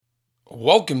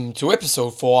Welcome to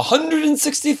episode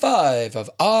 465 of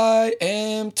I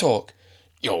Am Talk,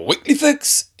 your weekly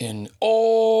fix in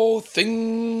all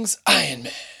things Iron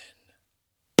Man.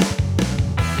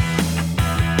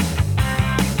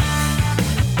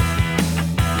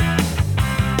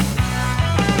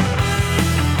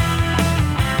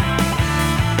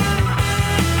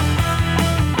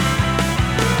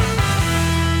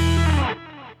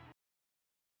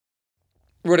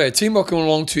 Righto, team, welcome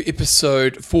along to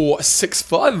episode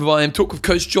 465 of I Am Talk with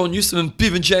Coach John Newsom and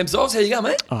Bevan James Oz. How you going,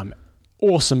 mate? I'm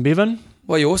awesome, Bevan.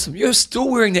 Well, you're awesome. You're still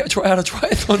wearing that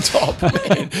triathlon top,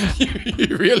 man.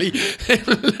 you really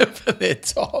live in that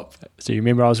top. So you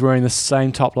remember I was wearing the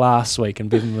same top last week and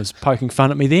Bevan was poking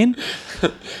fun at me then?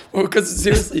 Well, because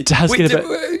seriously, It does get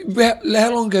a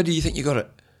how long ago do you think you got it?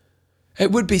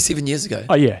 It would be 7 years ago.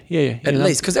 Oh, yeah. At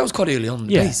least, because that was quite early on in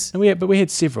the piece. And we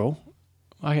had several.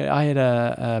 I had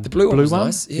a The blue one was one.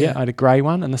 nice, yeah. I had a grey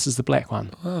one, and this is the black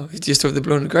one. Oh, do you still have the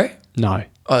blue and the grey? No.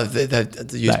 Oh, they're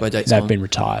used by dates. They've been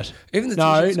retired. Even the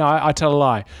No, t-shirts? I tell a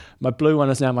lie. My blue one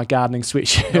is now my gardening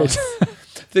sweatshirt.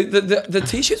 The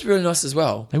t-shirts were really nice as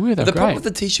well. They were, The great. problem with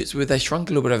the t-shirts were they shrunk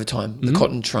a little bit over time. The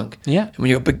cotton shrunk. Yeah. And when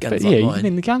you got big guns But like yeah, mine.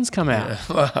 then the guns come out.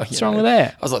 Well, What's wrong with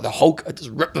that? I was like the Hulk. I just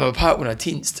ripped them apart when I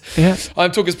tensed. Yeah.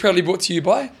 I'm Talk is proudly brought to you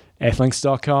by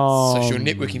Athlinks.com. social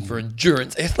networking for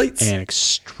endurance athletes. And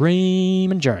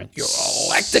extreme endurance. Your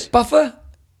lactic buffer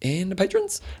and the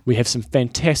patrons. We have some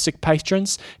fantastic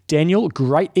patrons. Daniel,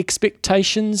 Great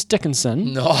Expectations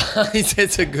Dickinson. Nice,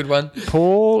 that's a good one.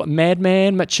 Paul,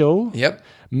 Madman Mitchell. Yep.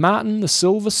 Martin, the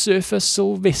Silver Surfer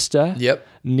Sylvester. Yep.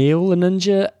 Neil, the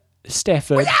Ninja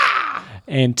Stafford.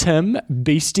 And Tim,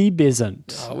 Beastie Bezant.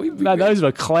 Those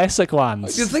were classic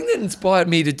ones. The thing that inspired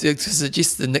me to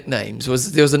suggest the nicknames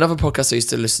was there was another podcast I used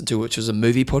to listen to, which was a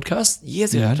movie podcast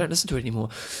years ago. I don't listen to it anymore.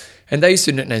 And they used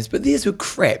to do nicknames, but theirs were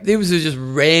crap. Theirs were just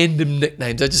random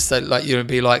nicknames. I just say it'd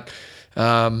be like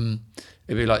John,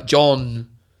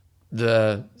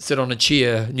 the sit on a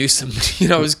chair, Newsom.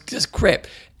 It was just crap.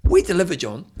 We deliver,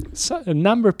 John. So a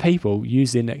number of people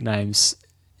use their nicknames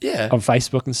Yeah. on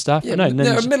Facebook and stuff. Yeah, I know,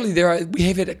 Ninja, admittedly, we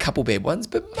have had a couple bad ones,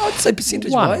 but I'd say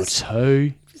percentage one or wise,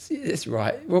 two. that's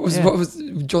right. What was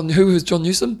John? Who was John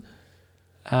Newsom?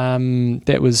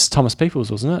 That was Thomas Peoples,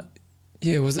 wasn't it?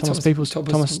 Yeah, was it Thomas Peoples?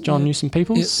 Thomas John Newsom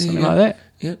Peoples? Yeah, something like that.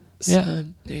 Yeah. Yeah. So,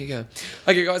 there you go.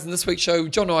 Okay, guys, in this week's show,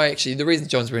 John and I actually, the reason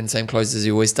John's wearing the same clothes as he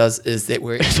always does is that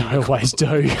we're actually I always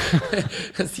do.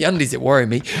 it's the undies that worry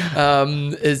me,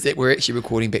 is that we're actually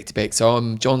recording back to back.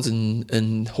 So John's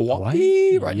in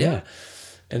Hawaii right now.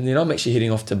 And then I'm actually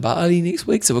heading off to Bali next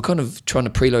week. So we're kind of trying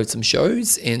to preload some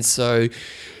shows. And so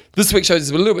this week's show is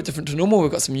a little bit different to normal.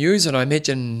 We've got some news, and I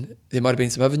imagine there might have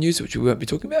been some other news which we won't be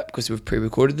talking about because we've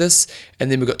pre-recorded this. And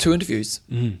then we've got two interviews.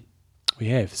 We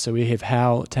have. So we have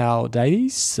Hal Tao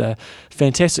Davies, a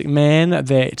fantastic man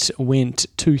that went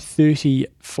 2:30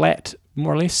 flat,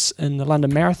 more or less, in the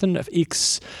London Marathon, of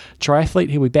ex-triathlete.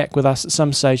 He'll be back with us at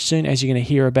some stage soon, as you're going to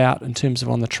hear about in terms of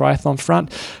on the triathlon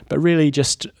front. But really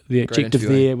just the objective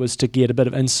there was to get a bit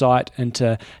of insight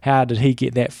into how did he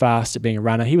get that fast at being a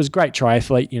runner. He was a great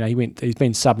triathlete. He's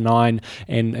been sub-9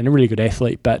 and a really good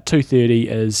athlete, but 2:30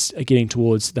 is getting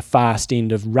towards the fast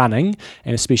end of running,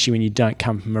 and especially when you don't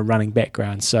come from a running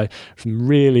background. So some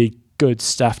really good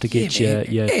stuff to get your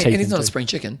teeth into. And he's not a spring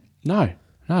chicken. No.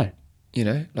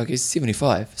 He's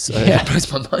 75, so Yeah. it blows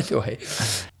my mind away.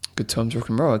 Good times, rock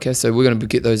and roll. Okay, so we're going to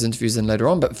get those interviews in later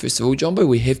on, but first of all, Jumbo,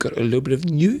 we have got a little bit of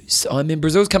news. Ironman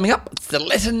Brazil's coming up. It's the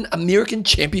Latin American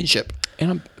Championship. And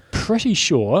I'm pretty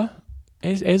sure,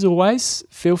 as always,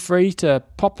 feel free to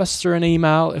pop us through an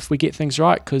email if we get things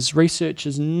right, because research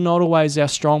is not always our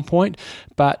strong point,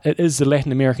 but it is the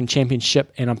Latin American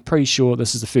Championship, and I'm pretty sure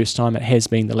this is the first time it has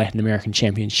been the Latin American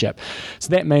Championship. So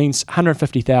that means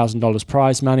 $150,000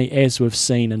 prize money, as we've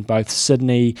seen in both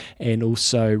Sydney and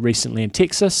also recently in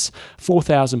Texas.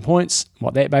 4,000 points.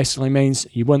 What that basically means,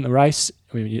 you win the race.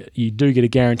 You do get a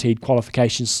guaranteed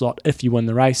qualification slot if you win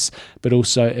the race, but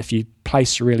also if you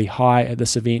place really high at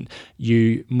this event,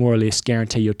 you more or less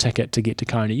guarantee your ticket to get to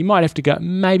Kona. You might have to go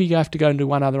and do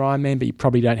one other Ironman, but you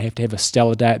probably don't have to have a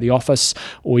stellar day at the office,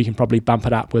 or you can probably bump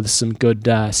it up with some good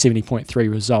 70.3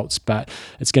 results, but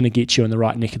it's going to get you in the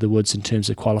right neck of the woods in terms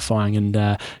of qualifying. And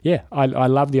I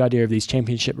love the idea of these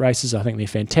championship races. I think they're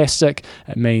fantastic.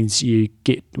 It means we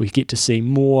get to see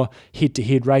more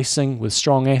head-to-head racing with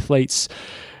strong athletes.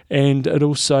 And it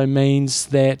also means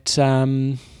that,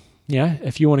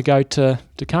 if you want to go to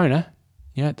Kona,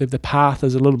 the path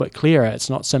is a little bit clearer. It's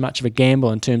not so much of a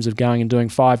gamble in terms of going and doing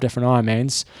 5 different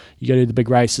Ironmans. You go to the big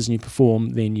races and you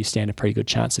perform, then you stand a pretty good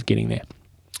chance of getting there.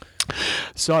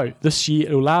 So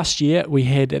last year, we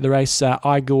had at the race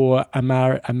Igor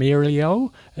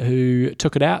Amarillo, who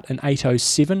took it out in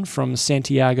 8:07 from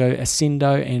Santiago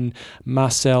Ascendo, and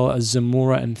Marcel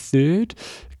Zamora in third.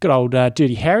 Good old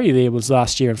Dirty Harry there was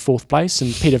last year in fourth place,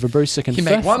 and Peter Verbrusik in fifth.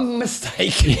 You make one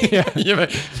mistake. Yeah.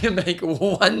 you make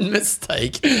one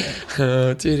mistake.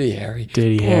 Oh, Dirty Harry.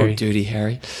 Dirty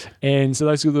Harry. And so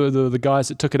those were the guys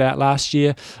that took it out last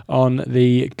year. On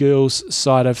the girls'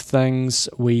 side of things,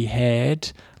 we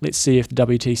had, let's see if the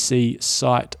WTC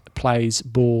site plays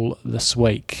ball this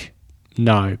week.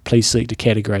 No, please select a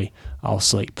category. I'll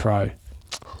select pro.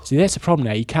 See, that's the problem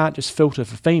now. You can't just filter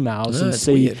for females and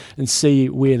see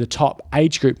where the top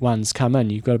age group ones come in.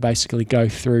 You've got to basically go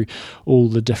through all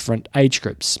the different age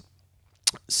groups.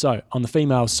 So on the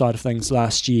female side of things,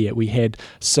 last year we had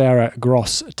Sarah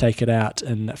Gross take it out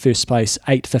in first place,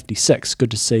 8:56.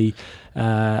 Good to see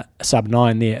sub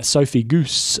 9 there. Sophie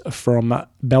Goose from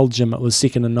Belgium was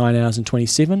second in 9 hours and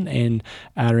 27, and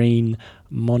Irene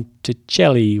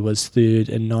Monticelli was third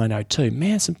in 9:02.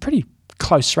 Man, some pretty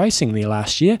close racing there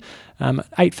last year.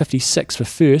 8:56 for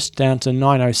first, down to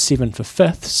 9:07 for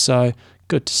fifth, so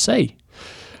good to see.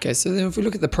 Okay, so then if we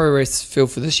look at the pro race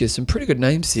field for this year, some pretty good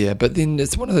names here, but then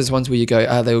it's one of those ones where you go,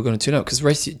 are they all going to turn up? Because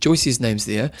Joyce's name's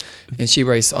there, and she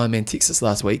raced Ironman Texas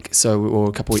last week, or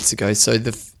a couple of weeks ago, so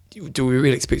do we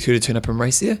really expect her to turn up and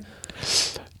race here?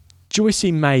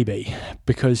 Joycey maybe,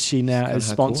 because she now is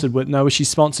sponsored she's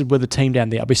sponsored with a team down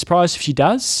there. I'll be surprised if she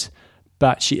does,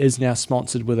 but she is now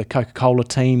sponsored with a Coca-Cola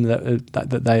team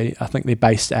that I think they're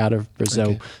based out of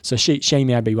Brazil. Okay. So she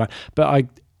may be one. But I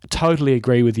totally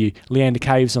agree with you. Leander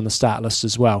Cave's on the start list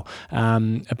as well.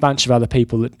 A bunch of other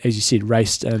people that, as you said,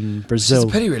 raced in Brazil.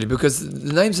 It's a pity, really, because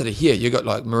the names that are here, you've got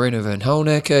like Marina Van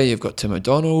Holnacker, you've got Tim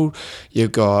O'Donnell,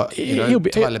 you've got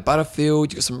Tyler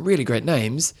Butterfield, you've got some really great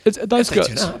names. Those guys will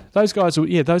turn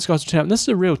up. And this is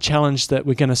a real challenge that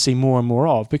we're going to see more and more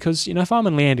of, because if I'm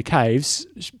in Leander Cave's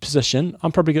position, I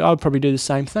would probably do the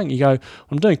same thing. You go,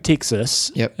 I'm doing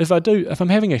Texas. Yep. If I'm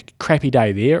having a crappy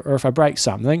day there, or if I break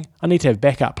something, I need to have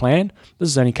backup plan. This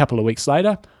is only a couple of weeks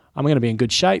later. I'm going to be in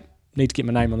good shape. Need to get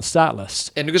my name on the start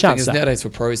list. And the good thing is nowadays for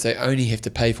pros, they only have to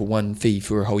pay for one fee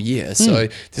for a whole year. So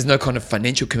there's no kind of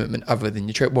financial commitment other than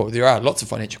your trip. Well, there are lots of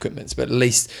financial commitments, but at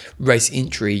least race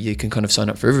entry, you can kind of sign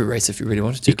up for every race if you really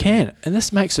wanted to. You can. And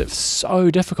this makes it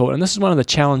so difficult. And this is one of the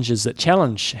challenges that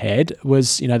Challenge had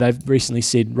was, they've recently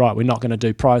said, right, we're not going to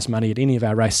do prize money at any of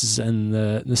our races in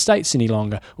the States any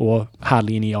longer, or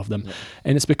hardly any of them. Yeah.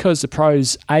 And it's because the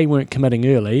pros, A, weren't committing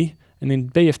early, and then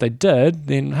B, if they did,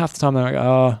 then half the time they're like,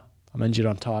 oh, I'm injured,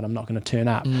 I'm tired, I'm not going to turn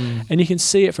up. And you can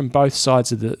see it from both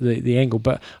sides of the angle.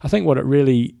 But I think what it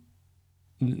really,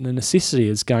 the necessity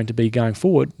is going to be going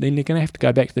forward, then you're going to have to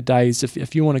go back to the days,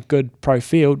 if you want a good pro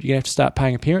field, you're going to have to start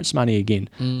paying appearance money again.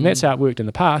 And that's how it worked in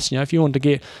the past. If you wanted to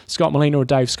get Scott Molina or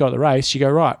Dave Scott at the race, you go,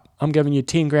 right, I'm giving you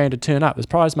 10 grand to turn up. There's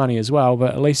prize money as well,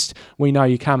 but at least we know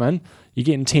you're coming. You're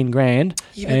getting 10 grand.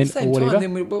 Yeah, but at the same time,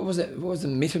 then what was it? What was the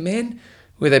Meta Man?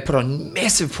 Where they put on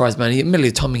massive prize money. Admittedly,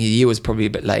 the timing of the year was probably a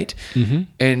bit late,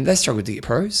 and they struggled to get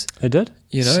pros. They did,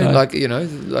 like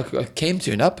Cam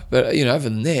turned up, but other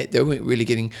than that, they weren't really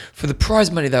getting for the prize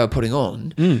money they were putting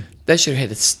on. They should have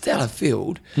had a stellar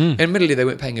field, and admittedly, they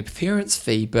weren't paying a appearance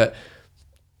fee, but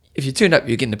if you turned up,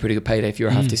 you're getting a pretty good payday if you're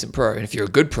a half-decent pro. And if you're a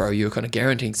good pro, you're kind of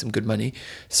guaranteeing some good money.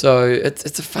 So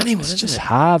it's a funny one, isn't it? It's just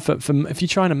hard. For if you're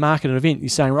trying to market an event, you're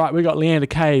saying, right, we got Leander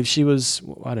Cave. She was,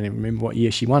 I don't even remember what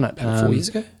year she won it. 4 years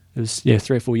ago? It was 3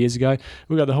 or 4 years ago.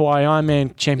 We got the Hawaii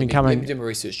Ironman champion coming. Let me do my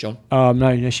research, John.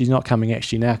 No, she's not coming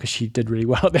actually now, because she did really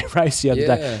well at that race the other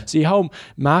day. So your whole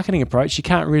marketing approach, you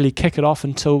can't really kick it off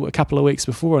until a couple of weeks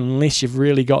before, unless you've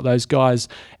really got those guys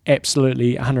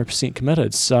absolutely 100%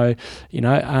 committed. So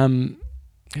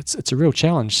it's a real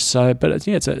challenge. So, but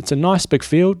it's a nice big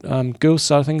field. Girls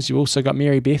side of things, you've also got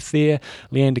Mary Beth there,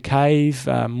 Leander Cave,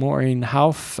 Maureen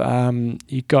Hauff.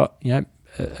 You've got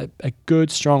a good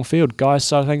strong field. Guys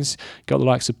side of things, got the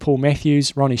likes of Paul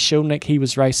Matthews, Ronnie Shilnick. He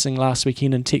was racing last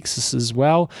weekend in Texas as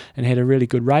well and had a really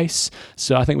good race.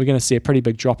 So I think we're going to see a pretty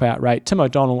big dropout rate. Tim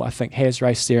O'Donnell, I think, has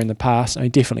raced there in the past. He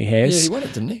definitely has. Yeah, he won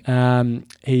it, didn't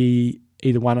he? He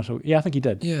either won it or... Yeah, I think he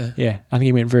did. Yeah. I think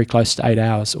he went very close to 8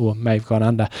 hours, or may have gone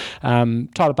under.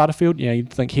 Tyler Butterfield,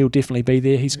 you'd think he'll definitely be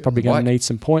there. He's probably going to need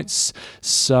some points.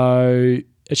 So...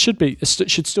 It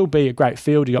should still be a great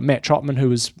field. You got Matt Trotman, who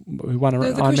won an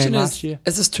Ironman last year.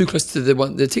 Is this too close to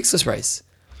the Texas race?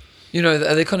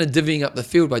 Are they kind of divvying up the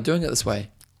field by doing it this way?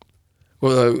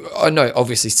 Well, I know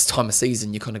obviously it's time of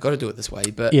season, you kind of got to do it this way,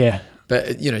 but to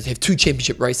have 2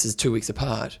 championship races 2 weeks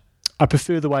apart. I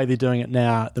prefer the way they're doing it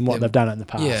now than what they've done it in the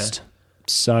past.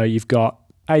 So you've got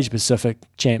Asia Pacific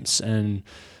champs in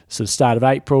sort of start of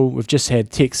April. We've just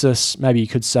had Texas. Maybe you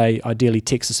could say ideally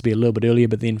Texas would be a little bit earlier,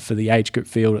 but then for the age group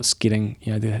field, it's getting,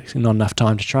 there's not enough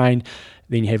time to train.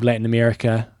 Then you have Latin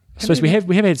America. I suppose we have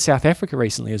had South Africa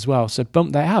recently as well. So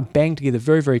boom, they are banged together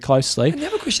very, very closely. And the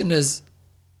other question is,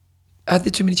 are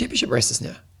there too many championship races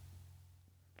now?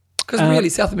 Because really,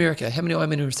 South America, how many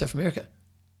Ironman are in South America?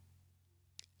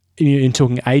 Are you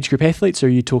talking age group athletes, or are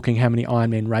you talking how many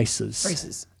Ironman races?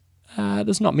 Races.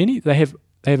 There's not many. They have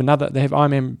another. They have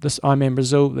Ironman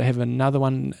Brazil. They have another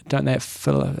one. Don't they have?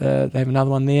 They have another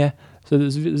one there. So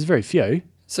there's very few.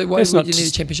 So why would you need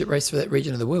a championship race for that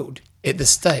region of the world at this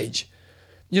stage?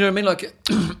 You know what I mean? Like,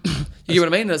 you get what I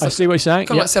mean? It's I see what you're saying.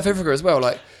 Kind of like South Africa as well.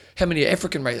 Like, how many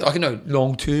African races? I know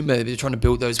long term, maybe they're trying to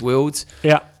build those worlds.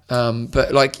 Yeah.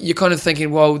 But like, you're kind of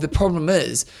thinking, well, the problem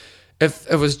is, if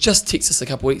it was just Texas a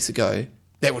couple of weeks ago,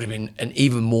 that would have been an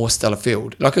even more stellar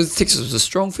field. Like, Texas was a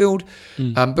strong field,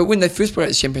 but when they first brought out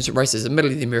the championship races,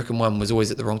 admittedly the American one was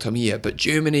always at the wrong time of year, but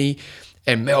Germany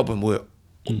and Melbourne were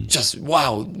just,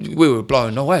 wow, we were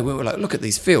blown away. We were like, look at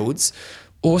these fields,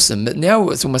 awesome. But now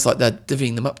it's almost like they're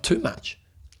divvying them up too much,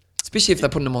 especially if they're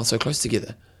putting them on so close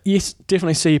together. Yes,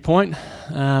 definitely see your point.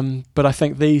 But I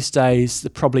think these days there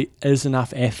probably is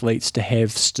enough athletes to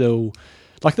have still,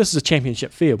 like, this is a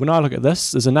championship field. When I look at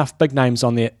this, there's enough big names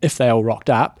on there if they all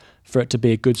rocked up for it to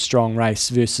be a good, strong race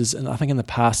versus, and I think in the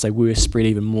past they were spread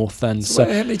even more thin. So how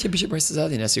many championship races are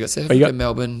there now? So you've got South Africa,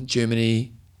 Melbourne,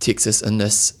 Germany, Texas, and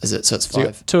this, is it? So it's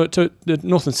 5. To the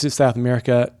North and South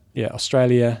America,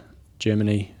 Australia,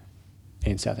 Germany,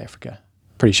 and South Africa.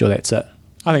 Pretty sure that's it.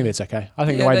 I think that's okay. I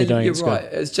think the way they're doing it's right.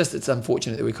 good. It's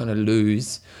unfortunate that we kind of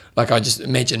lose. Like, I just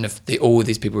imagine if all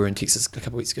these people were in Texas a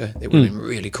couple of weeks ago, that would have been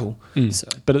really cool. So.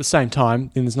 But at the same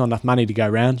time, then there's not enough money to go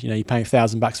around. You're paying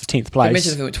 $1,000 for 10th place.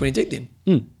 Imagine if they went 20 deep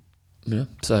then.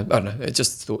 So I don't know. It's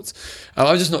just thoughts.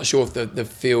 I'm just not sure if the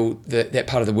field, that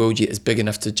part of the world yet is big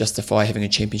enough to justify having a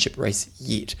championship race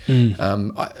yet.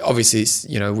 Obviously,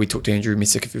 we talked to Andrew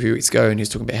Messick a few weeks ago, and he was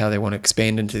talking about how they want to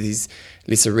expand into these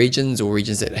lesser regions or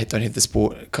regions that don't have the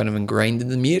sport kind of ingrained in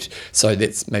them yet. So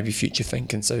that's maybe future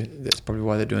thinking. So that's probably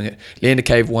why they're doing it. Leander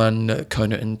Cave won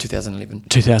Kona in 2011.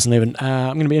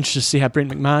 I'm going to be interested to see how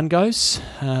Brent McMahon goes.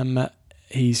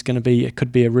 He's going to be, it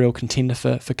could be a real contender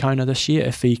for Kona this year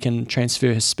if he can transfer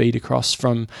his speed across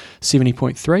from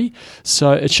 70.3.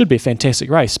 So it should be a fantastic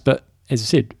race, but as I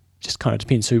said, just kind of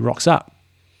depends who rocks up.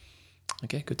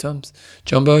 Okay, good times.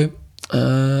 Jumbo,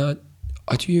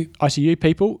 ITU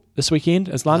people this weekend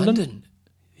is London.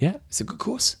 Yeah. Is it a good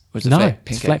course? Or is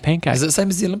it's flat pancake. Is it the same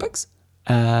as the Olympics?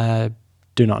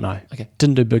 Do not know. Okay.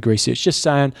 Didn't do big research. Just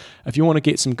saying, if you want to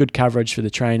get some good coverage for the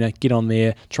trainer, get on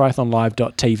there,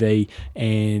 triathlonlive.tv,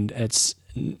 and it's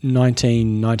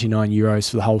 €19.99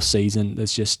 for the whole season.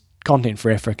 There's just content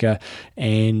for Africa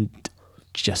and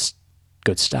just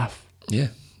good stuff. Yeah.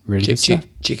 Really good stuff.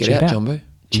 Check it out, Jumbo.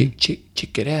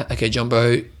 Check it out. Okay,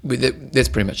 Jumbo, that's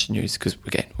pretty much the news because,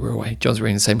 again, we're away. John's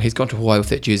wearing the same. He's gone to Hawaii with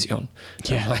that jersey on.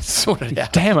 Yeah. I sorted it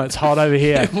out. Damn it, it's hot over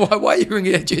here. Why are you wearing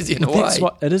that jersey in Hawaii?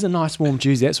 It is a nice warm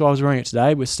jersey. That's why I was wearing it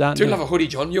today. We're starting to love a hoodie,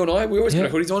 John. You and I, we always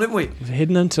got hoodies on, haven't we? We're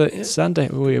heading into Sunday.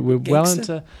 We're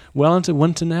well into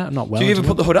winter now. Not well. Do you ever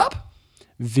put the hood up?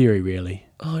 Very rarely.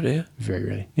 Oh, dear. Very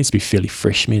rarely. Needs to be fairly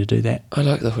fresh for me to do that. I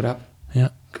like the hood up. Yeah.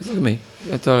 Because look at me.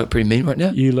 I thought I look pretty mean right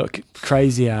now. You look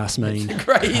crazy ass mean.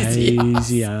 Crazy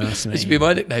ass mean. That should be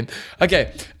my nickname.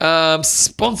 Okay.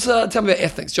 Sponsor. Tell me about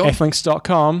Athlinks, John.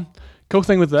 Athlinks.com. Cool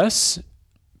thing with this,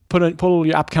 put all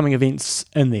your upcoming events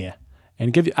in there.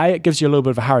 And it gives you a little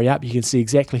bit of a hurry up. You can see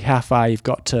exactly how far you've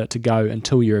got to go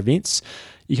until your events.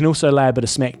 You can also lay a bit of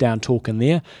SmackDown talk in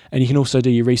there, and you can also do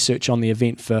your research on the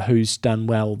event for who's done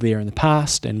well there in the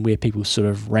past and where people sort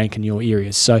of rank in your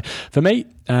areas. So for me,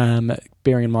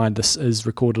 bearing in mind this is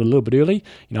recorded a little bit early,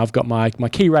 I've got my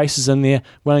key races in there.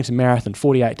 Wellington Marathon,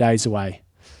 48 days away.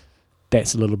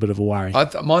 That's a little bit of a worry.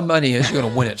 My money is you're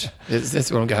going to win it.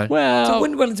 That's where I'm going. Well, to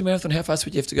win Wellington Marathon, how fast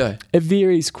would you have to go? It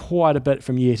varies quite a bit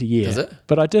from year to year. Does it?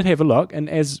 But I did have a look, and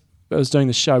as I was doing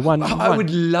the show, I would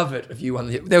love it if you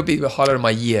won. That would be the highlight of my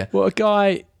year. Well, a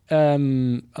guy, I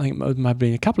think it might have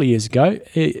been a couple of years ago,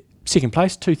 second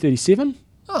place, 2:37.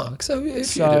 Oh, so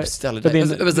if you had a stellar day.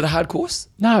 Was it a hard course?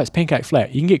 No, it's pancake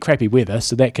flat. You can get crappy weather,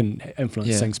 so that can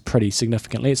influence things pretty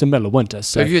significantly. It's the middle of winter.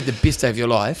 So if you had the best day of your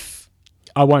life,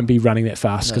 I won't be running that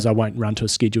fast because I won't run to a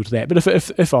schedule to that. But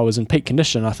if I was in peak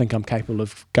condition, I think I'm capable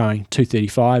of going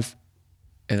 2:35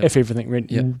 if everything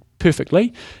went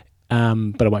perfectly.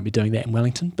 But I won't be doing that in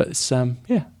Wellington. But it's, I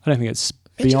don't think it's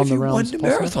beyond the realms of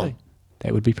possibility.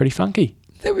 That would be pretty funky.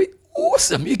 That would be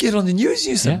awesome. You get on the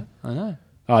news, Yeah, I know.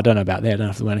 Oh, I don't know about that. I don't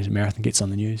know if the Wellington Marathon gets on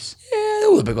the news. Yeah,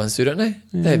 all the big ones do, don't they?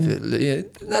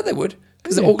 No, they would.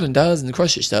 Because Auckland does and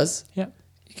Christchurch does. Yeah.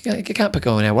 You can't pick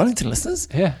on our Wellington listeners.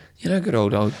 Yeah. Good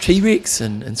old T-Rex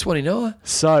and Swanee Noah.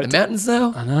 So the mountains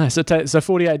now. I know. So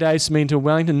 48 days for me until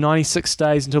Wellington, 96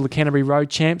 days until the Canterbury Road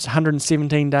Champs,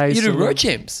 117 days. You do Road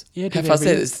Champs? Yeah. How fast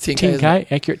that? It's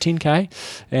 10K, accurate 10K.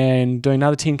 And doing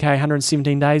another 10K,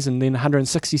 117 days, and then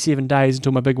 167 days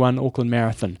until my big one, Auckland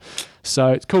Marathon. So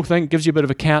it's a cool thing. It gives you a bit of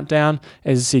a countdown.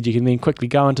 As I said, you can then quickly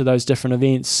go into those different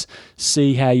events,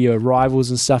 see how your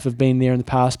rivals and stuff have been there in the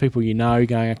past, people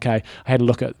going, okay, I had a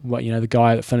look at what, the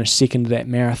guy that finished second to that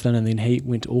marathon, and then he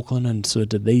went to Auckland and sort of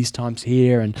did these times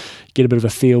here, and get a bit of a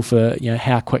feel for,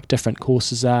 how quick different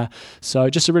courses are. So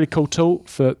just a really cool tool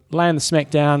for laying the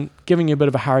smack down, giving you a bit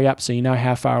of a hurry up so you know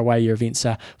how far away your events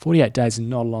are. 48 days is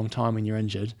not a long time when you're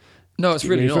injured. No, it's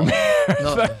really not.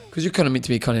 No, because you're kind of meant to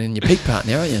be kind of in your peak part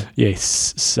now, aren't you?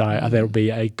 Yes. So that'll be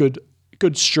a good,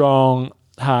 strong,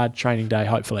 hard training day,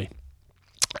 hopefully.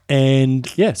 And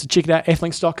so check it out,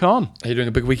 athlinks.com. Are you doing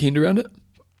a big weekend around it?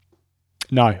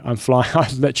 No, I'm flying. I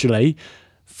literally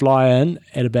fly in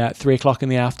at about 3 o'clock in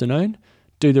the afternoon,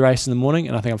 do the race in the morning,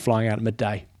 and I think I'm flying out at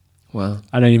midday. Wow.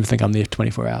 I don't even think I'm there for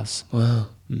 24 hours. Wow.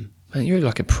 Man, you're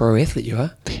like a pro athlete, you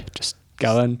are. Just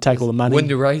go in, take all the money. Win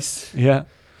the race. Yeah.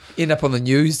 End up on the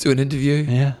news, do an interview.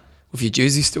 Yeah. With your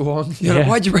jersey still on. You're like,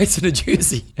 why'd you race in a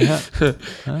jersey? Yeah.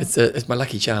 It's my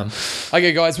lucky charm.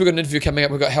 Okay, guys, we've got an interview coming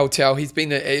up. We've got Hal Tao. He's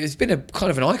been a kind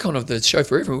of an icon of the show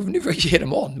forever. We've never actually had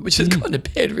him on, which is kind of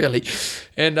bad, really.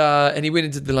 And he went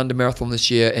into the London Marathon this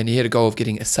year, and he had a goal of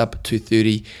getting a sub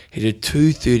 2:30. He did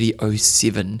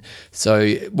 2:30.07.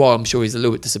 So while I'm sure he's a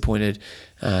little bit disappointed,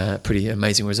 pretty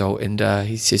amazing result. And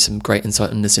he says some great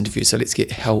insight in this interview. So let's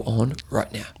get Hal on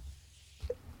right now.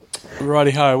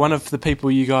 Righty-ho, one of the people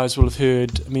you guys will have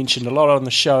heard mentioned a lot on the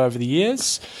show over the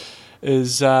years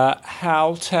is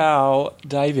Hal Tao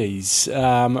Davies.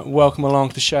 Welcome along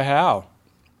to the show, Hal.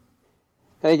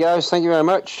 Hey guys, thank you very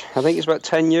much. I think it's about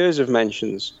 10 years of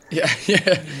mentions. Yeah. You're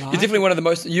definitely one of the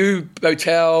most, you,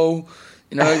 Botel,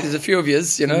 there's a few of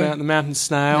yous, The mountain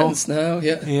snail. Mountain snail,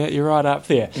 yeah. Yeah, you're right up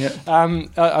there. Yeah.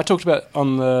 I talked about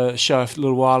on the show a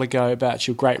little while ago about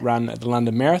your great run at the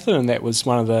London Marathon, and that was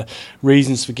one of the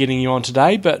reasons for getting you on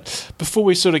today. But before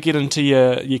we sort of get into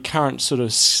your current sort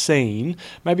of scene,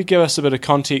 maybe give us a bit of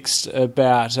context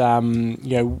about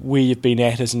where you've been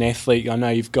at as an athlete. I know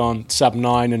you've gone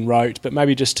sub-9 and Rote, but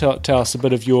maybe just tell us a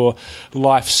bit of your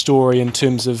life story in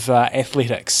terms of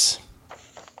athletics.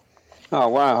 Oh,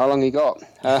 wow, how long you got?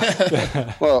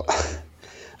 Well,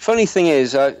 funny thing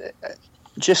is,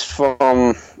 just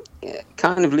from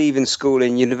kind of leaving school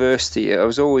and university, I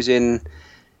was always in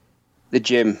the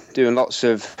gym doing lots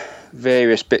of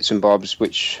various bits and bobs,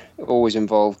 which always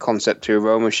involved concept 2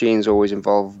 row machines, always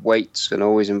involved weights, and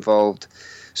always involved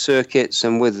circuits,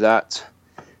 and with that,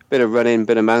 a bit of running,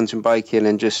 bit of mountain biking,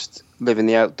 and just living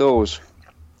the outdoors.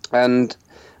 And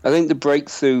I think the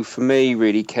breakthrough for me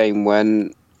really came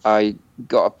when I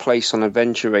got a place on a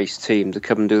venture race team to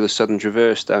come and do the Southern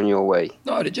Traverse down your way.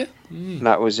 Oh, did you? And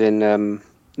that was in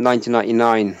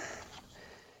 1999.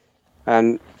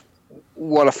 And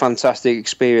what a fantastic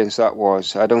experience that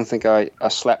was. I don't think I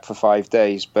slept for 5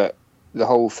 days, but the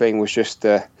whole thing was just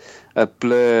a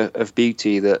blur of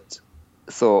beauty that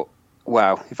thought,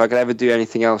 wow, if I could ever do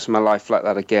anything else in my life like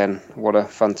that again, what a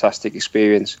fantastic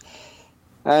experience.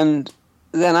 And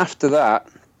then after that,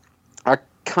 I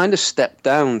kind of stepped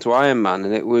down to Ironman,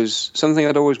 and it was something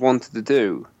I'd always wanted to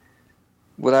do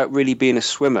without really being a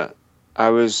swimmer. I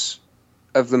was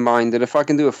of the mind that if I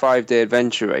can do a 5-day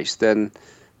adventure race, then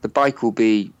the bike will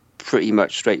be pretty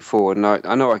much straightforward. And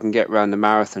I know I can get around the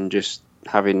marathon just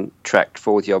having trekked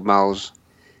 40 odd miles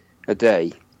a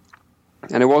day.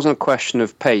 And it wasn't a question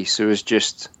of pace, it was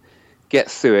just get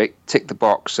through it, tick the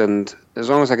box, and as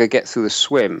long as I could get through the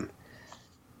swim,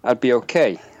 I'd be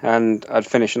okay, and I'd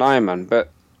finish an Ironman.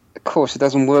 But of course, it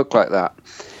doesn't work like that.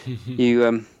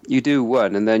 You do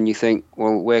one, and then you think,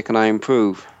 well, where can I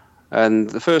improve? And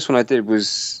the first one I did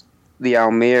was the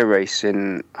Almere race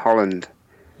in Holland.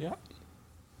 Yeah.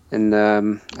 And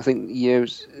I think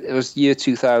it was year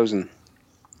 2000,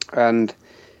 and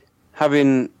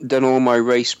having done all my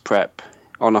race prep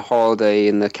on a holiday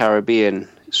in the Caribbean,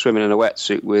 swimming in a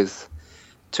wetsuit with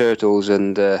turtles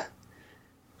and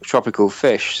tropical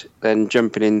fish, then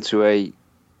jumping into a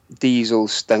diesel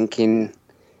stinking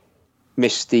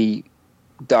misty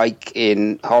dike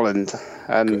in Holland,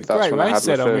 and that's great when I had my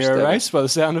first ever race by the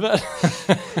sound of it.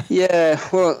 Yeah,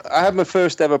 well, I had my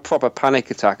first ever proper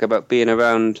panic attack about being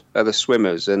around other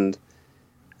swimmers and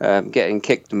getting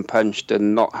kicked and punched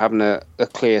and not having a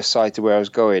clear sight of where I was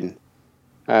going.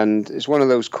 And it's one of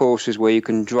those courses where you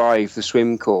can drive the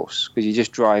swim course, because you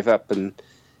just drive up and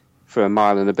for a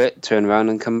mile and a bit, turn around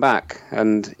and come back,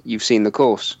 and you've seen the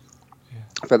course.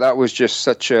 Yeah. But that was just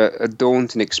such a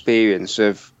daunting experience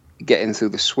of getting through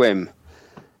the swim.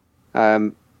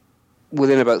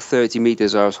 Within about 30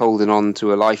 metres, I was holding on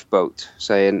to a lifeboat,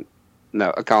 saying,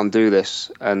 no, I can't do this.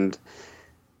 And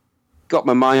got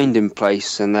my mind in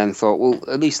place, and then thought, well,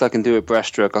 at least I can do a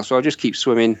breaststroke. So I'll just keep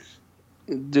swimming,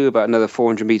 do about another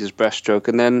 400 metres breaststroke.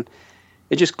 And then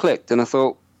it just clicked, and I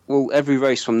thought, well, every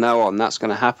race from now on, that's going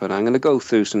to happen. I'm going to go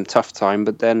through some tough time,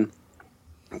 but then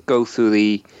go through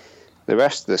the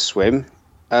rest of the swim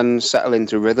and settle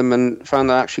into rhythm, and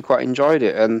found I actually quite enjoyed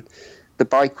it. And the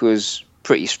bike was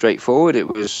pretty straightforward.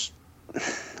 It was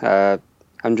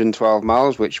 112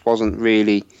 miles, which wasn't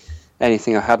really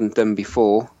anything I hadn't done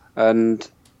before. And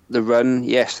the run,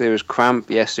 yes, there was cramp.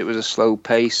 Yes, it was a slow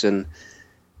pace and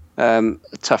a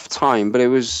tough time, but it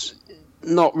was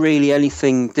not really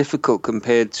anything difficult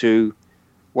compared to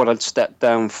what I'd stepped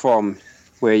down from,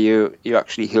 where you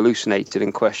actually hallucinated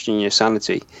and questioned your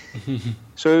sanity.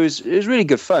 So it was really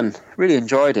good fun. Really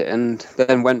enjoyed it, and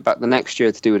then went back the next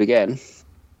year to do it again,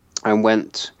 and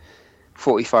went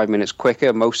 45 minutes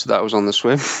quicker. Most of that was on the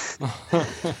swim.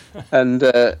 And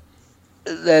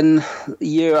then the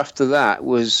year after that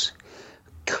was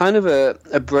kind of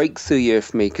a breakthrough year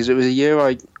for me, because it was a year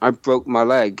I broke my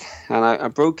leg, and I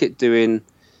broke it doing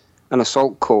an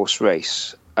assault course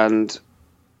race. And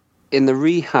in the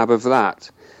rehab of that,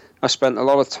 I spent a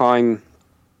lot of time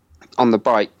on the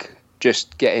bike,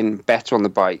 just getting better on the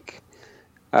bike.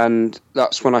 And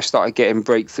that's when I started getting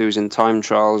breakthroughs in time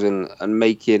trials and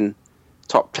making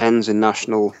top 10s in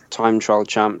national time trial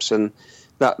champs. And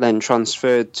that then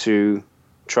transferred to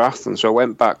triathlon. So I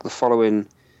went back the following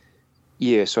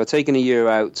year. So I'd taken a year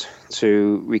out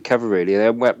to recover, really.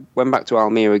 I went back to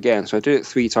Almere again. So I did it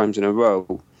 3 times in a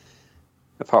row,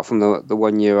 apart from the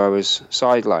 1 year I was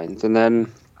sidelined. And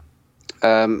then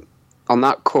on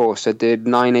that course, I did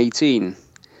 9:18,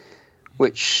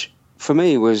 which for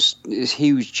me was this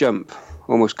huge jump,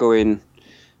 almost going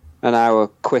an hour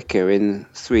quicker in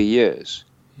 3 years.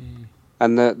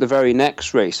 And the very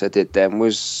next race I did then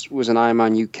was an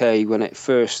Ironman UK when it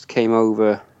first came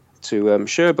over to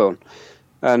Sherborne,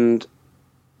 and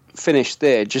finished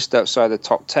there just outside the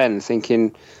top 10,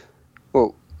 thinking,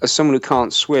 well, as someone who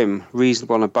can't swim,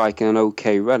 reasonable on a bike and an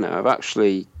okay runner, I've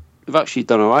actually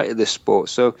done all right at this sport.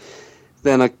 So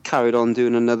then I carried on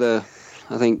doing another,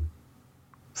 I think,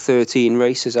 13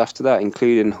 races after that,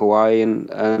 including Hawaii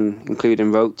and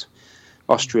including Roth,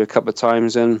 Austria a couple of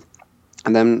times, and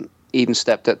then even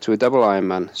stepped up to a double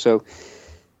Ironman. So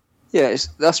yeah,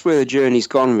 that's where the journey's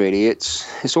gone, really.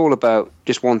 It's all about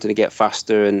just wanting to get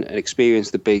faster and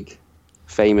experience the big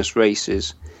famous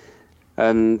races.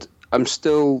 And I'm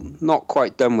still not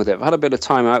quite done with it. I've had a bit of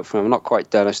time out from it. I'm not quite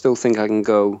done. I still think I can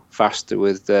go faster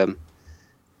with a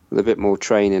bit more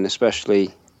training,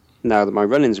 especially now that my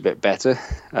running's a bit better.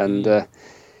 And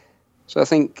so I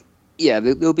think, yeah,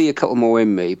 there'll be a couple more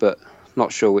in me, but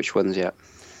not sure which ones yet.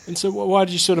 And so why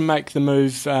did you sort of make the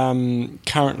move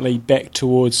currently back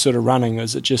towards sort of running?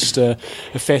 Is it just a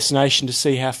fascination to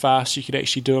see how fast you could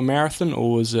actually do a marathon,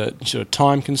 or was it sort of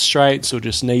time constraints, or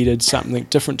just needed something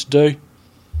different to do?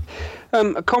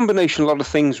 A combination, a lot of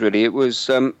things, really. It was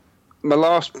my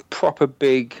last proper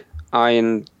big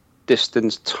iron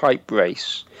distance type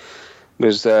race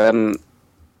was I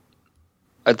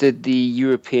did the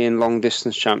European long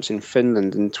distance champs in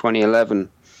Finland in 2011,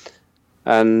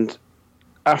 and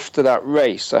after that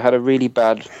race I had a really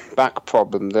bad back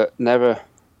problem that never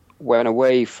went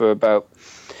away for about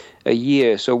a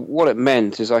year. So what it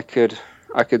meant is I could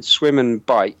swim and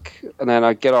bike, and then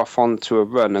I'd get off onto a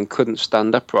run and couldn't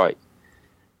stand upright,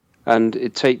 and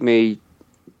it'd take me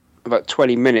about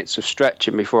 20 minutes of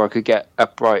stretching before I could get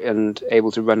upright and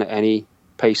able to run at any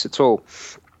pace at all.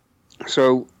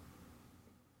 So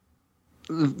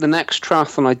the next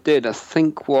triathlon I did, I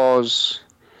think it was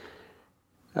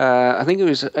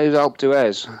Alpe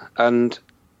d'Huez, and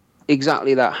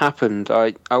exactly that happened.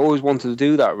 I always wanted to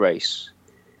do that race.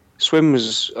 Swim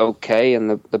was okay, and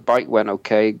the bike went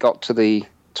okay. Got to the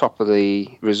top of the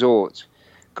resort,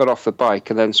 got off the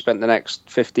bike, and then spent the next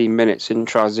 15 minutes in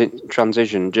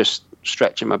transition just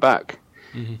stretching my back,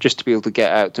 just to be able to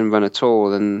get out and run at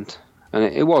all. And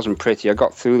it wasn't pretty. I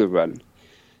got through the run,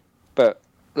 but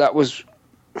that was,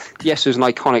 yes, it was an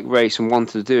iconic race and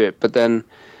wanted to do it, but then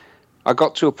I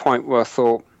got to a point where I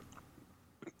thought,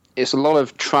 it's a lot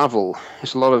of travel,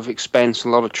 it's a lot of expense, a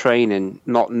lot of training,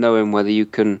 not knowing whether you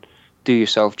can do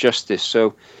yourself justice.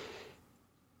 So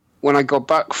when I got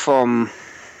back from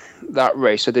that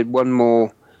race, I did one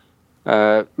more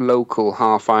local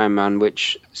half Ironman,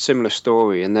 which similar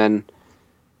story, and then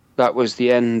that was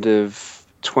the end of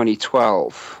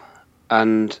 2012,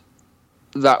 and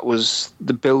that was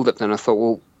the build-up. Then I thought,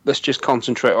 well, let's just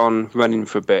concentrate on running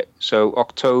for a bit. So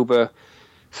October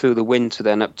through the winter,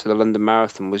 then up to the London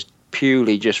Marathon, was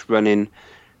purely just running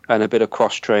and a bit of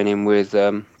cross training with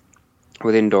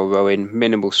indoor rowing,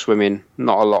 minimal swimming,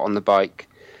 not a lot on the bike,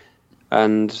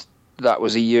 and that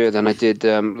was a year. Then I did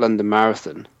London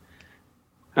Marathon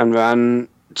and ran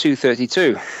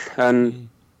 2:32, and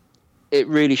it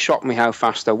really shocked me how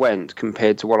fast I went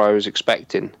compared to what I was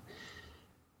expecting.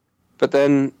 But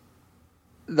then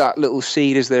that little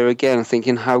seed is there again,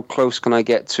 thinking how close can I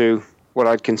get to what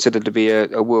I'd consider to be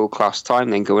a world-class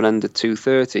time, then going under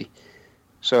 2:30.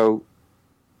 So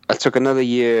I took another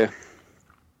year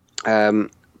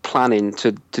planning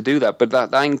to do that, but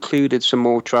that included some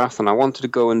more triathlon. I wanted to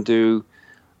go and do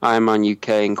Ironman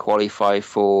UK and qualify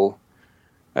for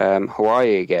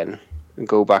Hawaii again, and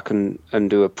go back and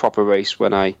do a proper race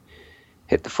when I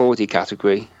hit the 40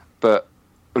 category. But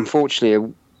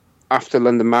unfortunately, after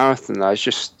London Marathon, I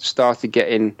just started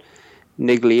getting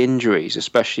niggly injuries,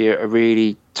 especially a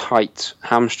really tight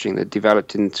hamstring that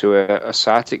developed into a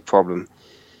sciatic problem.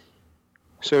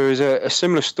 So it was a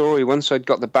similar story. Once I'd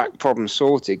got the back problem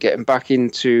sorted, getting back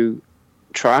into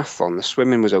triathlon, the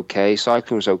swimming was okay,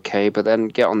 cycling was okay, but then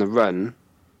get on the run,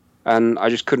 and I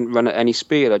just couldn't run at any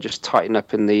speed. I just tightened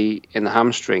up in the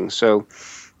hamstring. So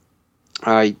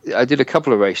I did a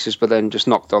couple of races, but then just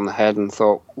knocked on the head and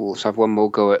thought, well, let's have one more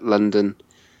go at London.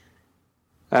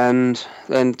 And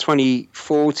then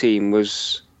 2014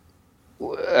 was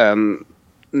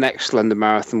next London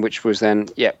Marathon, which was then,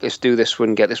 let's do this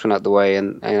one, get this one out of the way,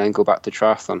 and then go back to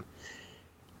triathlon.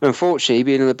 Unfortunately,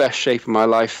 being in the best shape of my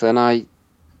life, then I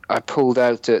pulled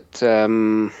out at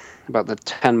about the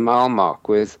 10-mile mark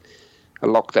with a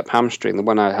locked-up hamstring, the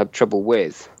one I had trouble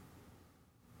with,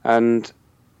 and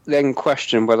then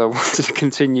questioned whether I wanted to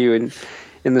continue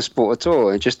in the sport at all.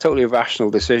 It's just totally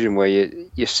irrational decision where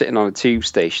you're sitting on a tube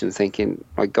station thinking,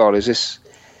 my God, is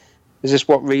this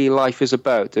what really life is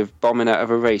about, of bombing out of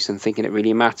a race and thinking it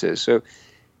really matters? So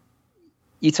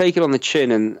you take it on the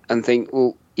chin and think,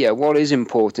 well, yeah, what is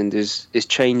important is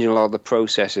changing a lot of the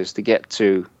processes to get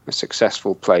to a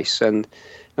successful place. And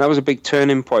that was a big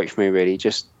turning point for me, really,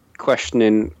 just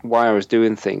questioning why I was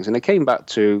doing things. And it came back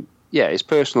to, it's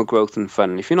personal growth and fun.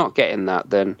 And if you're not getting that,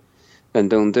 then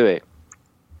don't do it.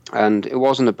 And it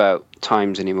wasn't about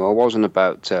times anymore. It wasn't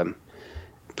about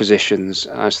positions.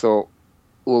 And I just thought,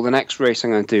 well, the next race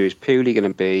I'm going to do is purely going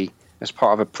to be as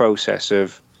part of a process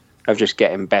of just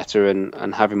getting better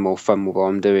and having more fun with what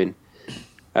I'm doing.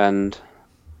 And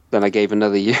then I gave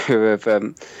another year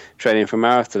of training for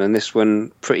marathon, and this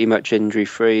one pretty much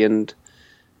injury-free, and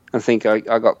I think I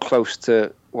got close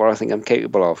to what I think I'm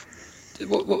capable of.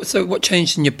 So what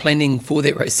changed in your planning for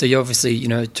that race? So you obviously,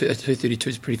 2:32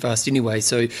 is pretty fast anyway,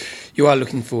 so you are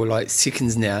looking for like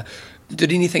seconds now.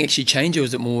 Did anything actually change, or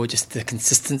was it more just the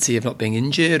consistency of not being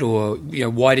injured, or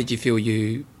why did you feel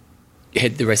you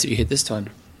had the race that you had this time?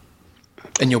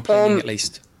 In your planning, at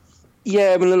least.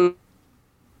 Yeah, I mean,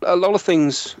 a lot of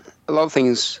things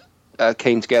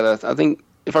came together. I think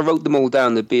if I wrote them all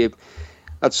down,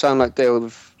 I'd sound like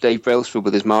Dave Brailsford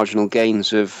with his marginal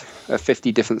gains of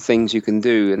 50 different things you can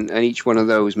do, and each one of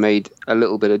those made a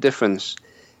little bit of difference.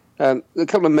 A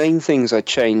couple of main things I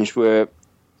changed were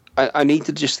I need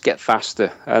to just get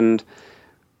faster. And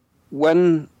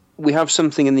when we have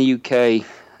something in the UK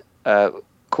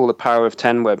called the Power of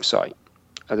 10 website,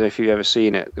 I don't know if you've ever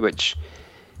seen it, which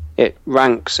it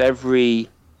ranks every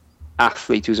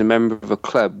athlete who's a member of a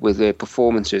club with their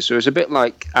performances. So it's a bit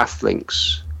like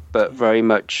Athlinks, but very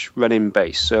much running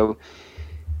based. So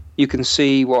you can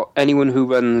see what anyone who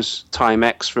runs time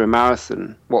X for a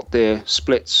marathon, what their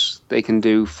splits they can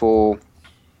do for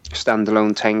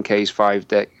standalone 10Ks,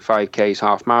 5Ks,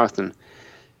 half marathon.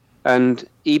 And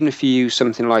even if you use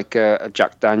something like a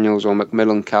Jack Daniels or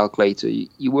Macmillan calculator,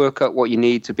 you work out what you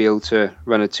need to be able to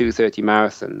run a 2:30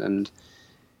 marathon. And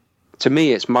to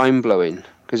me, it's mind-blowing,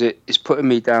 because it's putting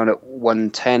me down at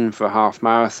 1:10 for a half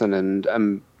marathon, and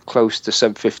I'm close to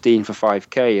sub 15 for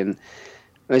 5K, and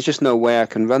there's just no way I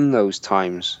can run those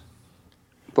times.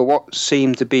 But what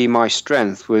seemed to be my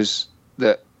strength was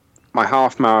that my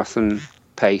half marathon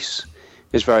pace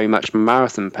is very much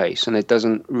marathon pace, and it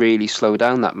doesn't really slow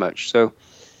down that much. So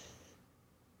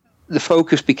the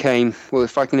focus became, well,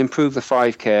 if I can improve the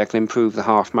 5K, I can improve the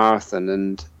half marathon,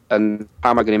 and how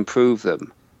am I going to improve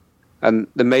them? And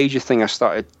the major thing I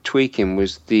started tweaking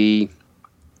was the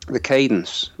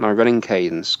cadence, my running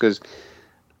cadence, because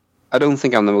I don't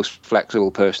think I'm the most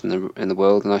flexible person in the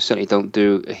world, and I certainly don't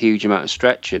do a huge amount of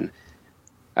stretching.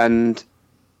 And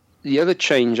the other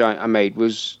change I made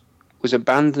was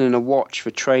abandoning a watch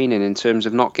for training in terms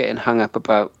of not getting hung up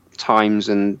about times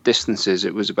and distances.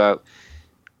 It was about,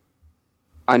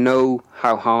 I know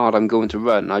how hard I'm going to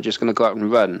run. I'm just going to go out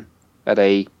and run at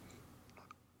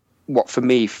what for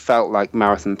me felt like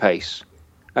marathon pace.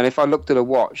 And if I looked at a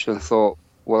watch and thought,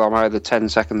 well, I'm either 10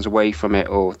 seconds away from it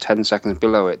or 10 seconds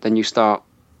below it, then you start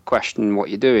questioning what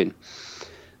you're doing.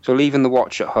 So leaving the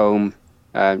watch at home,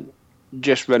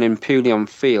 just running purely on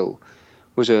feel,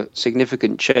 was a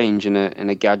significant change in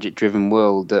a gadget-driven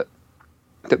world that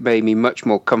made me much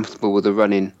more comfortable with the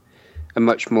running and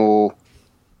much more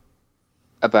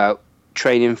about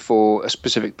training for a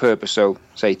specific purpose. So,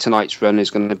 say tonight's run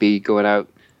is going to be going out,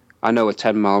 I know a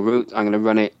 10-mile route, I'm going to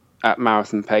run it at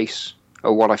marathon pace,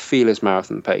 or what I feel is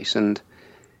marathon pace. And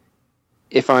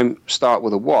if I start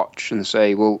with a watch and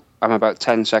say, well, I'm about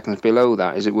 10 seconds below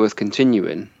that, is it worth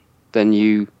continuing? Then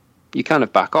you kind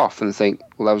of back off and think,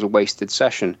 well, that was a wasted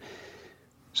session.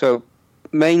 So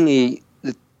mainly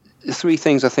the three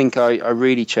things I think I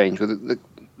really changed were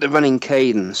the running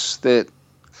cadence, the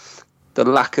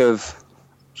lack of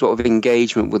sort of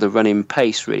engagement with the running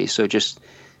pace, really. So just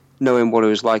knowing what it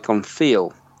was like on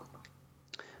feel.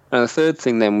 And the third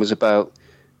thing then was about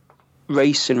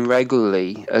racing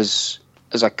regularly as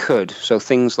I could. So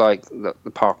things like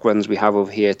the park runs we have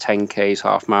over here, 10Ks,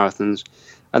 half marathons.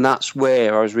 And that's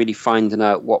where I was really finding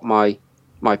out what my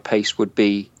pace would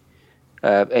be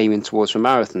aiming towards for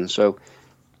marathon. So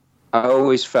I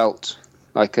always felt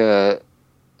like a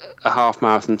half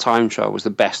marathon time trial was the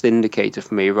best indicator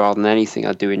for me rather than anything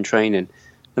I do in training.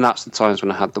 And that's the times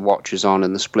when I had the watches on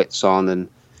and the splits on and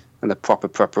the proper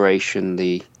preparation,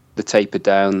 the taper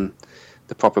down,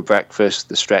 the proper breakfast,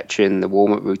 the stretching, the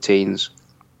warm-up routines.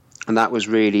 And that was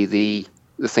really the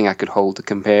thing I could hold to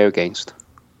compare against.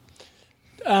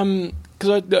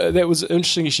 Because that was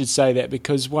interesting you should say that,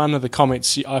 because one of the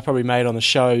comments I probably made on the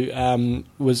show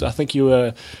was, I think you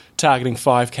were targeting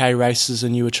 5K races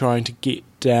and you were trying to get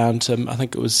down to, I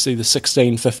think it was either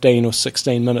 16, 15 or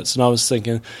 16 minutes, and I was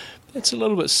thinking, that's a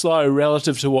little bit slow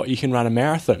relative to what you can run a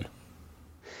marathon.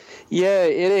 Yeah,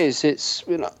 it is.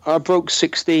 I broke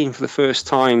 16 for the first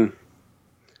time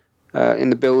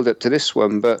in the build-up to this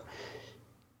one, but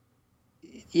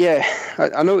yeah,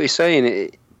 I know what you're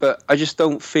saying, but I just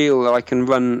don't feel that I can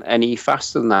run any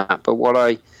faster than that. But what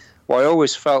I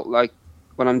always felt like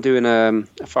when I'm doing a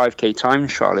 5K time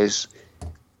trial is,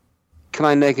 can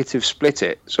I negative split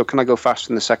it? So can I go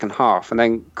faster in the second half? And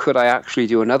then could I actually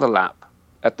do another lap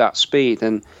at that speed?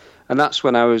 And that's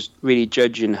when I was really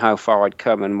judging how far I'd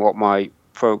come and what my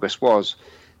progress was.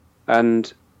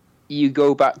 And you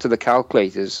go back to the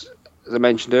calculators, as I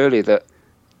mentioned earlier, that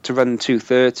to run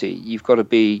 2:30, you've got to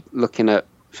be looking at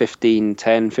 15:10,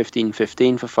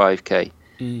 15:15 for 5K.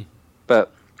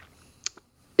 But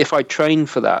if I trained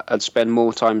for that, I'd spend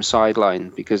more time sideline,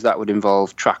 because that would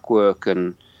involve track work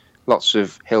and lots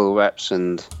of hill reps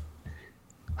and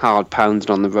hard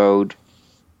pounding on the road.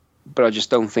 But I just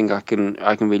don't think I can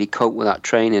really cope with that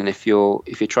training if you're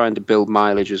trying to build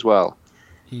mileage as well.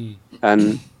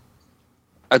 And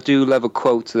I do love a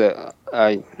quote that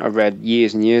I read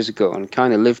years and years ago and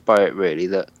kind of lived by it, really,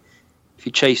 that if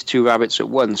you chase two rabbits at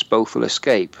once, both will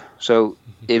escape. So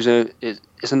it's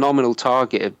a nominal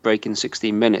target of breaking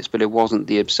 16 minutes, but it wasn't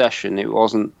the obsession. It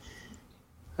wasn't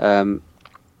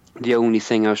the only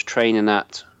thing I was training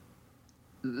at.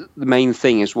 The main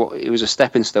thing is it was a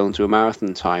stepping stone to a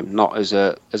marathon time, not as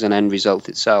an end result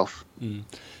itself.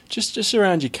 Just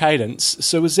around your cadence,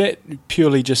 so was that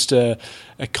purely just a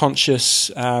conscious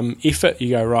effort? You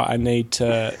go, right, I need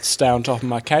to stay on top of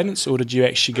my cadence, or did you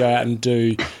actually go out and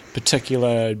do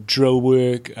particular drill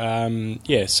work?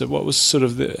 So what was sort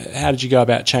of how did you go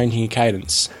about changing your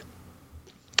cadence?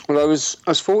 Well, I was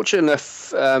fortunate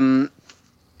enough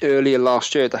earlier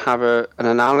last year to have an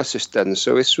analysis done.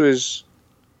 So this was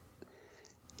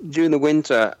during the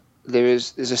winter.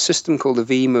 There's a system called the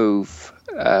V-Move.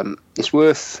 It's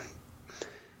worth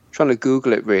trying to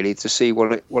Google it, really, to see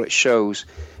what it shows.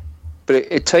 But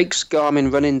it takes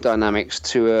Garmin running dynamics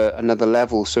to another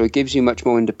level, so it gives you much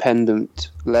more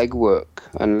independent leg work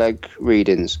and leg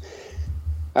readings.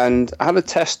 And I had a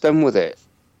test done with it,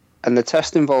 and the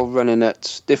test involved running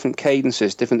at different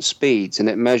cadences, different speeds, and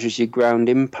it measures your ground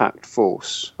impact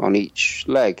force on each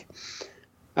leg.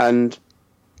 And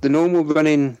the normal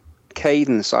running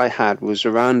cadence I had was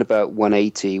around about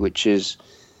 180, which is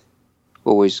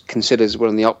always considered as one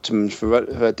of the optimums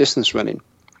for distance running.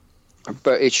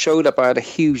 But it showed up I had a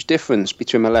huge difference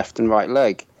between my left and right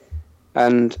leg.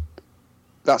 And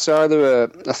that's either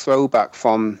a throwback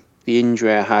from the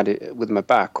injury I had with my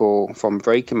back or from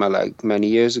breaking my leg many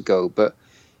years ago. But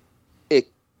it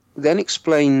then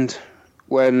explained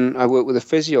when I worked with a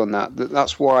physio on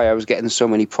that's why I was getting so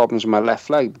many problems with my left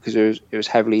leg, because it was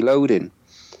heavily loading.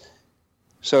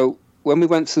 So when we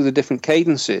went through the different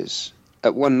cadences,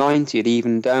 at 190 it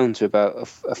evened down to about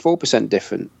a 4%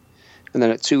 different, and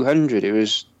then at 200 it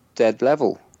was dead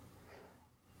level.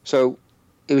 So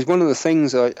it was one of the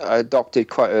things I adopted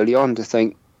quite early on, to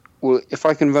think, well, if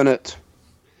I can run at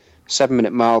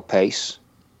 7-minute mile pace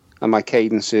and my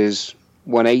cadence is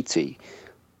 180,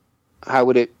 how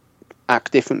would it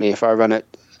act differently if I run at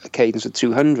a cadence of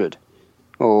 200,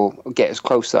 or get as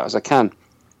close to that as I can?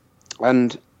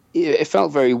 And it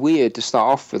felt very weird to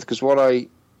start off with, because what I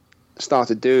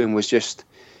started doing was just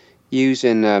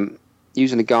using a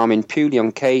Garmin purely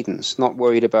on cadence, not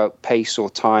worried about pace or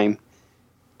time,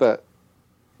 but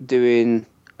doing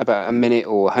about a minute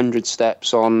or 100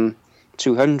 steps on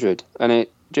 200, and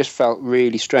it just felt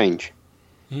really strange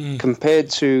compared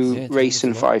to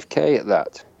racing 5K at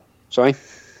that. Sorry?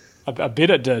 I bet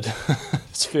it did.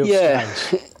 It feels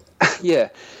strange. Yeah.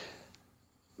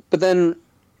 But then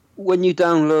when you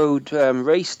download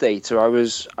race data, I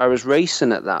was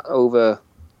racing at that over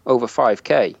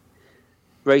 5K,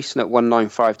 racing at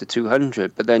 195 to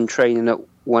 200, but then training at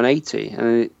 180.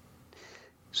 And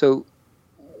so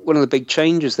one of the big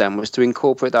changes then was to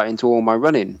incorporate that into all my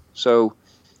running. So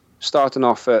starting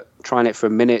off at trying it for a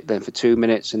minute, then for 2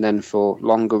 minutes, and then for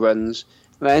longer runs.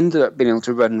 And I ended up being able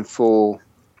to run for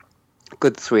a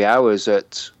good 3 hours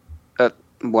at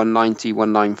 190,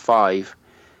 195.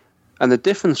 And the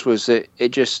difference was that it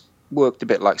just worked a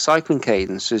bit like cycling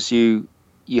cadence, as you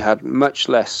had much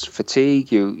less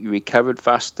fatigue, you recovered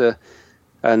faster,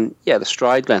 and the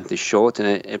stride length is short, and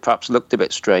it perhaps looked a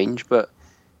bit strange, but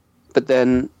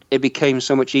then it became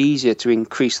so much easier to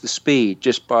increase the speed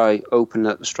just by opening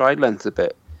up the stride length a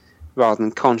bit, rather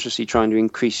than consciously trying to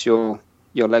increase your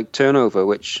leg turnover,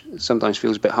 which sometimes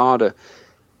feels a bit harder.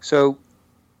 So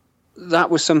that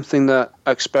was something that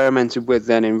I experimented with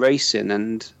then in racing,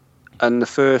 and the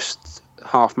first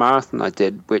half marathon I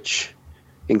did, which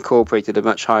incorporated a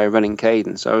much higher running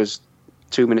cadence, I was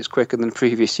 2 minutes quicker than the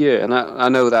previous year. And I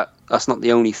know that that's not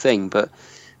the only thing, but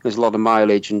there's a lot of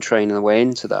mileage and training the way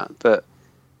into that. But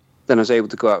then I was able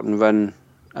to go out and run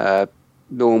a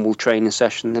normal training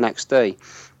session the next day.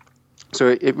 So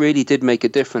it really did make a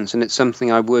difference, and it's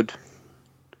something I would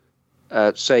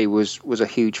say was a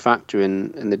huge factor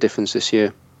in the difference this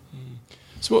year.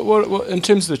 So what in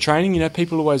terms of the training,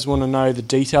 people always want to know the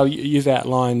detail. You've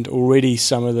outlined already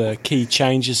some of the key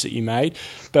changes that you made,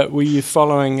 but were you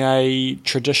following a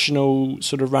traditional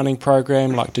sort of running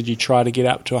program? Like, did you try to get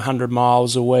up to 100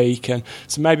 miles a week? And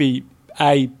so maybe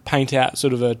paint out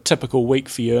sort of a typical week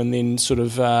for you, and then sort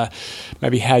of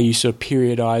maybe how you sort of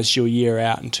periodise your year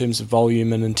out in terms of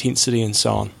volume and intensity and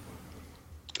so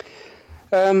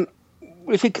on.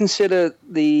 If we consider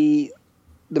the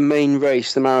main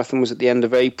race, the marathon, was at the end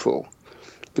of April.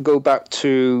 If we go back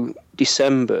to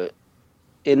December,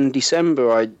 in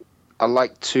December I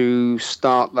like to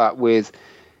start that with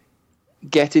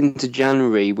get into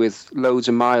January with loads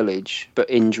of mileage but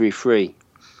injury free,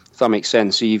 if that makes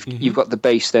sense. So you've got the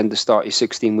base then to start your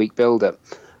 16-week build-up.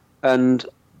 And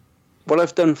what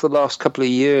I've done for the last couple of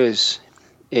years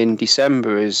in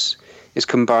December is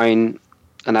combine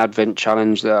an Advent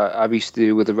challenge that I used to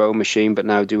do with the row machine but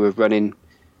now do with running.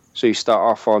 So you start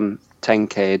off on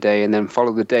 10k a day and then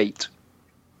follow the date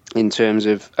in terms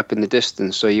of up in the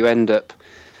distance. So you end up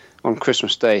on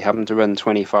Christmas Day having to run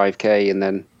 25k, and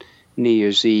then New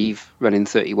Year's Eve running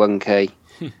 31k.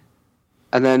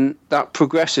 And then that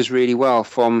progresses really well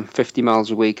from 50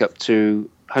 miles a week up to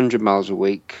 100 miles a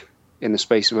week in the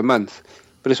space of a month.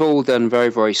 But it's all done very,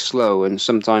 very slow, and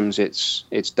sometimes it's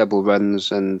double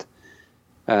runs, and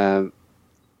you're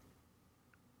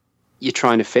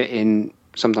trying to fit in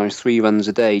sometimes 3 runs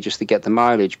a day just to get the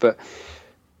mileage. But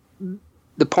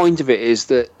the point of it is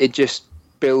that it just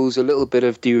builds a little bit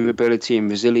of durability and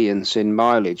resilience in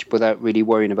mileage without really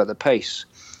worrying about the pace.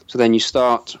 So then you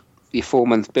start your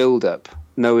 4-month build-up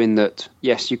knowing that,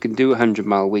 yes, you can do a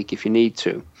 100-mile week if you need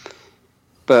to.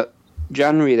 But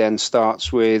January then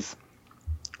starts with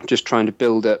just trying to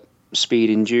build up speed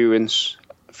endurance.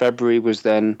 February was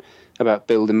then about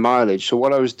building mileage. So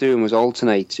what I was doing was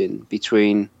alternating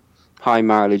between high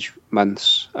mileage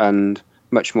months and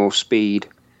much more speed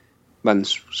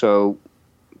months. So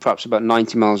perhaps about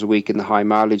 90 miles a week in the high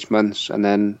mileage months, and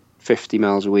then 50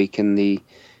 miles a week in the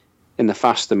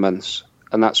faster months.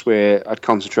 And that's where I'd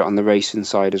concentrate on the racing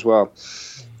side as well.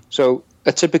 So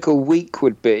a typical week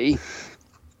would be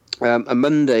a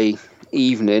Monday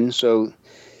evening. So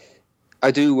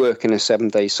I do work in a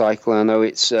 7-day cycle. I know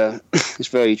it's it's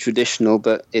very traditional,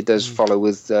 but it does follow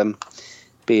with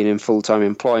being in full-time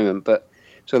employment. But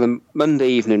so the Monday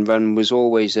evening run was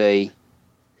always a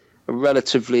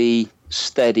relatively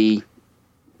steady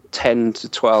 10 to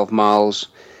 12 miles,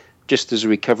 just as a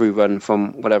recovery run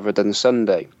from whatever I'd done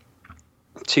Sunday.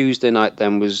 Tuesday night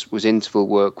then was interval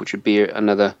work, which would be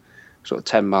another sort of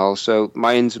 10 miles. So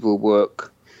my interval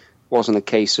work wasn't a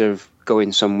case of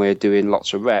going somewhere doing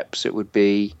lots of reps. It would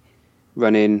be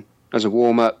running as a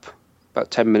warm-up, about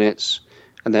 10 minutes,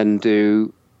 and then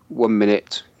do 1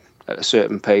 minute at a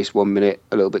certain pace, 1 minute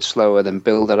a little bit slower, then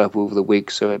build that up over the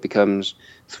week so it becomes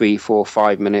 3, 4,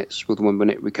 5 minutes with 1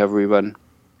 minute recovery run.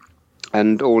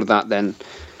 And all of that then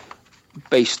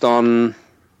based on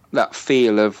that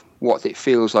feel of what it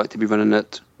feels like to be running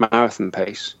at marathon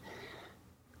pace.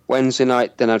 Wednesday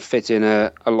night, then I'd fit in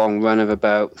a long run of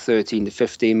about 13 to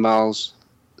 15 miles.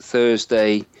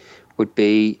 Thursday would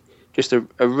be just a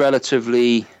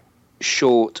relatively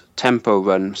short tempo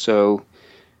run, so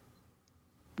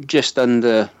just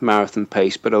under marathon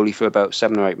pace, but only for about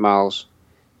 7 or 8 miles.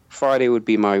 Friday would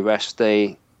be my rest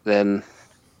day, then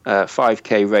a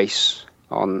 5k race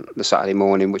on the Saturday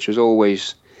morning, which was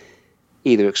always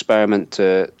either experiment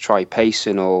to try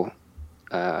pacing or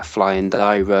a fly and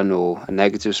die run or a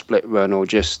negative split run or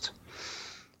just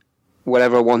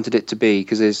whatever I wanted it to be,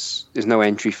 because there's no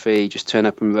entry fee, just turn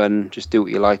up and run, just do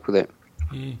what you like with it.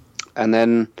 And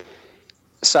then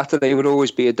Saturday would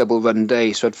always be a double run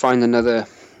day, so I'd find another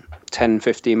 10,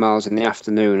 15 miles in the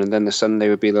afternoon, and then the Sunday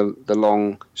would be the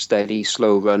long, steady,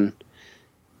 slow run,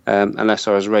 unless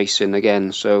I was racing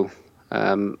again. So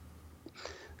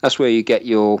that's where you get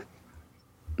your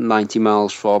 90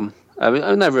 miles from.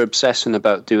 I'm never obsessing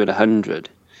about doing 100.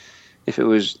 If it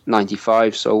was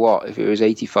 95, so what? If it was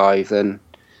 85, then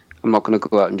I'm not going to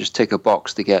go out and just tick a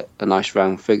box to get a nice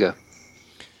round figure.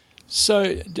 So,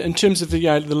 in terms of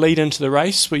the lead into the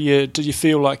race, did you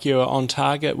feel like you were on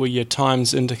target? Were your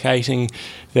times indicating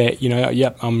that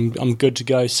yep, I'm good to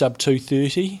go sub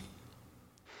 2:30?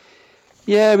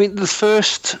 Yeah, I mean the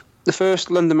first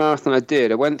London Marathon I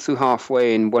did, I went through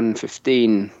halfway in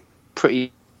 1:15,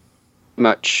 pretty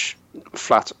much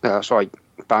flat.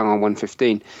 Bang on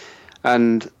 1:15,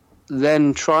 and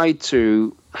then tried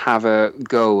to have a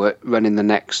go at running the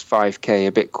next 5k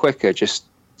a bit quicker, just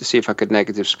to see if I could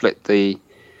negative split the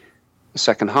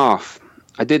second half.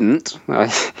 I didn't.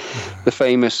 The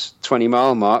famous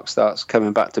 20-mile mark starts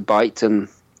coming back to bite, and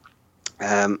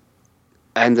I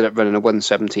ended up running a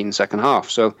 1:17 second half.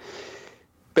 So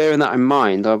bearing that in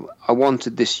mind, I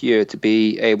wanted this year to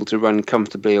be able to run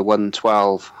comfortably a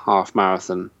 1:12 half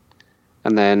marathon,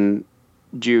 and then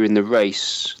during the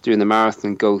race, during the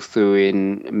marathon, go through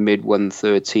in mid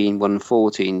 1:13,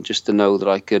 1:14, just to know that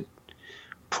I could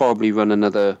probably run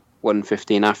another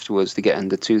 1:15 afterwards to get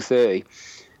under 2:30.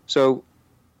 So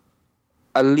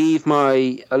I leave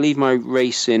my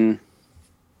racing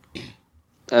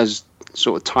as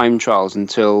sort of time trials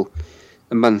until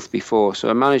a month before. So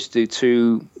I managed to do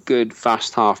 2 good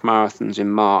fast half marathons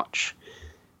in March,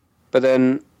 but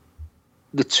then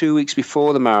the 2 weeks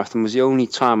before the marathon was the only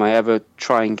time I ever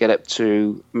try and get up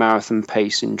to marathon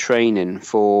pace in training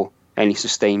for any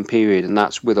sustained period, and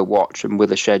that's with a watch and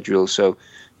with a schedule, so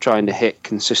trying to hit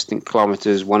consistent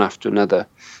kilometers one after another.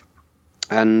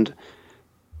 And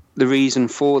the reason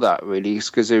for that really is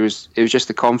because it was just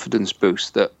a confidence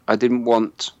boost that I didn't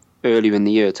want earlier in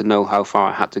the year to know how far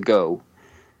I had to go,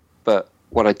 but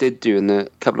what I did do in the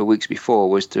couple of weeks before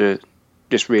was to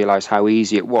just realize how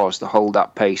easy it was to hold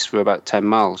that pace for about 10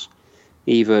 miles.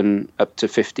 Even up to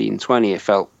 15, 20, it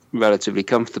felt relatively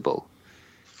comfortable.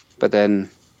 But then,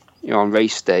 on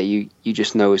race day, you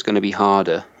just know it's going to be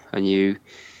harder, and you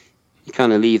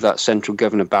kind of leave that central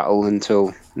governor battle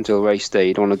until race day.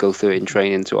 You don't want to go through it in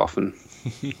training too often.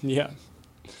 Yeah.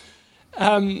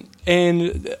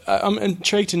 And I'm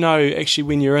intrigued to know, actually,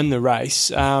 when you're in the race,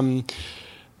 I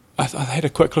had a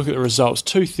quick look at the results.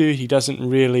 2:30 doesn't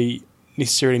really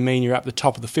necessarily mean you're up the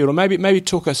top of the field, or maybe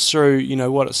talk us through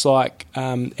what it's like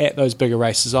at those bigger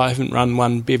races. I haven't run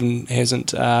one, Bevan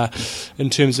hasn't, in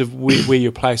terms of where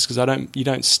you're placed, because you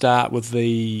don't start with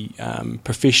the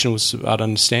professionals, I'd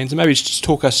understand. So maybe just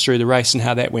talk us through the race and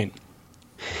how that went.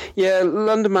 Yeah,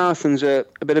 London Marathon's a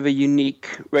bit of a unique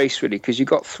race really, because you've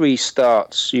got 3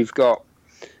 starts. You've got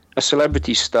a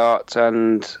celebrity start,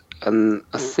 and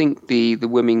I think the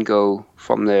women go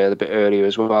from there a bit earlier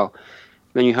as well.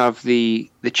 Then you have the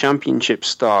championship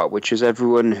start, which is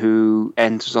everyone who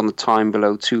enters on the time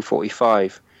below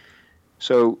 2:45.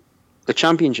 So the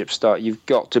championship start, you've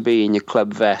got to be in your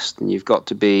club vest, and you've got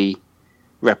to be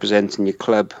representing your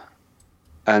club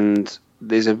and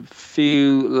there's a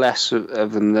few less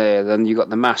of them there. Then you got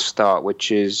the mass start,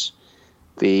 which is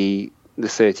the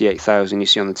 38,000 you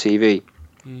see on the TV.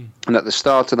 And at the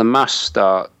start of the mass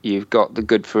start, you've got the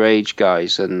good for age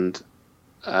guys, and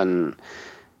there's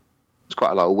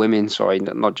quite a lot of women. Sorry,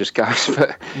 not just guys,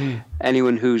 but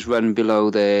anyone who's run below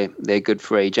their good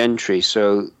for age entry.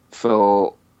 So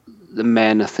for the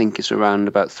men, I think it's around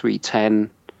about 310.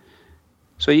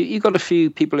 So you've got a few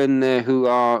people in there who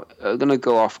are going to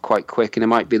go off quite quick, and it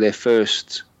might be their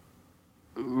first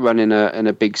run in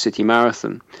a big city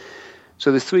marathon.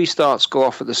 So the 3 starts go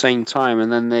off at the same time,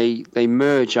 and then they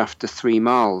merge after 3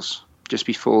 miles, just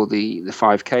before the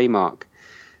 5K mark.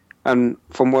 And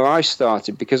from where I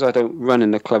started, because I don't run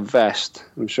in a club vest,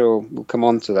 I'm sure we'll come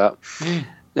on to that,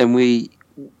 then we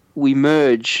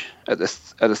merge at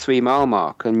the 3 mile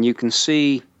mark, and you can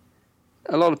see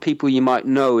a lot of people you might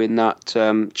know in that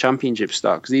championship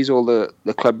start, because these are all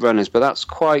the club runners, but that's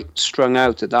quite strung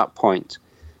out at that point.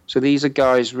 So these are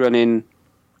guys running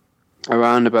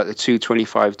around about the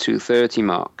 225, 230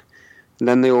 mark, and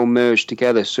then they all merge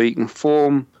together. So you can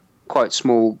form quite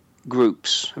small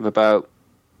groups of about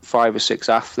 5 or 6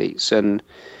 athletes, and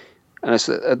it's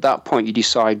at that point you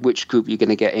decide which group you're going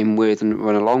to get in with and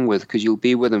run along with, because you'll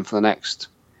be with them for the next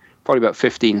probably about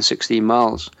 15, 16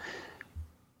 miles.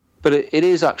 But it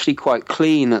is actually quite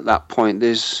clean at that point.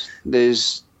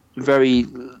 There's very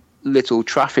little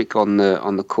traffic on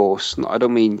the course. I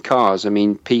don't mean cars, I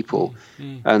mean people.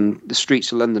 And the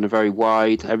streets of London are very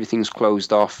wide. Everything's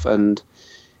closed off, and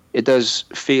it does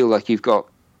feel like you've got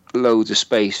loads of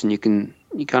space, and you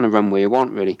kind of run where you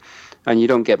want, really. And you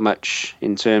don't get much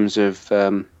in terms of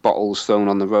bottles thrown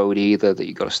on the road either that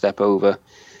you've got to step over.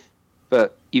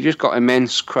 But you've just got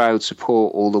immense crowd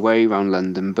support all the way around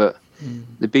London. But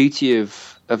the beauty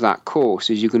of that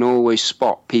course is you can always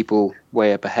spot people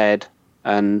way up ahead,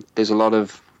 and there's a lot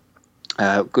of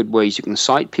good ways you can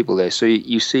sight people there. So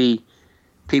you see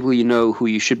people you know who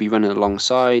you should be running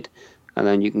alongside, and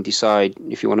then you can decide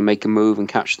if you want to make a move and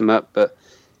catch them up. But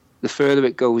the further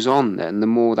it goes on, then the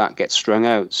more that gets strung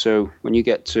out. So when you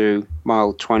get to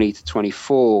mile 20 to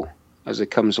 24, as it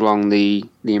comes along the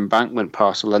embankment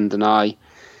past London Eye,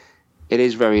 it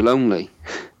is very lonely.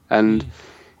 And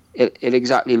it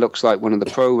exactly looks like one of the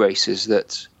pro races,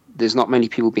 that there's not many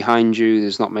people behind you,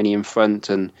 there's not many in front,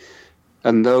 and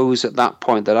those at that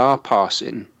point that are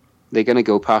passing, they're going to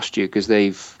go past you because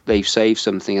they've saved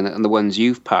something, and the ones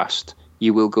you've passed,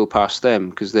 you will go past them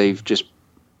because they've just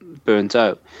burnt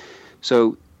out.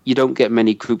 So you don't get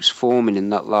many groups forming in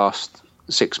that last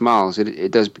 6 miles.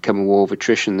 It does become a war of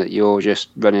attrition, that you're just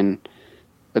running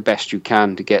the best you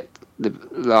can to get the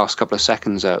last couple of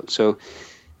seconds out. So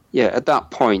yeah, at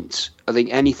that point, I think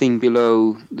anything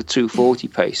below the 240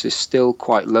 pace is still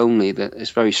quite lonely. That it's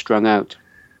very strung out.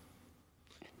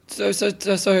 So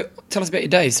tell us about your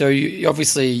day. So you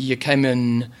obviously you came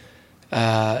in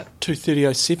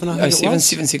 2:30.07, I think it was.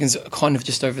 7 seconds, kind of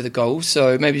just over the goal.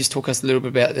 So maybe just talk us a little bit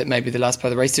about that. Maybe the last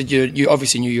part of the race. So you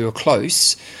obviously knew you were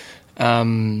close.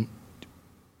 Talk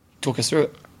us through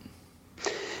it.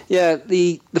 Yeah,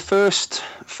 the first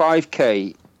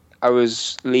 5K, I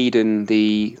was leading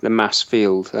the mass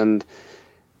field, and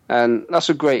that's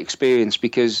a great experience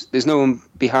because there's no one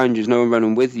behind you, there's no one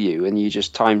running with you, and you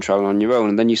just time travel on your own.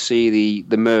 And then you see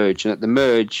the merge, and at the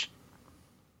merge,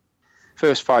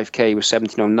 first 5K was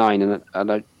 17:09,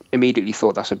 and I immediately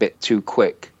thought that's a bit too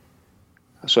quick.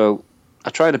 So I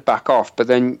tried to back off, but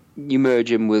then you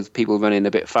merge in with people running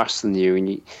a bit faster than you,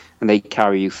 and they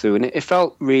carry you through, and it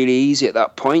felt really easy at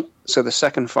that point. So the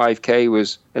second 5K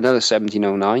was another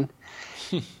 17:09,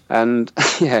 and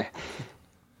yeah,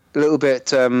 a little bit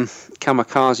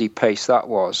kamikaze pace that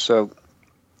was. So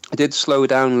I did slow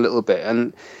down a little bit,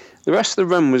 and the rest of the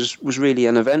run was really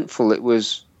uneventful. It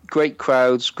was great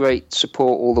crowds, great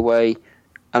support all the way,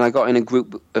 and I got in a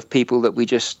group of people that we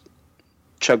just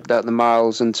chugged out the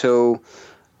miles until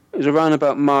it was around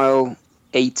about mile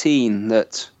 18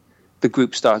 that the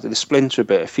group started to splinter a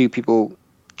bit. A few people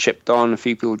chipped on, a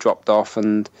few people dropped off,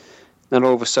 and then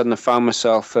all of a sudden I found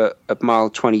myself at mile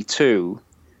 22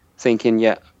 thinking,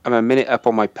 yeah, I'm a minute up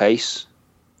on my pace.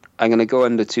 I'm going to go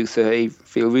under 2:30,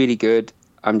 feel really good.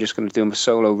 I'm just going to do my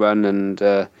solo run, and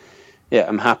yeah,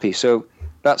 I'm happy. So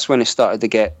that's when it started to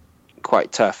get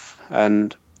quite tough,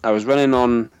 and I was running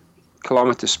on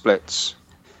kilometre splits,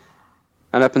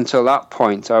 and up until that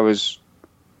point I was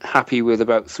happy with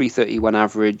about 3:31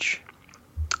 average,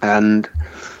 and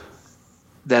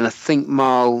then I think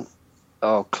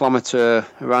kilometre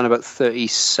around about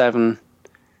 36,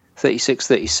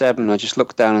 37, I just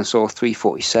looked down and saw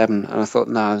 3:47, and I thought,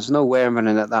 nah, there's no way I'm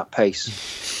running at that pace.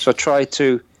 So I tried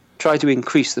to try to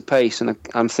increase the pace, and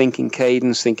I'm thinking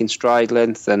cadence, thinking stride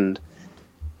length, and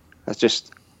I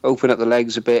just open up the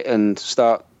legs a bit and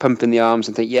start pumping the arms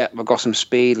and think, I've got some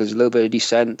speed, there's a little bit of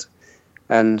descent,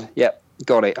 and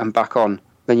got it, I'm back on.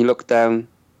 Then you look down,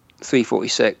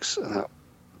 3:46, and I thought,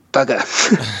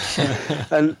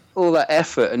 bugger. And all that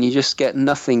effort, and you just get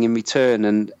nothing in return,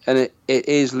 and it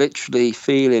is literally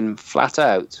feeling flat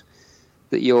out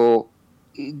that you're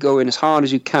going as hard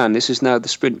as you can. This is now the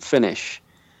sprint finish,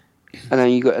 and then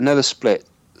you got another split,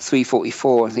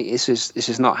 3:44. I think this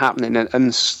is not happening,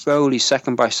 and slowly,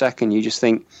 second by second, you just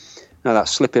think, no,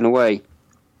 that's slipping away.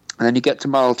 And then you get to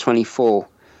mile 24.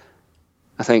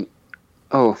 I think,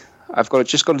 I've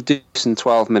just got to do this in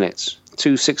 12 minutes,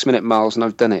 2 6-minute miles, and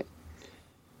I've done it.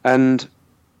 And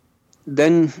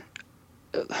then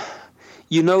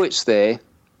it's there,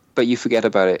 but you forget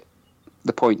about it,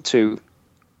 the point 2.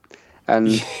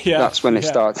 And that's when it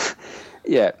starts.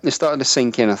 It started to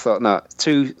sink in. I thought, no,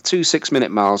 2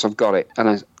 6-minute miles, I've got it. And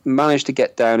I managed to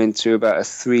get down into about I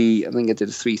think I did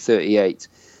a 3:38.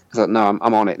 I thought, no,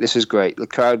 I'm on it. This is great. The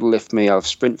crowd will lift me. I'll have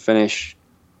sprint finish.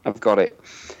 I've got it.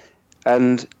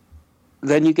 And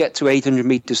then you get to 800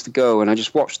 meters to go, and I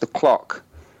just watched the clock.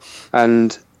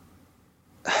 And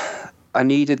I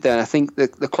needed then, I think the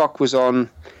clock was on,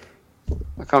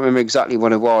 I can't remember exactly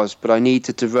what it was, but I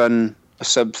needed to run a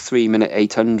sub 3 minute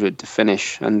 800 to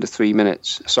finish under 3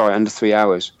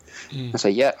 hours. I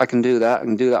say, I can do that. I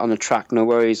can do that on the track, no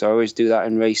worries. I always do that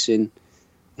in racing.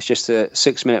 It's just a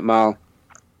 6-minute mile.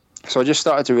 So I just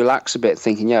started to relax a bit,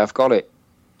 thinking, I've got it.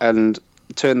 And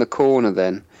turned the corner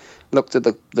then, looked at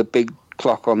the big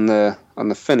clock on the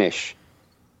finish.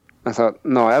 I thought,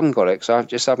 no, I haven't got it, because I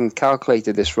just haven't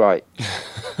calculated this right.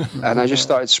 And I just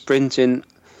started sprinting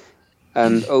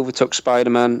and overtook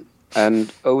Spider-Man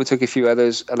and overtook a few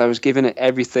others, and I was giving it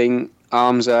everything,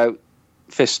 arms out,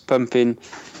 fist pumping,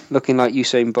 looking like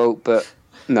Usain Bolt, but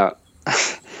no.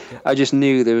 I just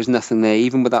knew there was nothing there.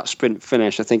 Even with that sprint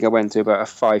finish, I think I went to about a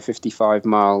 5:55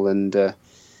 mile and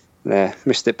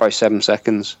missed it by 7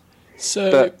 seconds.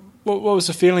 So what was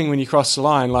the feeling when you crossed the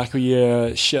line? Like, were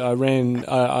you,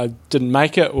 I didn't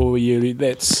make it, or were you,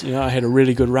 I had a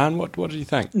really good run? What did you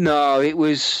think? No, it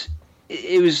was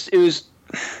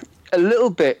a little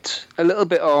bit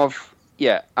of,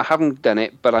 I haven't done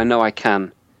it, but I know I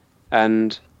can.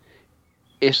 And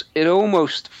it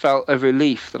almost felt a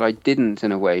relief that I didn't,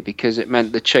 in a way, because it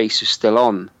meant the chase is still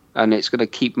on, and it's going to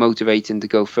keep motivating to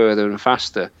go further and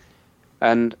faster.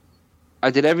 And I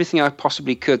did everything I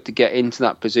possibly could to get into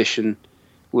that position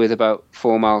with about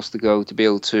 4 miles to go to be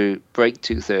able to break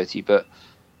 2:30. But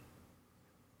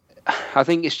I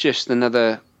think it's just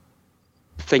another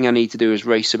thing I need to do is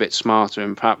race a bit smarter,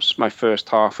 and perhaps my first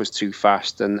half was too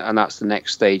fast, and that's the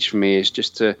next stage for me, is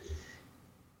just to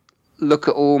look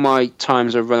at all my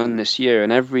times I've run this year,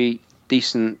 and every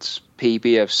decent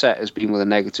PB I've set has been with a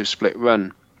negative split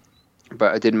run,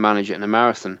 but I didn't manage it in a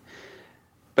marathon.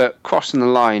 But crossing the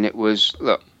line, it was,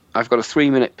 look, I've got a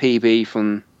 3-minute PB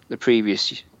from the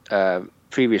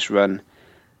previous run.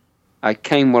 I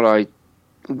came what I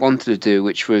wanted to do,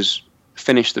 which was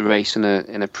finish the race in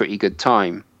a pretty good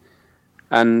time.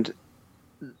 And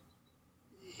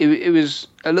it was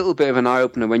a little bit of an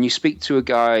eye-opener when you speak to a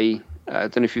guy, I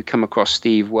don't know if you've come across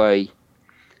Steve Way.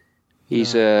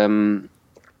 He's a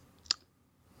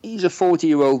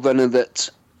 40-year-old runner that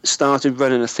started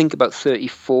running, I think, about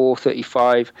 34,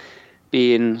 35,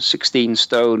 being 16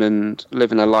 stone and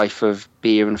living a life of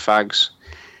beer and fags,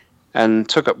 and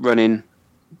took up running,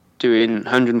 doing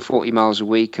 140 miles a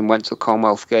week, and went to the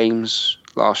Commonwealth Games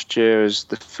last year as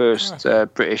the first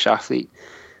British athlete.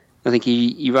 I think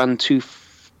he ran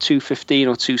 2:15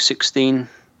 or 2:16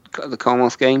 at the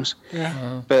Commonwealth Games.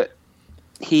 But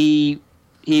he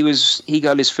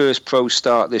got his first pro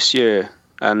start this year,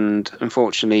 and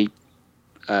unfortunately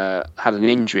had an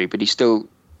injury, but he still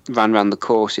ran around the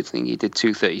course. I think he did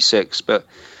 2:36. But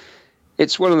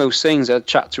it's one of those things. I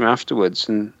chat to him afterwards,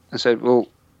 and I said, well,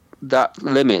 that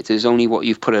limit is only what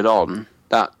you've put it on.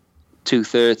 That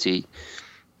 2:30,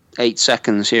 8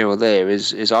 seconds here or there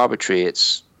is arbitrary.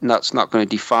 That's not going to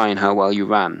define how well you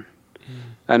ran.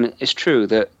 And it's true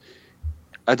that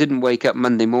I didn't wake up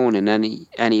Monday morning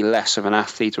any less of an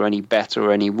athlete or any better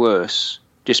or any worse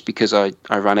just because I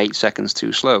ran 8 seconds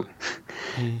too slow.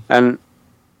 And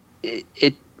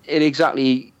it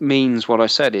exactly means what I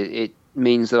said. It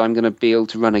means that I'm going to be able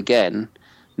to run again,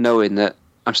 knowing that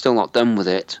I'm still not done with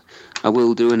it. I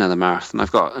will do another marathon.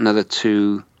 I've got another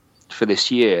 2 for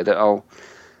this year that I'll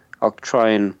try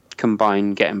and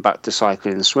combine getting back to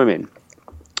cycling and swimming.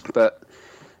 But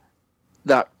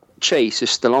that chase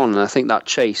is still on, and I think that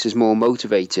chase is more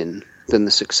motivating than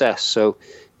the success. So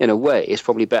in a way, it's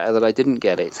probably better that I didn't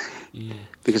get it,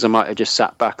 because I might have just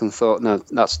sat back and thought, no,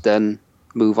 that's done,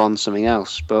 move on, something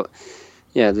else. But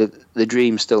yeah, the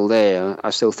dream's still there. I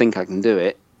still think I can do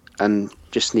it, and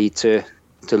just need to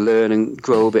learn and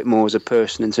grow a bit more as a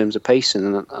person in terms of pacing,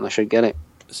 and I should get it.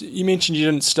 So you mentioned you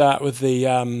didn't start with the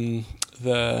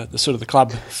sort of the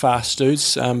club fast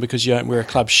dudes because you don't wear a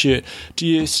club shirt. Do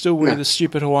you still wear the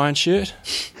stupid Hawaiian shirt?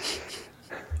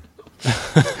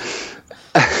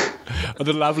 Or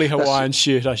the lovely Hawaiian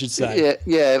shirt, I should say.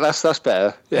 Yeah, that's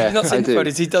better. Yeah, You've not seen the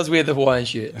photos. He does wear the Hawaiian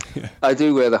shirt. I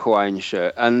do wear the Hawaiian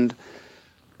shirt, and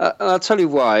I'll tell you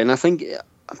why. And I think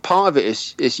part of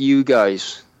it is you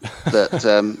guys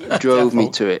that drove me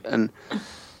to it, and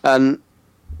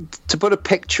to put a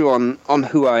picture on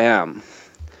who I am.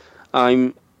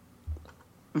 I'm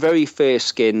very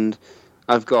fair-skinned.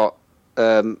 I've got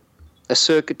a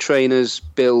circuit trainer's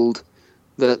build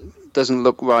that doesn't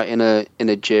look right in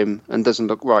a gym and doesn't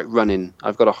look right running.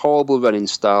 I've got a horrible running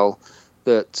style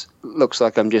that looks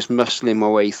like I'm just muscling my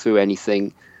way through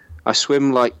anything. I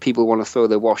swim like people want to throw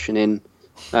their washing in,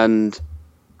 and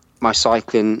my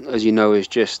cycling, as you know, is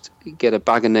just get a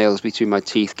bag of nails between my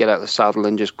teeth, get out of the saddle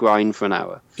and just grind for an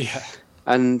hour. Yeah.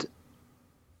 And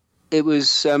it was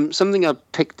something I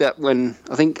picked up when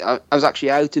I think I was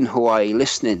actually out in Hawaii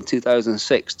listening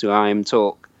 2006 to I Am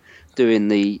Talk, doing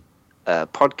the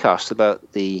podcast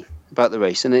about the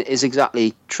race, and it is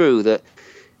exactly true that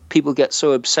people get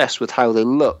so obsessed with how they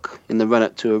look in the run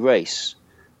up to a race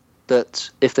that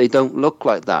if they don't look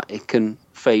like that, it can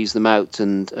phase them out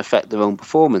and affect their own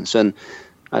performance. And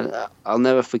I'll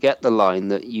never forget the line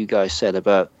that you guys said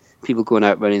about people going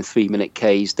out running 3-minute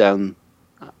Ks down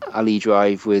Ali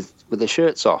Drive with their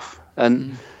shirts off,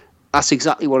 and that's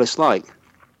exactly what it's like.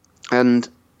 And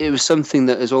it was something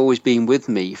that has always been with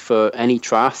me for any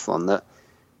triathlon, that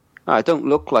I don't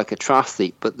look like a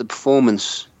triathlete, but the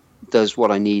performance does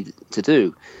what I need to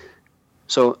do.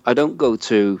 So I don't go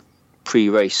to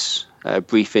pre-race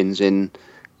briefings in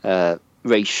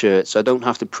race shirts. I don't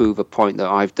have to prove a point that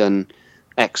I've done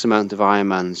X amount of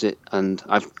Ironmans, and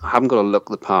I haven't got to look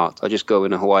the part. I just go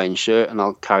in a Hawaiian shirt and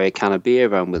I'll carry a can of beer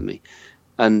around with me.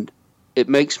 And it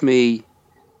makes me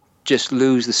just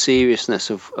lose the seriousness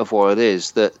of what it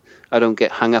is, that I don't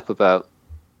get hung up about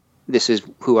this is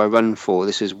who I run for,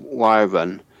 this is why I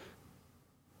run.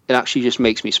 It actually just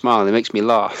makes me smile. It makes me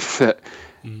laugh that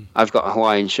I've got a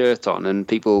Hawaiian shirt on and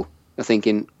people are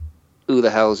thinking, who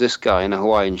the hell is this guy in a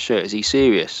Hawaiian shirt? Is he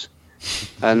serious?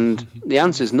 And the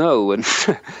answer is no. And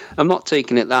I'm not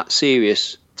taking it that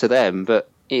serious to them, but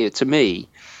to me,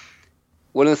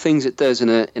 one of the things it does in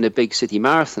a big city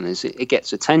marathon is it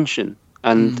gets attention,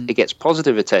 and it gets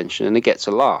positive attention, and it gets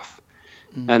a laugh.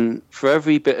 And for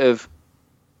every bit of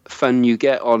fun you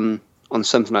get on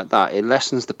something like that, it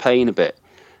lessens the pain a bit.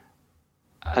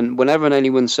 And whenever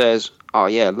anyone says, oh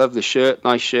yeah, love the shirt,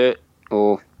 nice shirt,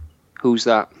 or who's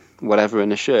that, whatever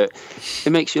in a shirt,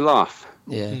 it makes you laugh.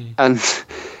 Yeah. And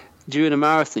during a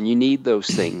marathon, you need those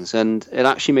things, and it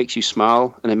actually makes you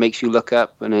smile, and it makes you look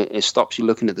up, and it stops you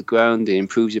looking at the ground, it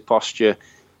improves your posture.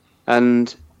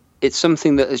 And it's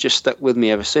something that has just stuck with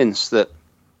me ever since. That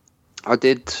I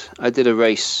did a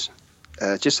race,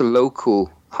 just a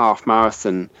local half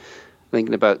marathon, I think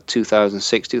in about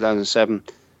 2006, 2007,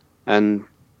 and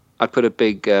I put a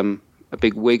big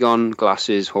wig on,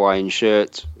 glasses, Hawaiian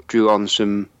shirt, drew on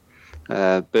some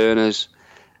burners.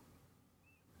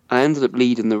 I ended up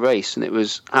leading the race, and it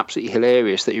was absolutely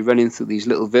hilarious that you're running through these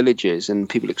little villages and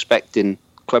people expecting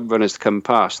club runners to come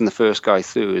past, and the first guy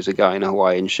through is a guy in a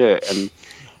Hawaiian shirt. And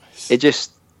it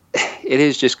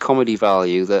is just comedy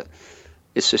value that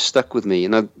it's just stuck with me.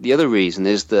 And the other reason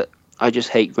is that I just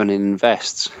hate running in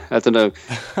vests. I don't know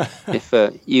if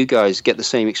you guys get the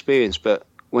same experience, but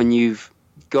when you've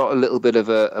got a little bit of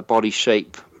a body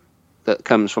shape that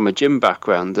comes from a gym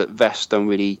background, that vests don't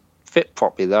really fit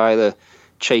properly. They either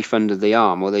chafe under the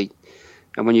arm, and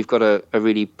when you've got a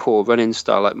really poor running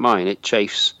style like mine, it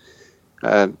chafes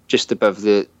just above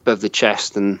the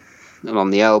chest and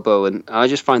on the elbow, and I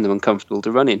just find them uncomfortable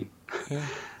to run in. Yeah.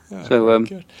 Oh, so,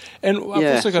 good. And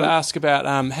I've also got to ask about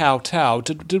Hao Tao.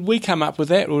 Did we come up with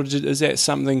that, or is that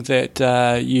something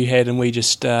that you had and we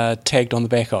just tagged on the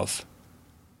back of?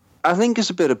 I think it's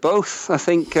a bit of both. I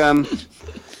think when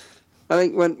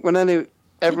anyone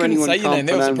say can't your name,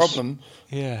 that was the pronounce, problem.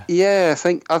 Yeah, I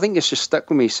think it's just stuck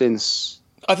with me since.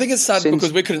 I think it started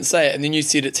because we couldn't say it, and then you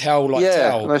said it's towel like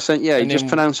towel. I said, you just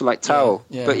pronounce it like towel.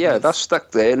 Yeah, but that's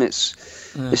stuck there, and it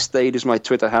stayed as my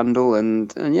Twitter handle,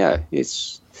 and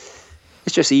it's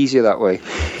just easier that way.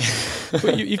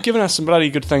 Well, you've given us some bloody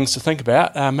good things to think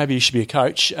about. Maybe you should be a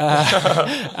coach.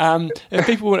 If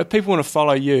people want to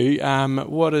follow you,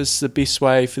 what is the best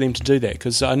way for them to do that?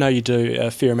 Because I know you do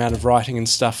a fair amount of writing and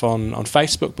stuff on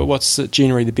Facebook, but what's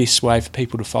generally the best way for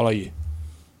people to follow you?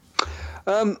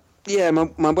 Yeah, my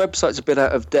website's a bit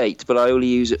out of date, but I only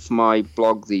use it for my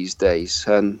blog these days,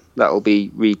 and that will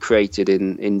be recreated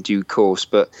in due course.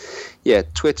 But yeah,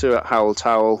 Twitter at Howell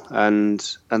Towel,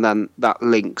 and then that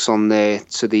links on there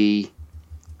to the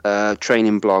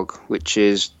training blog, which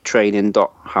is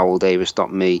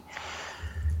training.howelldavis.me.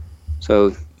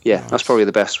 So yeah, nice. That's probably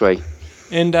the best way.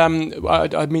 And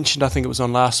I mentioned, I think it was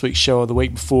on last week's show or the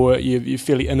week before, you're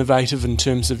fairly innovative in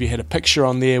terms of you had a picture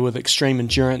on there with extreme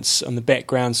endurance on the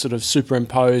background sort of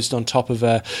superimposed on top of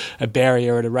a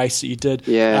barrier at a race that you did.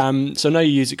 Yeah. So I know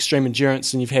you use extreme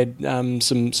endurance and you've had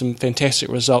some fantastic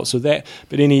results with that,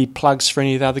 but any plugs for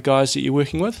any of the other guys that you're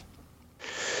working with?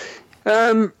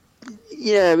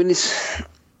 Yeah, I mean, it's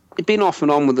been off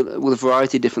and on with a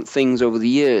variety of different things over the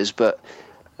years, but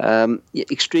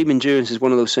extreme endurance is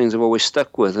one of those things I've always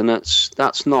stuck with, and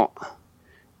that's not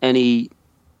any.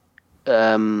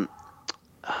 It's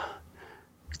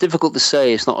difficult to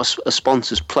say. It's not a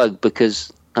sponsor's plug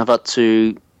because I've had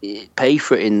to pay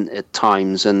for it at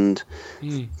times, and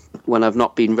when I've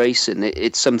not been racing,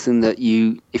 it's something that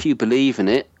if you believe in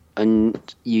it and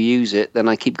you use it, then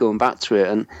I keep going back to it,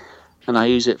 and I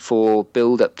use it for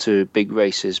build up to big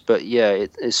races. But yeah,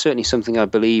 it's certainly something I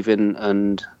believe in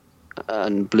and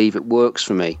believe it works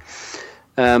for me.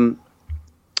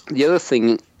 The other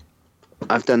thing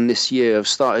I've done this year, I've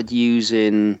started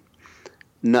using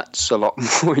nuts a lot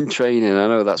more in training. I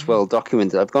know that's well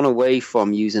documented. I've gone away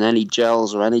from using any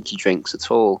gels or energy drinks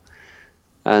at all,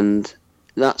 and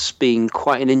that's been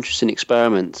quite an interesting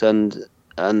experiment. And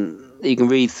you can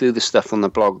read through the stuff on the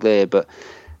blog there, but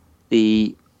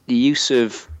the use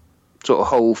of sort of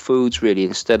whole foods really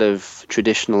instead of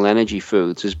traditional energy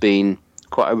foods has been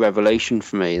quite a revelation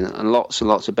for me, and lots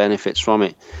of benefits from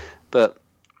it. But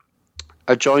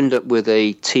I joined up with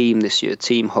a team this year,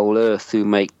 Team Whole Earth, who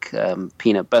make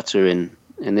peanut butter in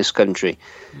this country,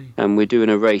 and we're doing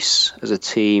a race as a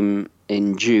team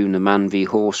in June, a man v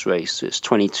horse race. It's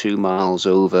 22 miles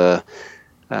over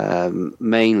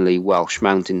mainly Welsh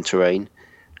mountain terrain,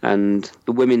 and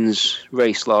the women's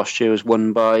race last year was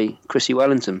won by Chrissie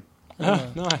Wellington. Oh,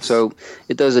 nice. So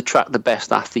it does attract the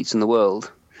best athletes in the world.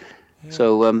 Yeah.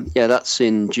 So that's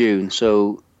in June.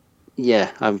 So yeah,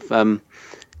 I'm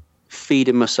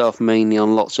feeding myself mainly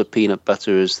on lots of peanut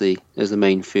butter as the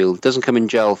main fuel. It doesn't come in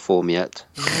gel form yet,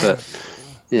 but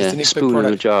yeah, spoon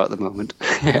in a jar at the moment.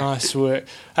 Nice work.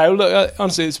 Hey, well, look,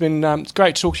 honestly, it's been it's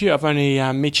great to talk to you. I've only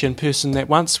met you in person that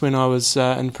once when I was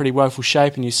in pretty woeful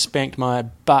shape, and you spanked my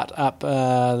butt up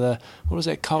what was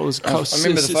that called? I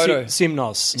remember the photo.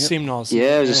 Semnoz. Yep. Semnoz.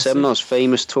 Yeah, it was a Semnoz,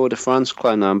 famous Tour de France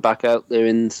climb. Now I'm back out there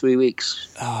in 3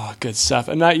 weeks. Oh, good stuff.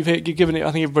 And you've given,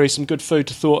 I think, everybody some good food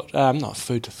to thought. Not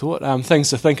food to thought. Things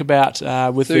to think about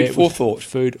with food for thought.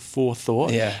 Food for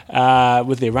thought. Yeah.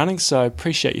 With their running. So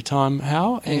appreciate your time,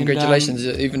 Hal. And congratulations.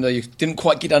 Even though you didn't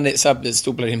quite get under that sub, it's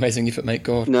still bloody amazing effort, mate.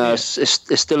 God. No, yeah.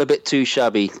 it's still a bit too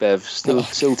shabby, Bev.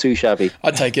 Still too shabby.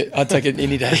 I'd take it. I'd take it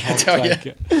any day. I tell you.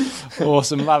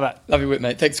 Awesome. Love it. Love your work,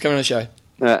 mate. Thanks for coming on the show.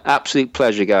 Absolute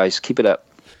pleasure, guys. Keep it up.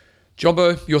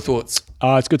 Jumbo, your thoughts?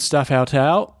 It's good stuff,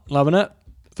 Hal. Loving it.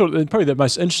 I thought probably the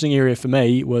most interesting area for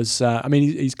me was,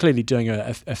 he's clearly doing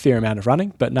a fair amount of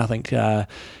running, but nothing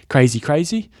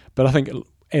crazy. But I think,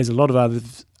 as a lot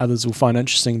of others will find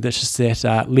interesting, that's just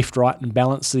that left, right, and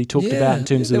balance that he talked about in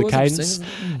terms of the cadence.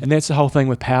 And that's the whole thing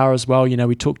with power as well. You know,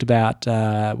 we talked about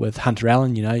with Hunter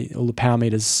Allen, you know, all the power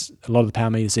meters, a lot of the power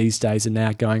meters these days are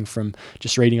now going from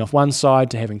just reading off one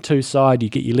side to having two sides. You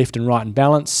get your left and right in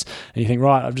balance, and you think,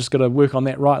 right, I've just got to work on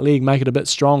that right leg, make it a bit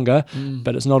stronger,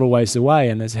 but it's not always the way.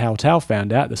 And as Hal Tao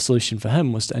found out, the solution for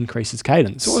him was to increase his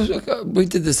cadence. So we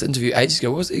did this interview ages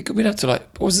ago. It went up to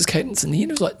what was his cadence in the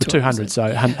end? It was like 200, so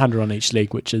 100 on each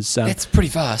leg, which is... that's pretty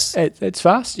fast. It's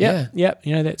fast, yeah.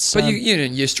 You know, that's... But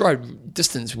your stride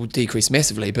distance will decrease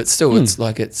massively, but still it's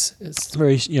like it's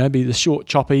very, be the short,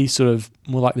 choppy, sort of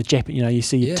more like the you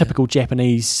see your typical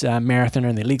Japanese marathoner,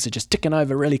 and their legs are just ticking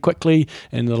over really quickly,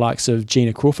 and the likes of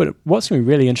Gina Crawford. What's going to be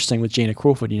really interesting with Gina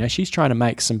Crawford, she's trying to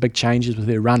make some big changes with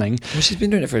her running. Well, she's been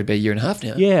doing it for about a year and a half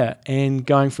now. Yeah, and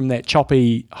going from that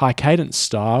choppy, high cadence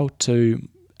style to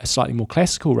a slightly more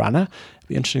classical runner.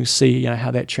 Be interesting to see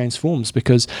how that transforms,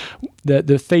 because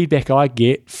the feedback I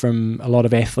get from a lot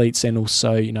of athletes, and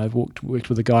also I've worked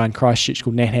with a guy in Christchurch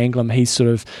called Nat Anglam. He's sort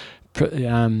of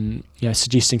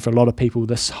suggesting for a lot of people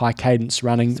this high cadence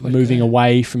running, moving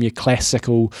away from your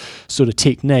classical sort of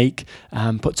technique,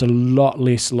 puts a lot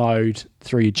less load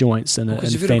through your joints.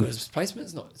 Because you've got a good placement,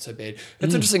 it's not so bad.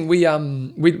 It's interesting. We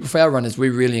for our runners, we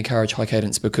really encourage high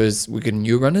cadence because we're getting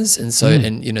new runners, and so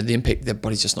and the impact, their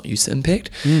body's just not used to impact,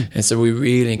 and so we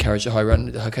really encourage the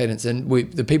high cadence. And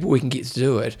the people we can get to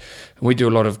do it, and we do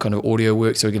a lot of kind of audio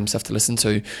work, so we give them stuff to listen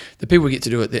to. The people we get to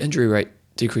do it, the injury rate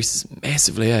decreases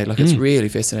massively, Like it's really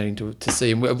fascinating to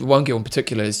see. And one girl in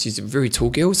particular, she's a very tall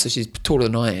girl, so she's taller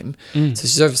than I am. So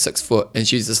she's over 6 foot, and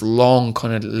she's this long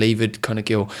kind of levered kind of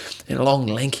girl and a long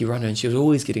lanky runner, and she was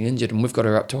always getting injured, and we've got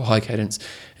her up to a high cadence,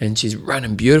 and she's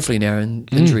running beautifully now,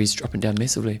 and injuries dropping down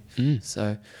massively.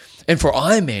 So, and for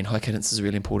Ironman, high cadence is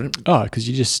really important. Oh, because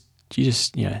you just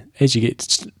as you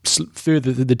get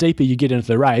further, the deeper you get into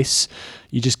the race,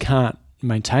 you just can't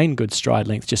maintain good stride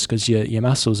length just because your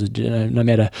muscles are, no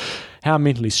matter how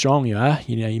mentally strong you are,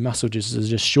 your muscle is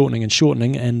just shortening,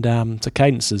 and so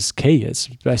cadence is key. It's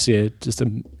basically just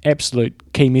an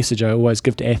absolute key message I always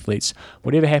give to athletes.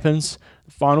 Whatever happens,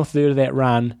 the final third of that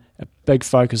run, a big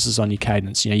focus is on your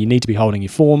cadence. You need to be holding your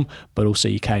form, but also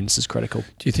your cadence is critical.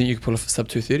 Do you think you could pull off a sub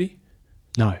 2:30?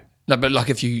 No, but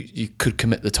like if you could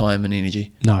commit the time and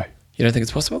energy? No. You don't think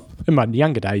it's possible? In my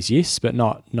younger days, yes, but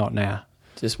not now.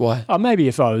 Just why? Oh, maybe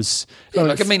if I was... if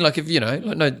no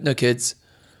kids.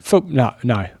 No.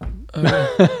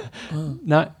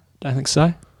 No, don't think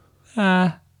so.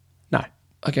 No.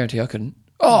 I guarantee I couldn't.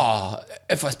 Oh,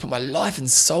 if I put my life and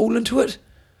soul into it?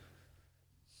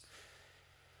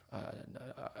 I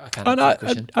can't answer that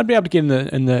question. I'd be able to get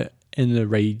in the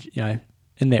region,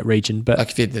 in that region, but...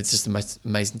 Like if that's just the most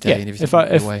amazing day and everything.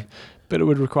 But it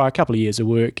would require a couple of years of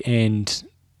work and,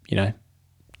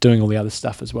 doing all the other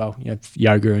stuff as well,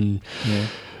 yoga and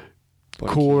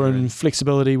core and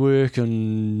flexibility work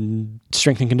and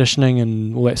strength and conditioning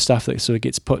and all that stuff that sort of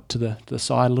gets put to the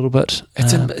side a little bit.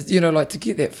 It's to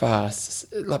get that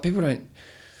fast, like people don't.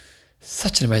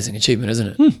 Such an amazing achievement, isn't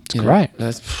it? It's great.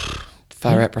 That's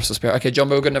far out, Brussels sprout. Okay, John,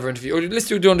 we've got another interview. Let's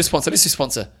do on the sponsor. Let's do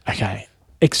sponsor. Okay,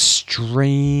 Extreme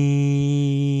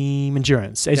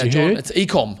Endurance. As you heard, it's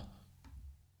Ecom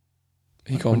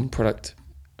product.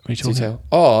 What are you talking about?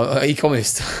 Oh,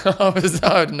 e-commerce. I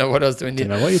didn't know what I was doing there. I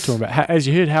don't know what you're talking about. As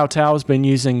you heard, Hal Tau's been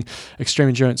using Extreme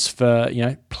Endurance for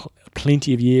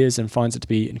plenty of years and finds it to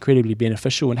be incredibly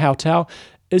beneficial. And Hal Tau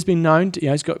has been known to,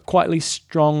 he's got quite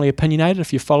strongly opinionated.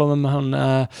 If you follow him on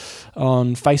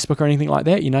Facebook or anything like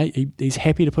that, he's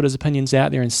happy to put his opinions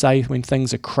out there and say when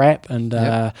things are crap. And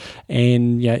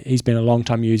he's been a long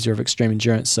time user of Extreme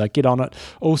Endurance, so get on it.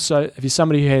 Also, if you're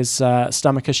somebody who has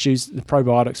stomach issues, the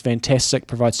probiotic's fantastic.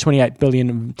 Provides 28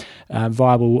 billion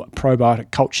viable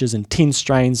probiotic cultures and 10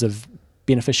 strains of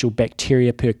beneficial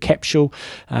bacteria per capsule.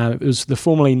 It was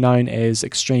formerly known as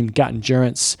Extreme Gut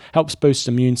Endurance, helps boost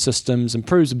immune systems,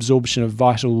 improves absorption of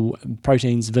vital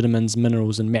proteins, vitamins,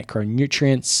 minerals, and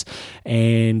macronutrients,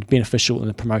 and beneficial in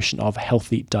the promotion of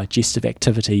healthy digestive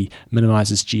activity,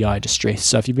 minimizes GI distress.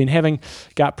 So if you've been having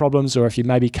gut problems, or if you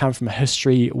maybe come from a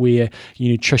history where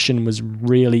your nutrition was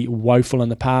really woeful in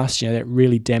the past, that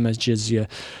really damages your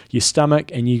stomach,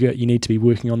 and you need to be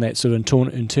working on that sort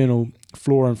of internal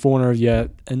flora and fauna of your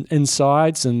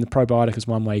insides, and the probiotic is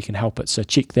one way you can help it. So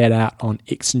check that out on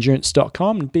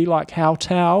xendurance.com and be like Hal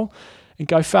Tau and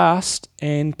go fast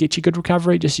and get you good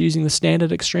recovery just using the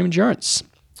standard Extreme Endurance.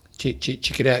 Check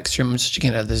it out, Extreme. Check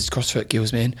out those CrossFit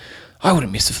girls, man. I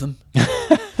wouldn't mess with them.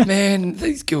 Man,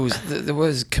 these girls, there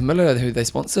was Camilla who they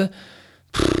sponsor.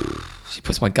 She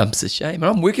puts my guns to shame. And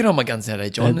I'm working on my guns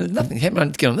nowadays, John. There's nothing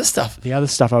happening to get on this stuff. The other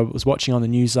stuff I was watching on the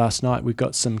news last night, we've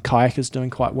got some kayakers doing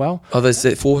quite well. Oh, there's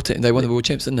that 14. They won the World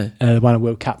Champs, didn't they? They won a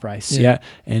World Cup race, yeah.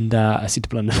 And I said to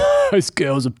Belinda, those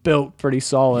girls are built pretty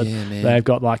solid. Yeah, man. They've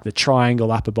got like the triangle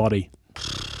upper body.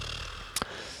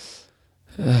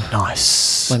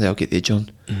 Nice. One day I'll get there,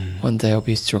 John. One day I'll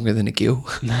be stronger than a girl.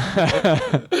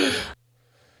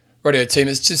 Radio team,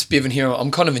 it's just Bevan here.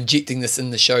 I'm kind of injecting this in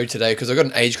the show today because I got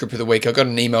an age group of the week. I got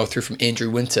an email through from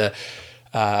Andrew Winter.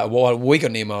 We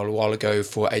got an email a while ago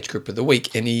for age group of the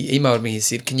week, and he emailed me. He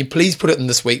said, "Can you please put it in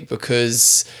this week?"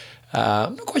 Because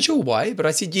I'm not quite sure why, but I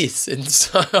said yes, and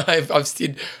so I've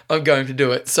said I'm going to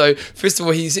do it. So first of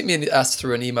all, he sent us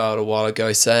through an email a while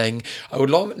ago saying, "I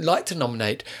would like to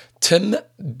nominate Tim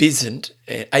Besant,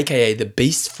 aka the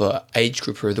Beast, for age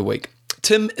group of the week."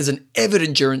 Tim is an avid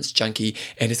endurance junkie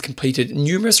and has completed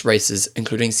numerous races,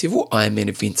 including several Ironman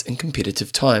events in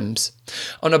competitive times.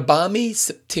 On a balmy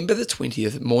September the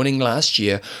 20th morning last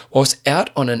year, whilst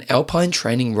out on an alpine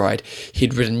training ride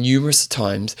he'd ridden numerous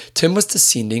times, Tim was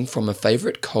descending from a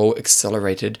favourite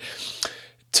coal-accelerated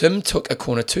Tim took a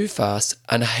corner too fast,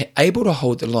 unable to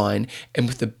hold the line, and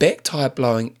with the back tyre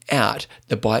blowing out,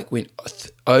 the bike went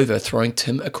over, throwing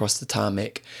Tim across the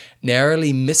tarmac,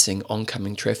 narrowly missing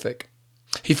oncoming traffic.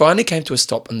 He finally came to a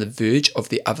stop on the verge of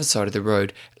the other side of the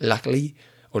road, lucky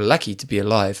to be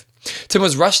alive. Tim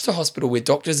was rushed to hospital where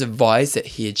doctors advised that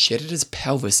he had shattered his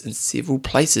pelvis in several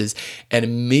places and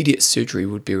immediate surgery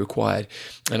would be required.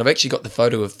 And I've actually got the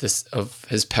photo of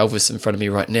his pelvis in front of me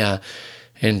right now.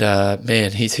 And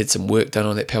man, he's had some work done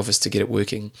on that pelvis to get it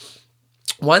working.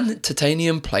 One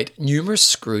titanium plate, numerous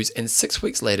screws, and 6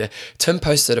 weeks later, Tim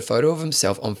posted a photo of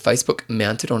himself on Facebook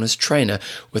mounted on his trainer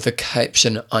with the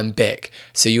caption, "I'm back.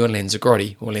 See you in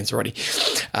Lanzarote."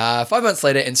 5 months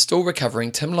later, and still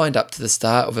recovering, Tim lined up to the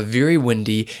start of a very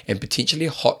windy and potentially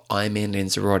hot Ironman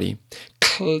Lanzarote.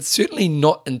 Certainly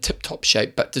not in tip-top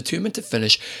shape, but determined to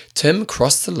finish, Tim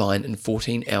crossed the line in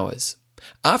 14 hours.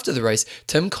 After the race,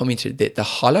 Tim commented that the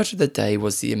highlight of the day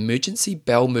was the emergency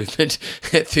bell movement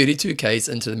at 32 k's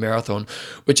into the marathon,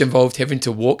 which involved having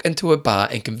to walk into a bar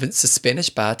and convince the Spanish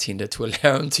bartender to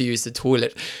allow him to use the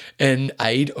toilet in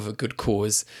aid of a good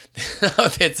cause.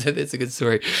 That's a good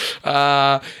story.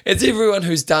 As everyone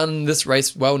who's done this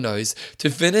race well knows, to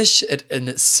finish it in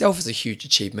itself is a huge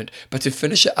achievement, but to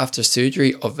finish it after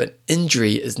surgery of an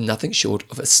injury is nothing short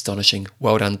of astonishing.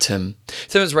 Well done, Tim.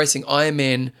 Tim is racing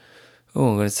Ironman...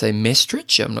 I'm going to say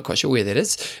Maastricht, I'm not quite sure where that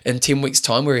is, in 10 weeks'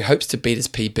 time, where he hopes to beat his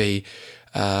PB.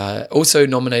 Also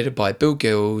nominated by Bill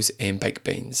Girls and Baked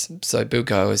Beans. So Bill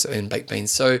Girls and Baked Beans.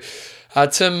 So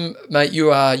Tim, mate, you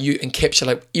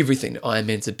encapsulate everything that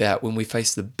Ironman's about. When we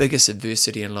face the biggest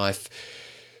adversity in life,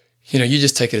 you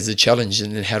just take it as a challenge,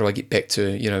 and then how do I get back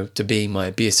to, to being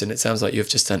my best? And it sounds like you've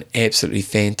just done absolutely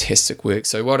fantastic work.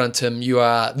 So well done, Tim. You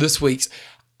are this week's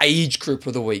Age Group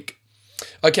of the Week.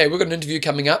 Okay, we've got an interview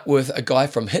coming up with a guy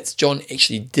from HITS. John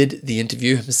actually did the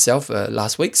interview himself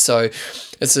last week. So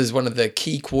this is one of the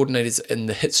key coordinators in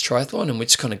the HITS triathlon, and we're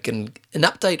just kind of getting an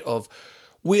update of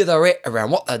where they're at, around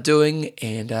what they're doing.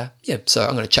 And so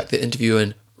I'm going to chuck the interview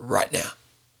in right now.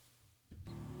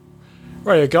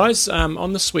 Right, guys,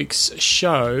 on this week's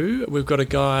show, we've got a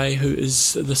guy who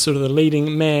is the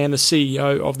leading man, the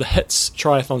CEO of the HITS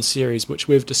Triathlon Series, which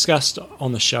we've discussed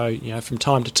on the show, from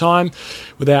time to time,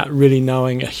 without really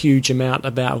knowing a huge amount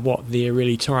about what they're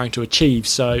really trying to achieve.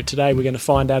 So today we're going to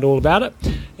find out all about it.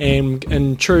 And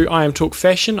in true I Am Talk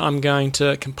fashion, I'm going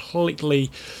to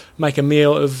completely make a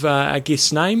meal of a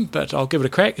guest's name, but I'll give it a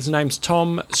crack. His name's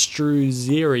Tom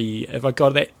Struzzeri. Have I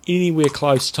got that anywhere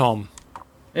close, Tom?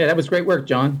 Yeah, that was great work,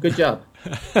 John. Good job.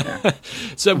 Yeah.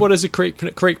 So what is the correct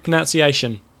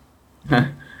pronunciation?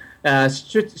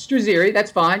 Struzzeri,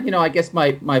 that's fine. I guess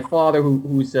my father,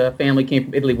 whose family came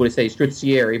from Italy, would say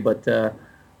Struzzieri, but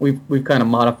we've kind of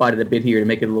modified it a bit here to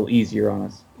make it a little easier on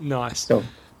us. Nice. So,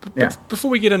 yeah. Before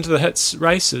we get into the HITS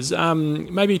races,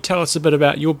 maybe tell us a bit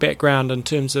about your background in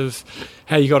terms of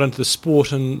how you got into the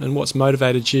sport and what's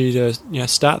motivated you to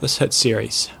start this HITS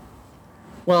series.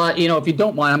 Well, if you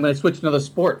don't mind, I'm going to switch to another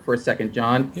sport for a second,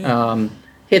 John. Yeah.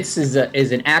 HITS is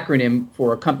an acronym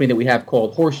for a company that we have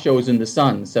called Horse Shows in the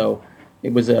Sun. So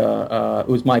it was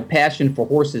my passion for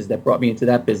horses that brought me into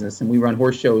that business, and we run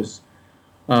horse shows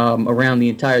around the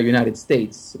entire United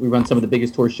States. We run some of the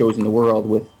biggest horse shows in the world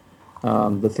with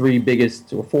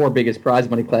the four biggest prize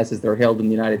money classes that are held in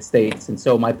the United States. And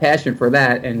so my passion for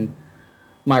that and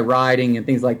my riding and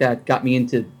things like that got me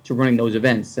into running those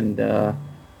events. And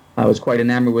I was quite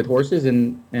enamored with horses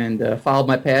and followed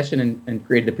my passion and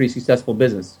created a pretty successful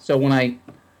business. So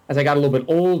as I got a little bit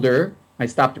older, I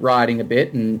stopped riding a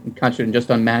bit and concentrated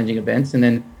just on managing events. And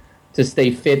then to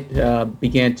stay fit,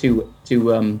 began to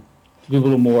do a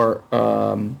little more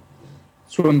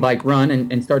swim, bike, run,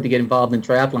 and start to get involved in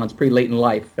triathlons pretty late in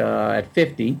life at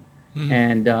 50. Mm-hmm.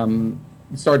 And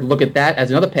started to look at that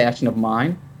as another passion of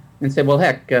mine and said, well,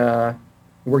 heck, it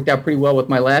worked out pretty well with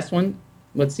my last one.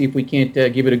 Let's see if we can't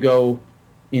give it a go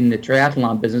in the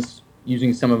triathlon business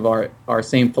using some of our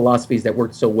same philosophies that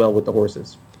worked so well with the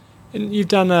horses. And you've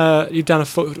done I know you've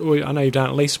done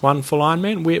at least one full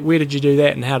Ironman. Where did you do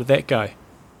that, and how did that go?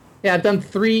 Yeah, I've done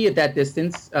 3 at that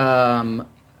distance.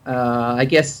 I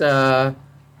guess and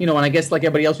I guess like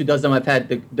everybody else who does them, I've had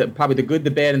probably the good,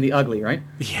 the bad, and the ugly, right?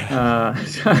 Yeah.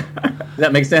 Does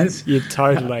that make sense? Yeah,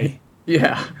 totally.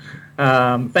 Yeah.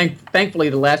 Thankfully,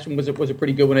 the last one was a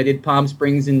pretty good one. I did Palm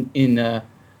Springs in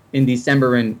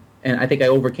December, and I think I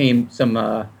overcame some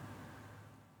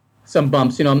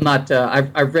bumps. I'm not.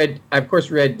 I've of course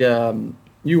read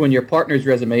you and your partner's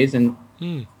resumes, and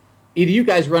either you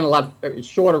guys run a lot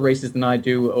shorter races than I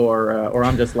do, or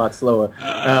I'm just a lot slower.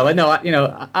 But no,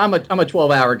 I'm a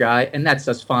 12-hour guy, and that's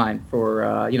just fine. For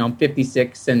I'm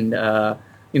 56, and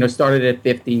started at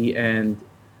 50, and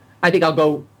I think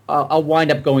I'll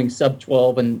wind up going sub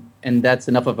 12, and that's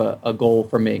enough of a goal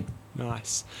for me.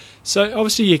 Nice. So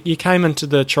obviously you came into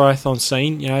the triathlon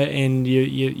scene, and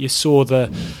you saw the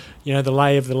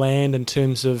lay of the land in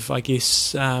terms of, I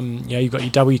guess, you've got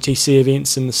your WTC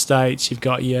events in the States, you've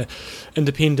got your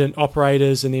independent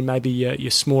operators, and then maybe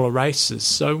your smaller races.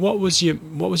 So what was your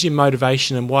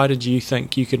motivation, and why did you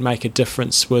think you could make a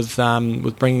difference with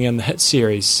bringing in the HIT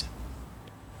series?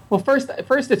 Well, first,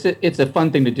 it's a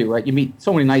fun thing to do, right? You meet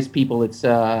so many nice people. It's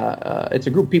a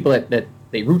group of people that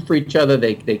they root for each other,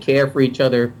 they care for each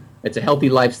other. It's a healthy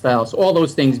lifestyle. So all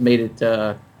those things made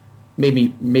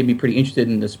me pretty interested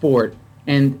in the sport.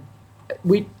 And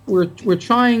we're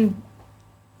trying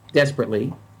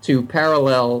desperately to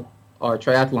parallel our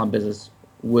triathlon business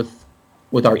with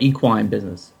our equine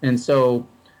business. And so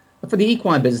for the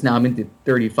equine business now, I'm into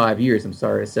 35 years, I'm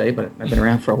sorry to say, but I've been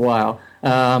around for a while.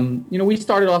 We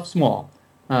started off small.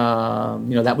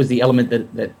 That was the element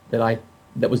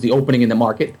that was the opening in the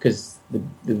market, because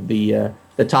the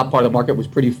top part of the market was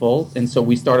pretty full, and so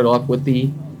we started off with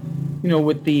the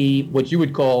what you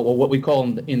would call, or what we call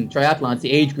in triathlons,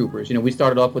 the age groupers. We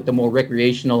started off with the more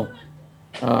recreational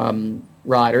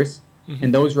riders,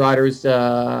 and those riders, they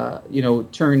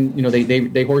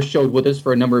horse showed with us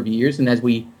for a number of years, and as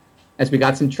we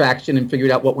got some traction and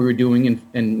figured out what we were doing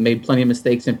and made plenty of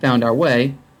mistakes and found our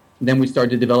way, then we started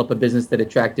to develop a business that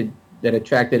attracted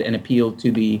and appealed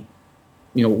to the,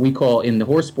 what we call in the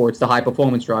horse sports, the high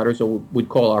performance riders, or we'd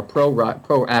call our pro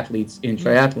athletes in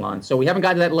triathlon. So we haven't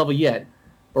got to that level yet.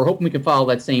 We're hoping we can follow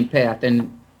that same path,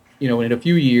 and in a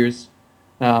few years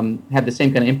have the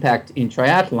same kind of impact in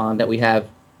triathlon that we have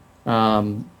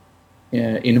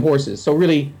in horses. So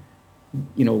really,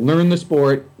 learn the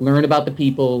sport, learn about the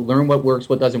people, learn what works,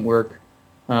 what doesn't work.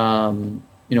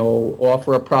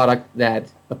 Offer a product that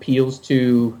appeals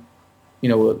to,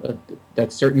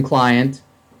 that certain client.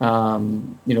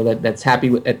 That's happy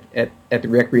with at the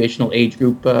recreational age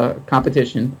group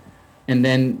competition, and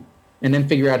then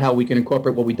figure out how we can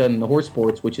incorporate what we've done in the horse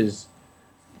sports, which is,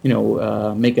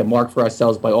 make a mark for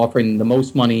ourselves by offering the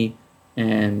most money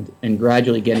and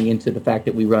gradually getting into the fact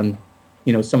that we run,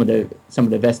 some of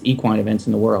the best equine events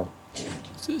in the world.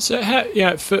 So how,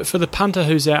 for the punter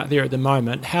who's out there at the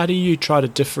moment, how do you try to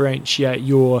differentiate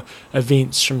your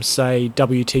events from, say,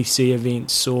 WTC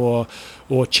events or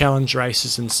challenge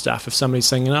races and stuff? If somebody's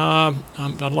thinking,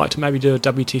 I'd like to maybe do a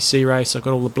WTC race, I've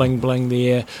got all the bling bling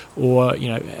there, or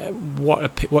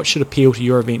what should appeal to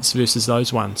your events versus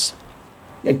those ones?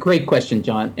 Yeah, great question,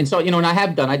 John. And so and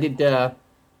I did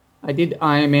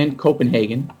Ironman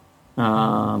Copenhagen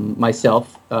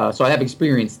myself, so I have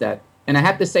experienced that. And I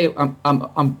have to say,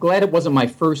 I'm glad it wasn't my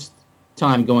first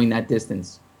time going that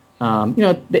distance.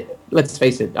 Let's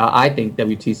face it. I think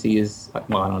WTC is,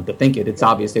 well, I don't have to think it. It's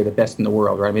obvious they're the best in the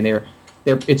world, right? I mean,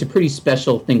 it's a pretty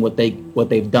special thing what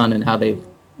they've done and how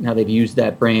they've used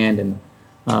that brand and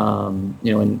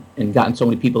and gotten so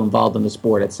many people involved in the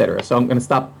sport, et cetera. So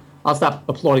I'll stop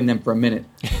applauding them for a minute.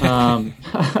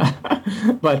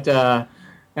 But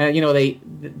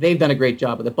they've done a great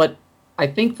job with it. But I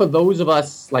think for those of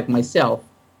us like myself,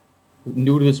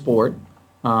 new to the sport,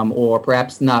 or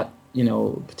perhaps not,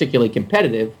 particularly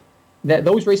competitive, that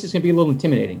those races can be a little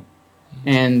intimidating.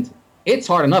 And it's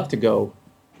hard enough to go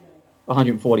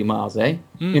 140 miles, eh?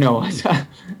 That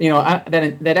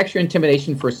extra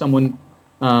intimidation for someone,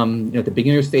 at the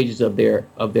beginner stages of their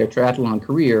triathlon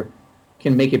career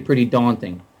can make it pretty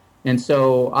daunting. And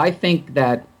so I think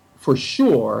that for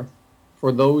sure,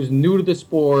 for those new to the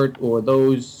sport or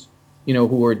those who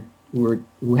aren't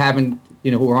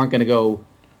going to go,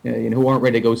 who aren't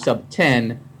ready to go sub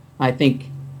 10, I think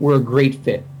we're a great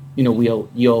fit.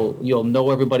 You'll know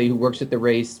everybody who works at the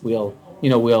race. We'll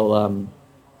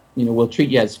treat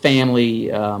you as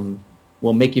family.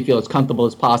 We'll make you feel as comfortable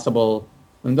as possible.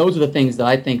 And those are the things that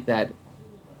I think that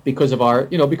because of our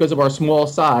small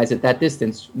size at that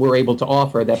distance, we're able to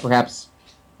offer that perhaps,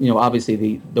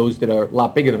 obviously those that are a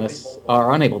lot bigger than us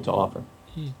are unable to offer.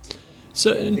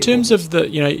 So in terms of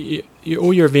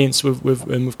all your events,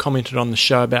 we've commented on the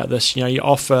show about this. You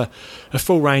offer a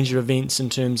full range of events in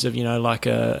terms of like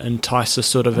a enticer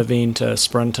sort of event, a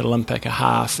sprint, an Olympic, a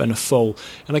half, and a full.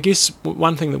 And I guess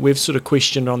one thing that we've sort of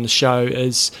questioned on the show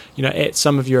is at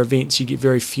some of your events you get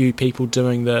very few people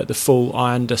doing the full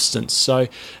iron distance. So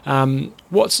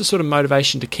what's the sort of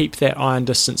motivation to keep that iron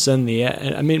distance in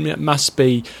there? I mean, it must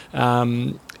be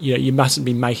you mustn't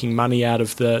be making money out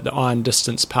of the iron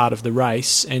distance part of the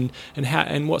race, and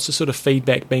what's the sort of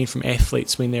feedback been from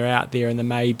athletes when they're out there, and there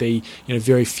may be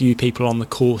very few people on the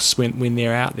course when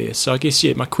they're out there. So I guess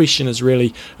my question is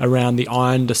really around the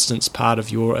iron distance part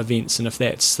of your events, and if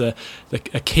that's a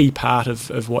key part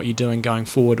of what you're doing going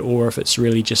forward, or if it's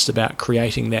really just about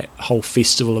creating that whole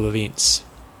festival of events.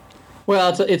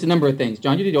 Well, it's a number of things,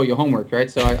 John. You did all your homework, right?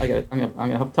 So I'm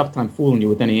gonna have a tough time fooling you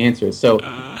with any answers. So,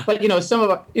 but some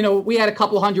of we had a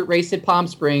couple hundred races at Palm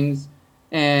Springs,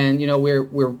 and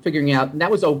we're figuring out, and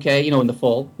that was okay. In the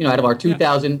fall, out of our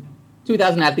 2,000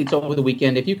 athletes over the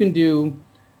weekend, if you can do,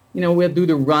 we'll do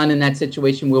the run in that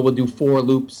situation where we'll do 4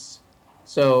 loops.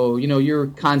 So you're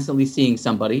constantly seeing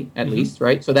somebody at least,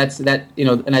 right? So that's that,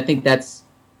 and I think that's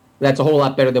a whole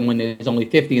lot better than when there's only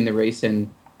 50 in the race and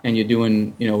you're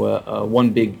doing, a one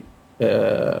big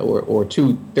or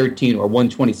 2 13 or 1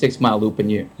 26-mile loop,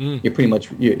 and you're pretty much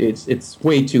it's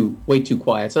way too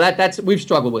quiet. So that's we've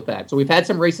struggled with that. So we've had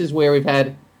some races where we've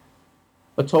had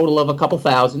a total of a couple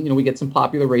thousand. We get some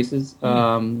popular races,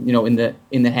 in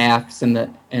the halves and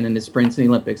in the sprints and the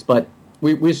Olympics. But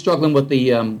we're struggling with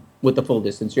the full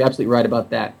distance. You're absolutely right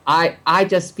about that. I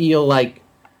just feel like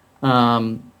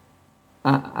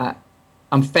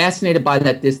I'm fascinated by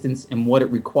that distance and what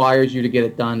it requires you to get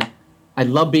it done. I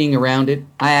love being around it.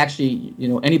 I actually,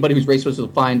 anybody who's racehorse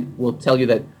will tell you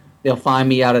that they'll find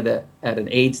me at an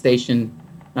aid station,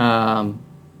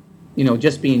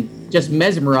 just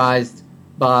mesmerized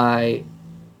by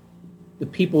the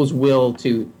people's will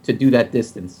to do that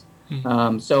distance.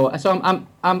 So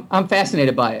I'm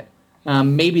fascinated by it.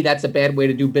 Maybe that's a bad way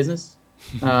to do business.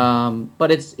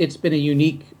 But it's been a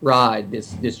unique ride,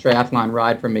 this triathlon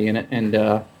ride for me, and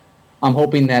I'm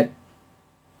hoping that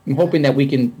we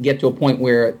can get to a point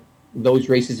where those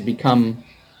races become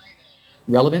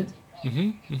relevant.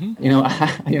 I'm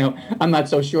not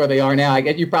so sure they are now. I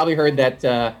guess you probably heard that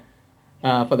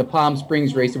for the Palm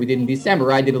Springs race that we did in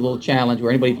December, I did a little challenge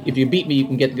where if you beat me, you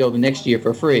can get to go the next year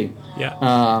for free. Yeah.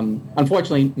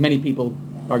 Unfortunately, many people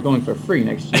are going for free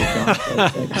next year.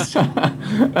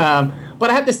 But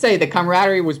I have to say the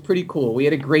camaraderie was pretty cool. We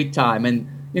had a great time, and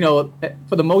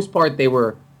for the most part, they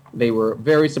were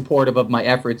very supportive of my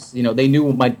efforts. They knew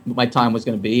what my time was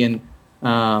going to be, and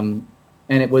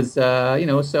it was 60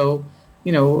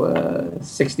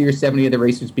 or 70 of the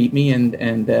racers beat me,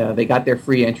 and they got their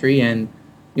free entry, and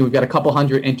we've got a couple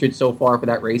hundred entered so far for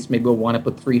that race. Maybe we'll wind up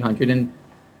with 300,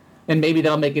 and maybe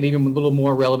that'll make it even a little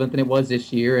more relevant than it was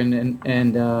this year. And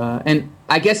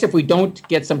I guess if we don't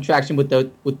get some traction with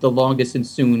the long distance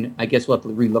soon, I guess we'll have to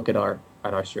relook at our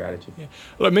strategy. Yeah.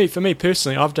 Well, for me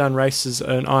personally, I've done races,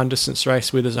 an iron distance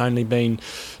race where there's only been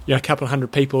a couple of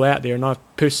hundred people out there, and I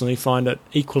personally find it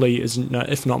equally as,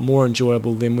 if not more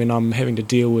enjoyable than when I'm having to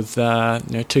deal with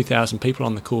 2,000 people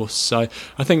on the course. So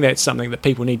I think that's something that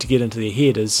people need to get into their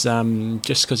head, is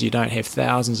just because you don't have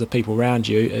thousands of people around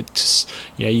you, it's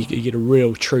you get a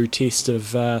real true test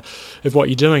of what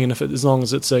you're doing, and as long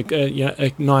as it's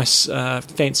a nice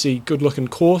fancy good looking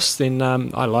course, then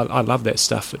I love that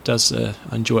stuff. It does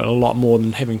I enjoy it a lot more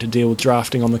than having to deal with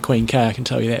drafting on the Queen K, I can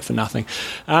tell you that for nothing.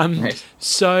 Right.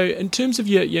 So in terms of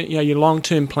your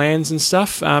long-term plans and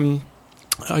stuff, I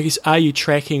guess, are you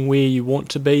tracking where you want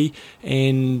to be,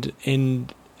 and in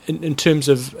terms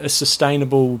of a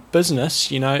sustainable business,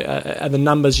 are the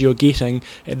numbers you're getting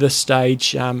at this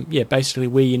stage, basically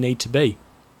where you need to be?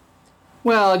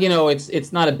 Well,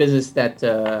 it's not a business that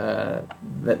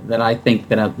I think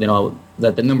that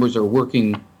that the numbers are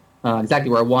working exactly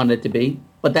where I wanted it to be.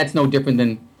 But that's no different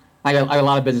than I got a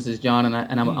lot of businesses, John,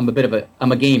 and I'm a bit of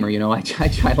I'm a gamer. I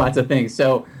try lots of things,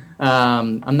 so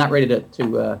I'm not ready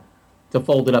to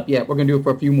fold it up yet. We're going to do it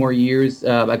for a few more years.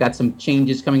 I got some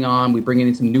changes coming on. We're bringing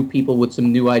in some new people with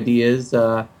some new ideas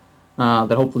that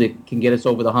hopefully can get us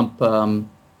over the hump.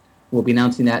 We'll be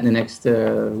announcing that in the next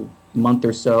month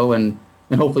or so, and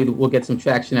hopefully we'll get some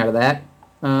traction out of that.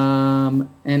 And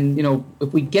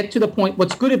if we get to the point,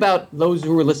 what's good about those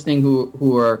who are listening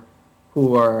who are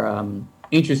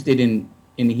interested in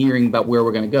hearing about where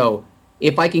we're going to go,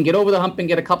 if I can get over the hump and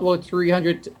get a couple of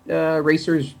 300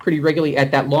 racers pretty regularly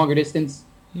at that longer distance,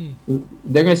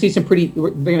 they're going to see they're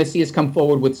going to see us come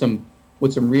forward with some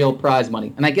real prize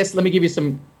money. And I guess let me give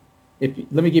you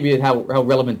how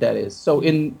relevant that is. So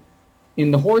in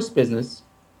the horse business,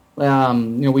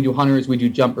 we do hunters, we do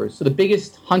jumpers. So the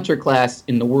biggest hunter class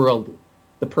in the world,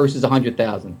 the purse is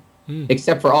 $100,000,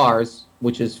 except for ours,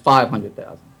 which is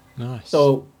 $500,000. Nice.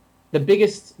 So the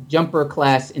biggest jumper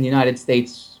class in the United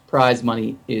States prize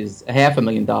money is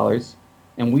 $500,000,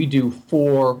 and we do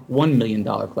 4 $1 million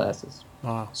classes.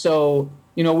 Wow. So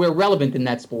we're relevant in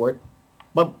that sport,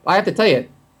 but I have to tell you,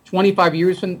 25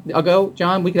 years ago,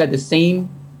 John, we could have the same.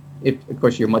 If of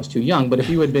course you're much too young, but if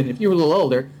you were a little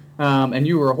older, and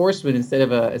you were a horseman instead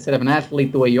of an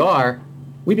athlete the way you are,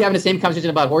 we'd be having the same conversation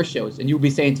about horse shows, and you'd be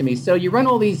saying to me, "So you run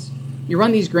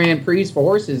these Grand Prix for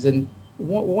horses, and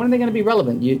when are they going to be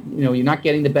relevant? You know, you're not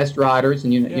getting the best riders,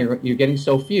 and you're getting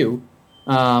so few."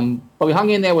 But we hung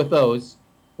in there with those,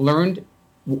 learned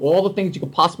all the things you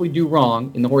could possibly do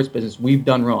wrong in the horse business. We've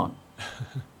done wrong.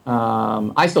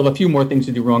 I still have a few more things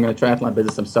to do wrong in the triathlon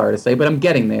business, I'm sorry to say, but I'm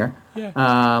getting there. Yeah.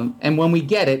 And when we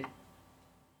get it,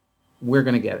 we're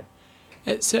going to get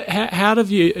it. So how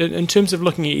have you, in terms of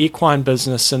looking at equine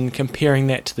business and comparing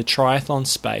that to the triathlon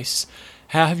space,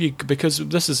 how have you, because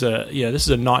this is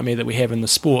a nightmare that we have in the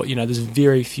sport. You know, there's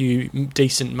very few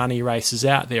decent money races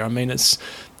out there. I mean, it's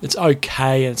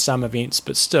okay in some events,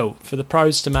 but still, for the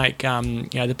pros to make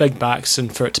the big bucks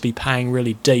and for it to be paying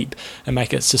really deep and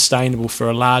make it sustainable for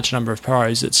a large number of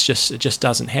pros, it just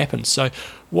doesn't happen. So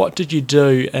what did you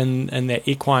do in that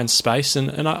equine space?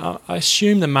 And I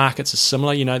assume the markets are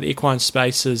similar. You know, the equine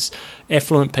space is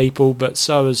affluent people, but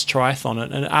so is triathlon.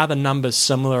 And are the numbers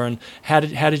similar? And how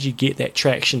did you get that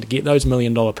traction to get those $1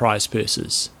 million prize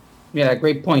purses? Yeah,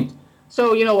 great point.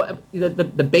 So, you know,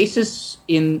 the basis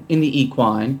in the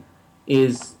equine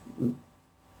is,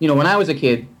 you know, when I was a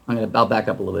kid, I'll back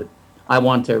up a little bit. I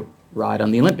wanted to ride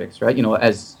on the Olympics, right? You know,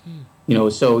 you know,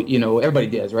 so, you know, everybody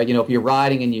does, right? You know, if you're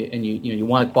riding and you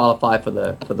want to qualify for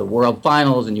the world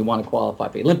finals and you want to qualify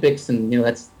for the Olympics, and, you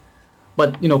know,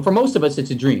 but, you know, for most of us, it's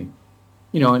a dream,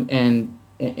 you know, and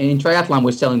in triathlon,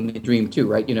 we're selling the dream too,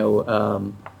 right? You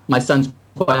know, my son's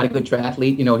quite a good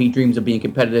triathlete. You know, he dreams of being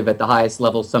competitive at the highest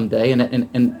level someday,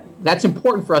 and that's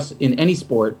important for us in any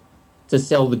sport to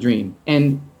sell the dream.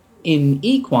 And in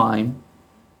equine,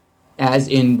 as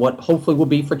in what hopefully will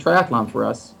be for triathlon for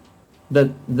us,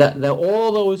 the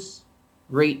all those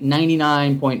great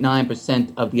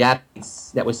 99.9% of the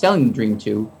athletes that we're selling the dream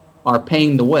to are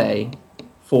paying the way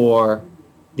for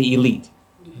the elite.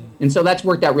 And so that's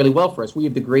worked out really well for us. We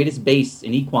have the greatest base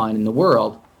in equine in the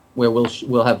world, where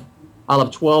I'll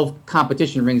have 12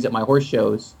 competition rings at my horse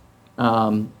shows,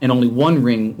 and only one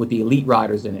ring with the elite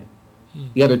riders in it.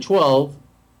 The other 12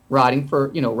 riding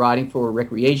for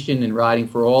recreation and riding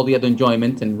for all the other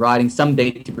enjoyment and riding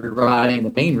someday to be riding in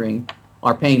the main ring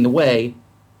are paying the way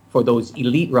for those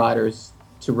elite riders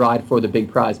to ride for the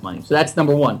big prize money. So that's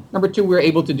number one. Number two,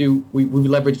 we've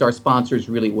leveraged our sponsors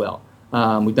really well.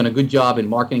 We've done a good job in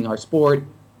marketing our sport,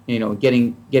 you know,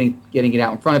 getting it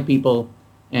out in front of people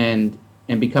and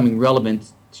becoming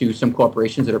relevant to some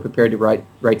corporations that are prepared to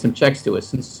write some checks to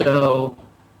us. And so,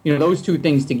 you know, those two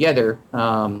things together,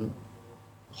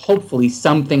 hopefully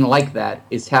something like that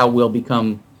is how we'll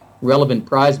become relevant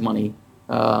prize money,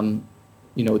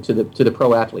 you know, to the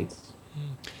pro athletes.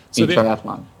 So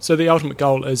triathlon. So the ultimate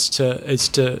goal is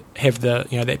to have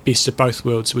that best of both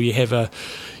worlds, where you have a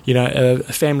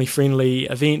family friendly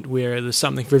event where there's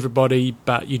something for everybody,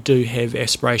 but you do have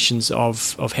aspirations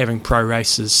of having pro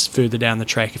races further down the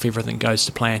track if everything goes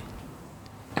to plan.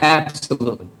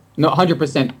 Absolutely. No,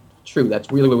 100% true. That's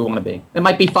really where we want to be. It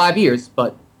might be 5 years,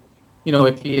 but, you know,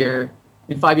 if you're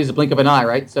in 5 years, a blink of an eye,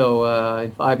 right? So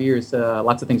in 5 years,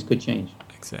 lots of things could change.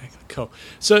 Exactly. Cool.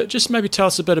 So just maybe tell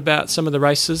us a bit about some of the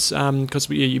races, because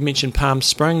you mentioned Palm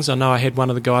Springs. I know I had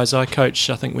one of the guys I coached,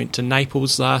 I think, went to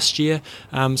Naples last year.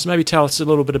 So maybe tell us a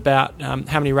little bit about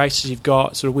how many races you've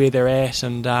got, sort of where they're at,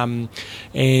 and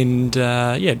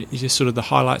just sort of the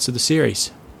highlights of the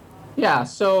series. Yeah.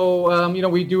 So you know,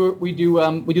 we do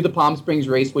the Palm Springs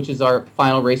race, which is our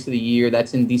final race of the year.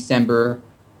 That's in December,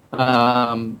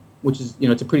 which is, you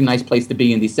know, it's a pretty nice place to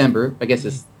be in December. I guess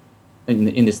it's.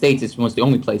 In the States, it's almost the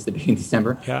only place to be in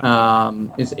December. Yeah.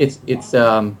 It's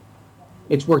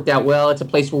worked out well. It's a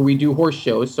place where we do horse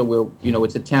shows, so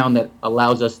it's a town that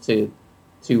allows us to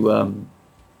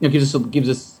gives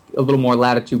us a little more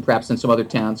latitude perhaps than some other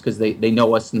towns, because they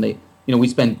know us, and we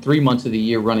spend 3 months of the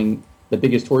year running the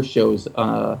biggest horse shows in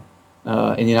the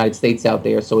United States out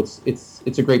there. So it's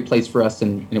a great place for us,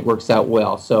 and it works out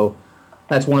well. So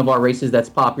that's one of our races that's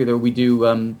popular. We do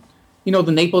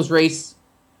the Naples race.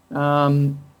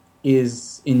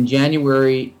 Is in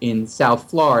January in South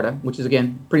Florida, which is,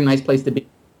 again, a pretty nice place to be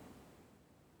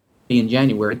in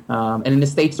January. And in the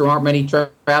States, there aren't many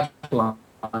triathlons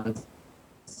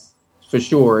for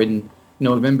sure. In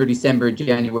November, December,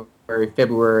 January,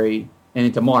 February, and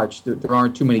into March, there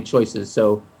aren't too many choices.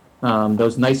 So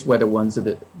Those nice weather ones,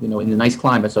 in the nice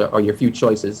climates are your few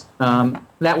choices.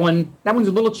 That one's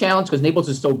a little challenge because Naples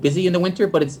is so busy in the winter,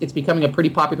 but it's becoming a pretty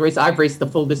popular race. I've raced the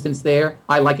full distance there.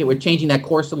 I like it. We're changing that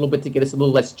course a little bit to get us a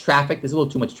little less traffic. There's a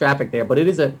little too much traffic there, but it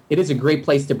is a great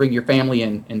place to bring your family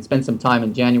and spend some time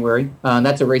in January.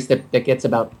 That's a race that gets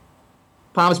about.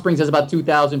 Palm Springs has about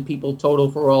 2,000 people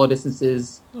total for all the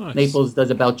distances. Nice. Naples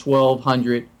does about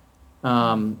 1,200.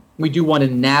 We do one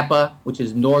in Napa, which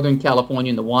is Northern California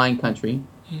in the wine country.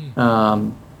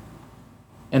 And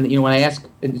when I ask,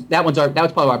 that was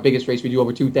probably our biggest race. We do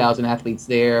over 2,000 athletes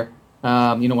there.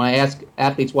 When I ask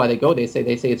athletes why they go, they say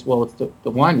it's the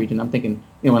wine region. I'm thinking,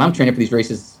 when I'm training for these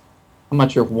races, I'm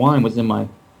not sure if wine was on my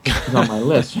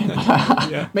list.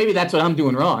 Maybe that's what I'm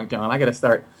doing wrong, John. I got to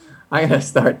start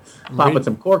popping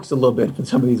some corks a little bit for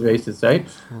some of these races, right?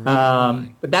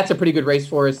 But that's a pretty good race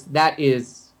for us. That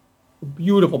is a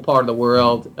beautiful part of the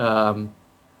world. A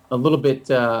little bit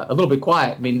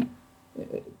quiet. I mean,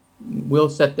 we'll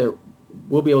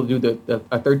be able to do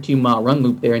a 13-mile run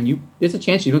loop there, and there's a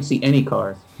chance you don't see any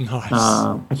cars.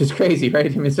 Nice. Which is crazy, right? I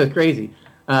mean, it's just crazy.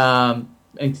 And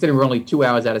considering we're only 2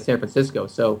 hours out of San Francisco,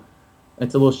 so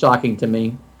it's a little shocking to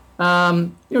me.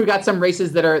 We've got some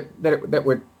races that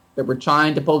we're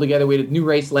trying to pull together. We had a new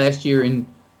race last year in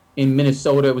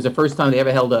Minnesota. It was the first time they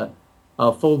ever held a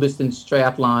full distance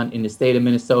triathlon in the state of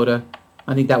Minnesota.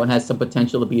 I think that one has some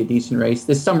potential to be a decent race.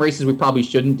 There's some races we probably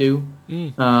shouldn't do,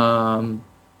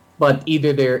 but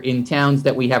either they're in towns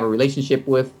that we have a relationship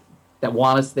with that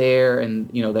want us there, and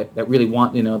that really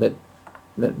want that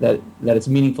it's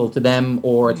meaningful to them,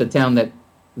 or it's a town that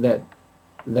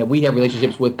we have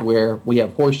relationships with where we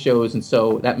have horse shows, and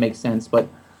so that makes sense. But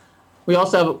we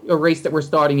also have a race that we're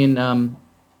starting in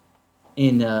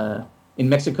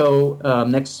Mexico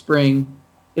next spring.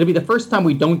 It'll be the first time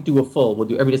we don't do a full. We'll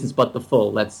do every distance but the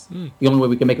full. That's the only way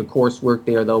we can make a course work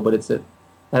there, though. But that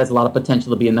has a lot of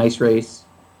potential to be a nice race.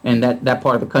 And that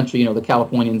part of the country, the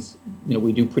Californians,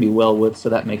 we do pretty well with, so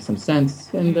that makes some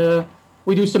sense. And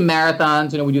we do some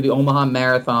marathons. We do the Omaha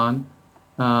Marathon.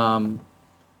 And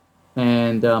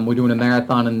we're doing a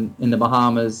marathon in the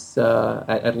Bahamas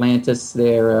at Atlantis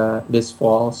there this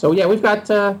fall. So yeah, we have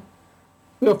a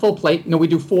full plate. We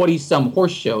do 40-some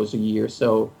horse shows a year.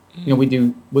 So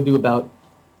we'll do about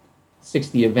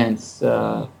 60 events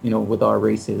with our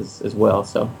races as well.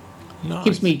 So nice.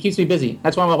 keeps me busy.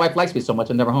 That's why my wife likes me so much.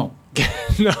 I'm never home.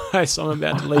 Nice. I'm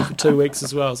about to leave for 2 weeks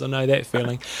as well, so I know that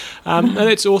feeling. And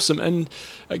that's awesome. And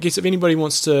I guess if anybody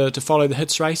wants to follow the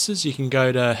HITS races, you can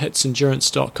go to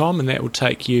hitsendurance.com, and that will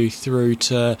take you through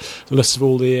to the list of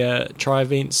all their tri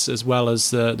events as well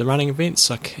as the running events.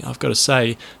 I've got to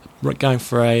say, going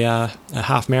for a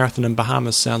half marathon in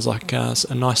Bahamas sounds like a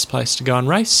nice place to go and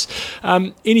race.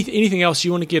 Anything else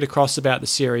you want to get across about the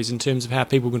series in terms of how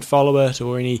people can follow it,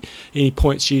 or any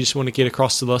points you just want to get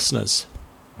across to the listeners?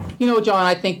 John,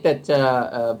 I think that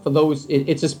for those,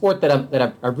 it's a sport that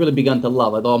I've really begun to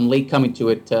love. Although I'm late coming to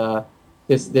it,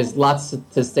 there's lots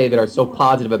to say that are so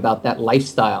positive about that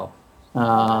lifestyle,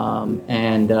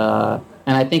 and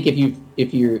I think if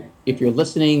you're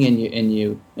listening and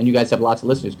you guys have lots of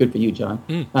listeners, good for you, John.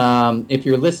 If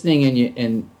you're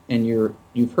listening and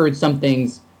you've heard some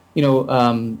things,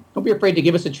 don't be afraid to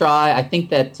give us a try. I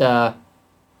think that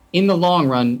in the long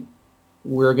run,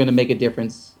 we're going to make a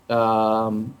difference.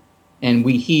 And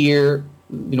we hear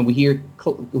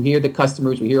the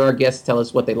customers, we hear our guests tell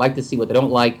us what they like to see, what they don't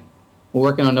like. We're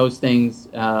working on those things,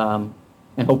 and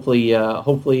hopefully,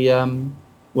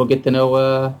 we'll get to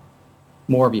know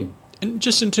more of you. And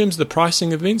just in terms of the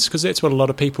pricing events, because that's what a lot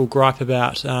of people gripe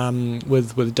about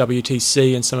with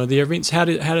WTC and some of their events. How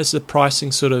does the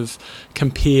pricing sort of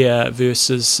compare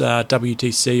versus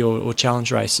WTC or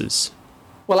challenge races?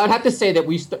 Well, I'd have to say that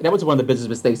that was one of the business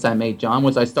mistakes I made, John,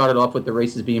 was I started off with the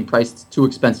races being priced too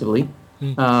expensively,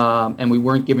 and we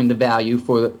weren't giving the value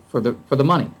for the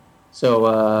money.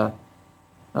 So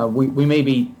we may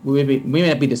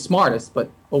not be the smartest, but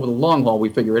over the long haul, we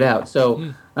figure it out.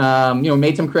 So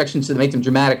made some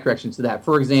dramatic corrections to that.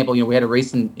 For example, we had a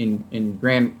race in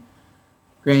Grand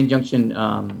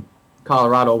Junction,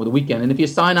 Colorado over the weekend, and if you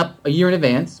sign up a year in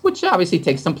advance, which obviously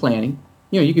takes some planning,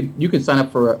 you could sign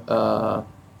up for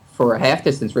a half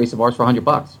distance race of ours for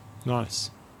 $100. Nice.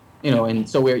 And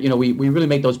so we really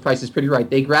make those prices pretty right.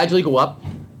 They gradually go up.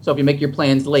 So if you make your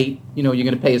plans late, you're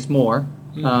going to pay us more.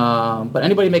 But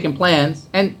anybody making plans,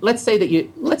 and let's say that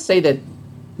you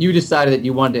decided that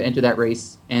you wanted to enter that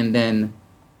race and then,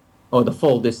 the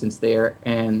full distance there,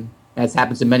 and as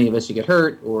happens to many of us, you get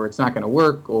hurt, or it's not going to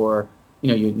work, or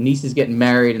your niece is getting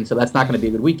married, and so that's not going to be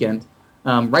a good weekend.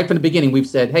 Right from the beginning, we've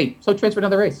said, hey, so transfer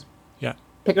another race. Yeah.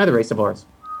 Pick another race of ours.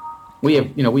 We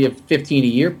have 15 a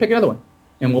year. Pick another one,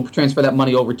 and we'll transfer that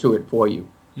money over to it for you.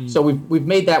 So we've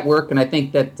made that work, and I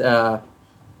think that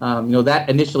that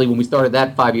initially when we started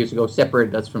that 5 years ago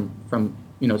separated us from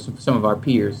some of our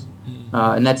peers,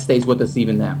 and that stays with us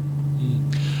even now.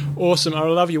 Awesome. I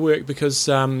love your work because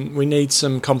we need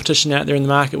some competition out there in the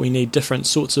market. We need different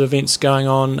sorts of events going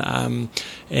on,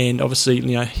 and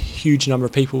obviously, a huge number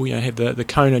of people, have the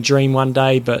Kona dream one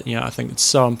day. But I think it's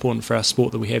so important for our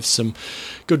sport that we have some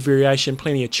good variation,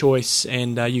 plenty of choice,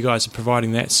 and you guys are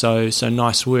providing that. So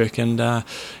nice work, and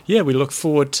we look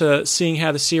forward to seeing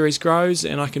how the series grows.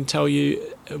 And I can tell you,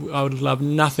 I would love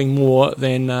nothing more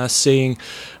than seeing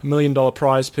 $1 million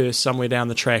prize purse somewhere down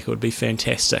the track. It would be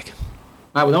fantastic.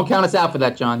 All right, well, don't count us out for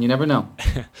that, John. You never know.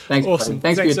 Thanks. Awesome.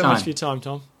 Thanks for your so time. much for your time,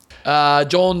 Tom.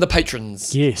 John, the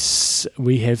patrons. Yes,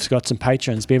 we have got some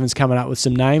patrons. Bevan's coming up with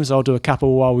some names. I'll do a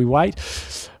couple while we wait.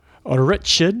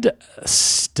 Richard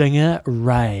Stinger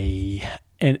Ray.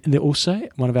 And also,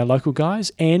 one of our local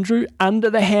guys, Andrew Under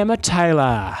the Hammer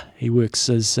Taylor. He works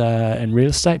as in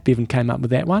real estate. Bevan came up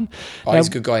with that one. Oh, he's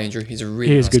a good guy, Andrew. He's a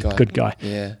really nice guy. Good guy.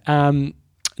 Yeah.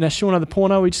 Now, Sean, the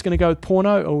porno, are we just going to go with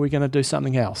porno, or are we going to do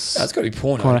something else? It's got to be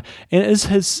porno. And is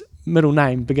his middle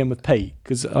name begin with P?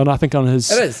 Because I think on his...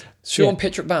 It is. Sean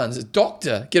Patrick Barnes. It's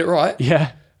Doctor. Get it right?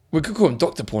 Yeah. We could call him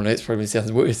Dr. Porno. It probably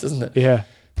sounds worse, doesn't it? Yeah.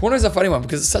 Porno's a funny one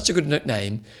because it's such a good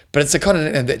nickname, but it's the kind of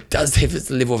nickname that does have its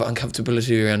level of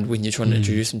uncomfortability around when you're trying to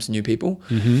introduce them to new people.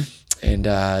 Mm-hmm. And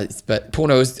but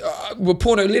porno is...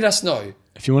 porno, let us know.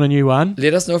 If you want a new one.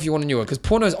 Let us know if you want a new one, because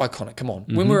porno is iconic. Come on.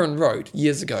 When we were on road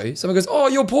years ago, someone goes, "Oh,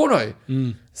 you're porno."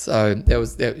 So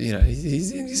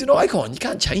he's an icon. You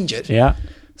can't change it. Yeah.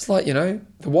 It's like, the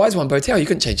Wise One Botel. You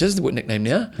couldn't change his nickname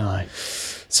now. No.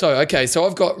 So, okay. So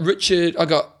I've got Richard. I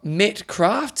got Matt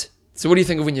Craft. So what do you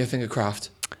think of when you think of Craft?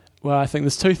 Well, I think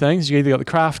there's two things. You either got the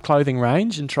Craft clothing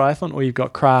range in triathlon, or you've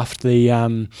got Craft,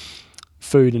 the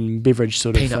food and beverage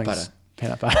sort of peanut things. Butter.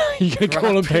 Peanut butter. You can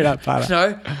call them peanut butter.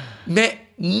 No. Matt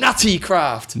Nutty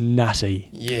Craft. Nutty.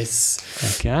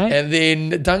 Yes. Okay. And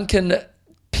then Duncan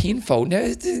Penfold. Now,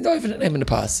 there's not even a name in the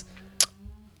past.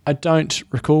 I don't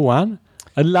recall one.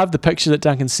 I love the picture that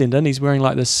Duncan sent in. He's wearing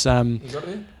like this... You got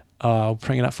it? I'll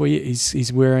bring it up for you.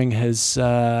 He's wearing his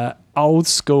old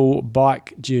school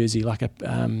bike jersey, like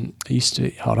he used to.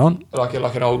 Hold on, like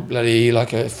an old bloody,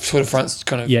 like a Tour de France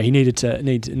kind of. Yeah, you need to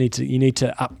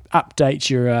update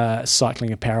your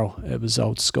cycling apparel. It was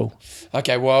old school.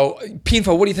 Okay, well,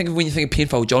 Penfold. What do you think of when you think of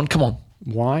Penfold, John? Come on,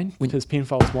 wine. His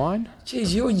Penfold's wine.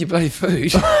 Jeez, you and your bloody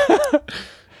food.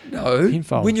 No,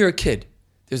 Penfold. When you're a kid,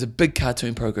 there's a big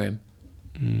cartoon program.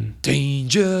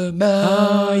 Danger Mouse.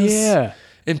 Oh yeah.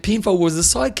 And Penfold was the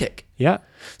sidekick. Yeah.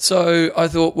 So I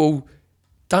thought, well,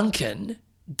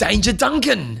 Danger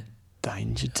Duncan.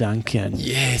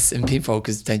 Yes, and Penfold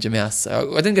because Danger Mouse.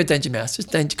 So I didn't go Danger Mouse,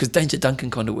 just Danger, because Danger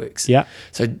Duncan kind of works. Yeah.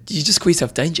 So you just call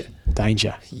yourself Danger.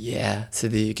 Danger. Yeah. So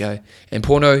there you go. And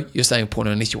porno, you're saying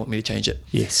porno unless you want me to change it.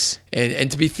 Yes.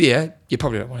 And to be fair, you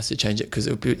probably don't want us to change it because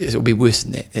it'll be worse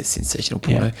than that. That's sensational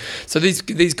porno. Yeah. So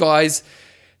these guys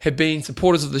have been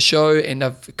supporters of the show and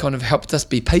have kind of helped us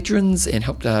be patrons and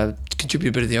helped contribute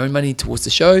a bit of their own money towards the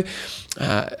show.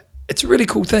 It's a really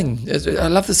cool thing. I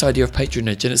love this idea of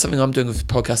patronage, and it's something I'm doing with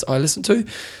the podcast I listen to,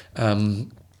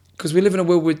 because we live in a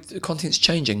world where content's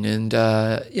changing, and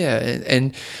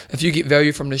and if you get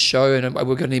value from this show, and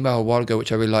we got an email a while ago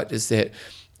which I really liked, is that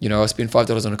I spend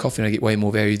 $5 on a coffee and I get way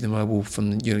more value than I will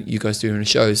from you guys doing a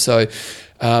show. So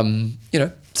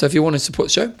so if you want to support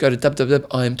the show, go to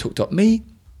www.imtalk.me.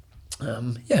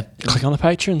 Click on the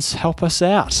patrons, help us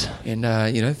out. And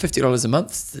 $50 a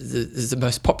month is the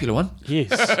most popular one.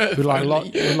 Yes, we'd like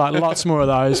lots more of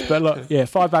those. But look,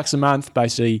 $5 a month,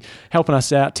 basically helping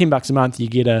us out. $10 a month, you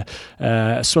get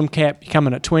a swim cap. You come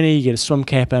in at $20, you get a swim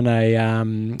cap and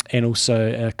and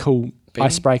also a cool beanie.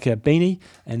 Icebreaker beanie.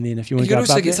 And then if you want to go, you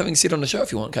can also get something said on the show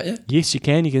if you want, can't you? Yes, you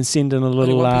can. You can send in a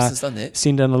little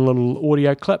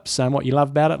audio clip saying what you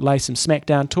love about it. Lay some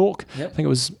SmackDown talk. Yep. I think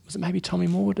was it maybe Tommy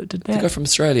Moore that did that? The guy from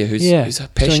Australia who's a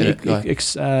passionate guy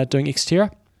doing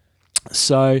Xterra.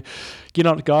 So get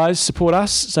on it, guys. Support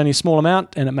us. It's only a small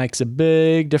amount, and it makes a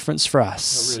big difference for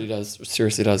us. It really does. It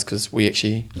seriously does, because we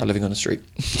actually are living on the street.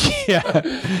 Yeah,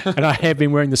 and I have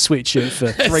been wearing the sweatshirt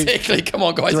for 3 exactly. Come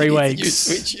on, guys. 3 weeks. New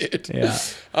sweatshirt. Yeah.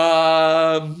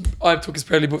 I'm Talk is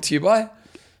proudly brought to you by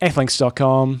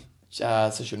Athlinks.com.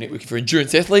 Social networking for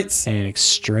endurance athletes and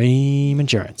extreme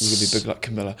endurance. You could be big like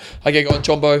Camilla. Okay, go on,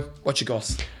 Jumbo. What's your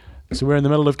goss? So we're in the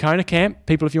middle of Kona camp.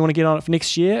 People, if you want to get on it for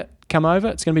next year, come over.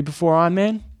 It's going to be before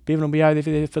Ironman. Bevan will be over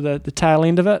there for the tail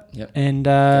end of it. Yep. And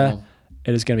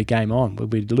it is going to be game on. We'll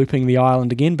be looping the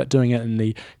island again, but doing it in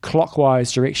the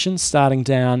clockwise direction, starting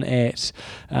down at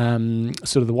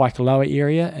sort of the Waikoloa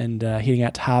area and heading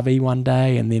out to Harvey one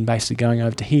day, and then basically going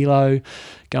over to Hilo,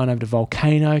 going over to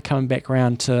Volcano, coming back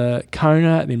around to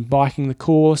Kona, then biking the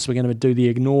course. We're going to do the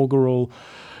inaugural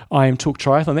I Am Talk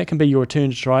Triathlon. That can be your return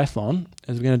to triathlon.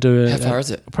 As we're going to do How far is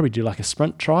it? We'll probably do like a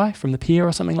sprint try from the pier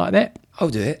or something like that. I'll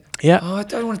do it. Yeah. Oh, I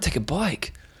don't want to take a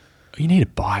bike. You need a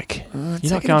bike. You're not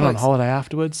taking going the on bike's- holiday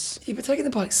afterwards. Yeah, but taking the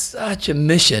bike's such a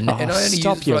mission, Oh, and I only use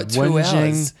stop it for your like 2 whinging.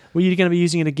 hours. Well, you're going to be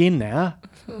using it again now.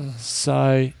 So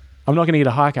I'm not going to get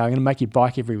a hike. I'm going to make you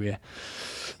bike everywhere.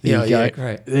 There you go. Yeah,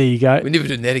 great. There you go. We're never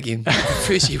doing that again.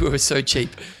 First year we were so cheap.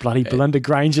 Bloody Belinda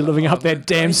Granger living up that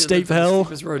damn steep hill.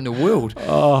 Steepest road in the world.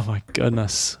 Oh my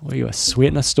goodness. We were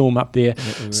sweating a storm up there.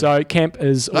 So camp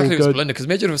is all Luckily it was good. Belinda, because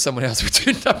imagine if it was someone else. We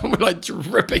turned up and we're like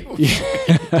dripping.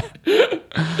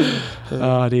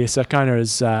 Oh dear. So Kona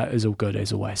is all good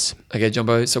as always. Okay,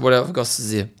 Jumbo. So what other goss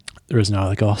is there? There is no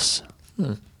other goss. We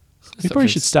Stop probably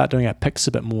this. should start doing our picks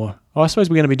a bit more. Oh, I suppose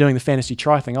we're going to be doing the fantasy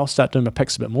tri thing. I'll start doing my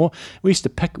picks a bit more. We used to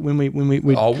pick when we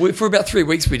For about 3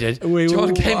 weeks we did. We John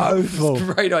were came up with woeful.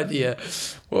 this great idea.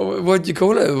 What did you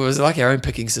call it? It was like our own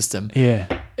picking system. yeah.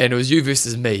 And it was you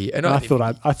versus me. And I thought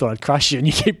I'd crush you, and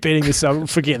you keep betting yourself.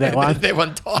 Forget that one. that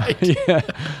one died. Yeah.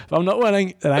 If I'm not winning,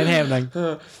 it ain't happening.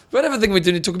 One other thing we're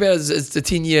going to talk about is the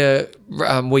 10-year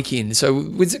weekend. So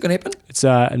when's it going to happen? It's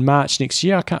in March next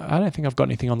year. I don't think I've got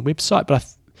anything on the website, but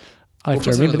I have to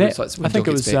what's on remember the that. website when I think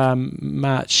John it gets was back?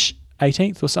 March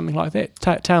 18th or something like that.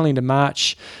 Tail end of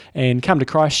March, and come to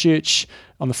Christchurch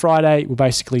on the Friday. We'll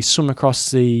basically swim across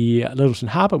the Littleton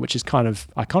Harbour, which is kind of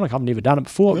iconic. I've never done it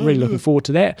before. Really looking forward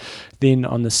to that. Then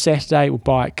on the Saturday, we'll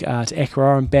bike to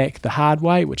Akaroa and back the hard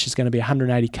way, which is going to be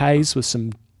 180 k's with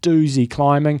some doozy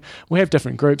climbing. We'll have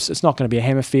different groups. It's not going to be a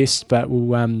hammer fest, but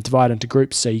we'll divide into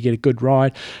groups so you get a good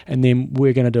ride. And then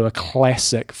we're going to do a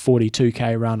classic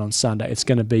 42k run on Sunday. It's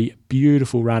going to be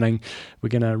beautiful running. We're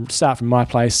going to start from my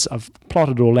place. I've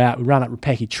plotted it all out. We run up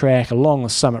Rapaki Track, along the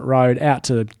Summit Road, out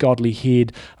to Godley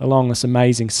Head, along this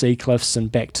amazing sea cliffs, and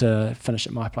back to finish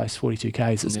at my place,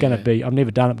 42k's. It's going to be, I've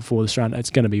never done it before this run. It's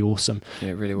going to be awesome.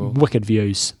 Yeah, really well. Wicked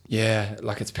views. Yeah,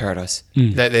 like it's paradise.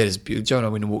 That is beautiful. Joe and I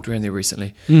went and walked around there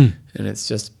recently, and it's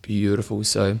just beautiful.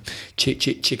 So check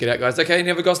it out, guys. Okay,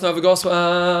 never goss.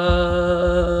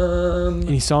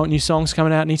 Any new songs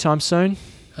coming out anytime soon?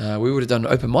 We would have done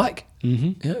open mic.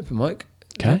 Mm-hmm. Yeah, open mic.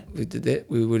 Okay. Yeah, we did that.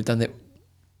 We would have done that.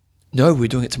 No, we're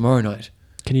doing it tomorrow night.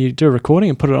 Can you do a recording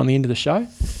and put it on the end of the show?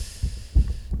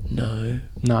 No.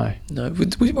 No.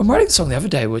 I'm writing a song the other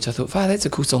day, which I thought, wow, that's a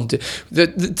cool song. To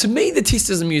me, the test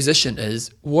as a musician is,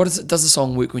 does the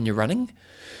song work when you're running?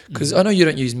 Because I know you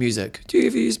don't use music. Do you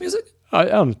ever use music?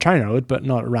 On a trainer I would, but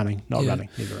not running. Yeah.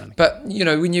 Never running. But when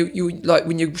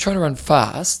when you're trying to run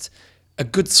fast, a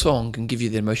good song can give you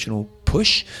the emotional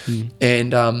push.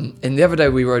 And the other day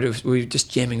we were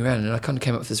just jamming around, and I kind of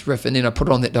came up with this riff, and then I put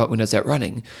it on that night when I was out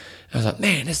running. And I was like,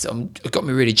 man, it got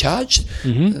me really charged.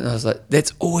 And I was like,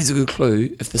 that's always a good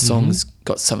clue if the song's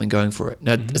got something going for it.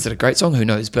 Now, is it a great song? Who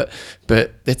knows? But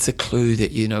that's a clue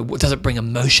that, does it bring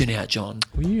emotion out, John?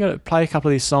 Well, you got to play a couple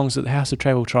of these songs at the House of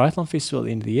Travel Triathlon Festival at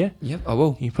the end of the year. Yep, I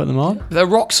will. Can you put them on? They're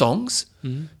rock songs.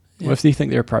 Well, if you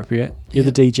think they're appropriate. You're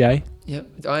the DJ. Yep.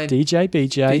 I am DJ,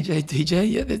 BJ.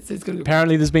 DJ. Yeah, that's good.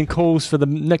 Apparently there's been calls for the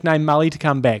nickname Mully to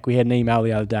come back. We had an email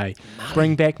the other day.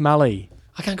 Bring back Mully.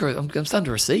 I can't go. I'm starting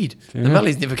to recede. Yeah. The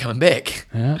Mully's never coming back.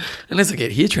 Yeah. Unless I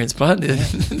get hair transplant,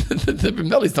 the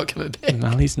Mully's not coming back.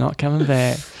 Mully's not coming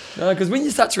back. No, because when you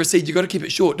start to recede, you've got to keep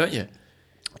it short, don't you?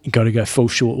 You got to go full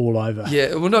short all over.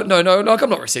 Yeah, well, no, like I'm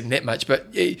not receding that much,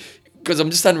 but because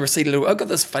I'm just starting to recede a little. I've got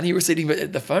this funny receding bit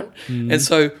at the front, and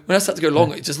so when I start to go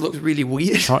long, it just looks really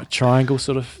weird. Triangle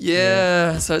sort of.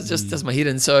 Yeah, so it just does my head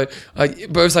in. So, but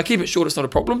if I keep it short, it's not a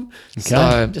problem. Okay. So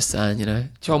I'm just saying,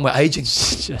 John, we're aging.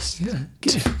 Just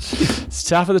it's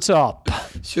tough at the top.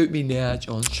 Shoot me now,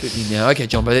 John. Shoot me now. Okay,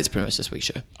 John, but that's pretty much this week's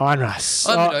show. Iron Russ.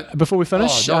 no. Before we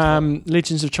finish,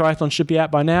 Legends of Triathlon should be out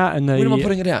by now. And When am I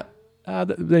putting it out?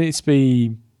 Then it's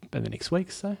be in the next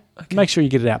week, so make sure you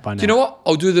get it out by now. Do you know what?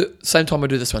 I'll do the same time I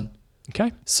do this one.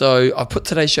 Okay. So I've put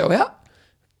today's show out.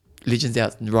 Legends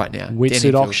out right now.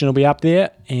 Wetsuit auction will be up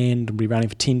there and will be running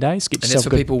for 10 days. Get And yourself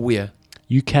that's for people where?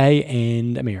 UK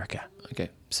and America. Okay,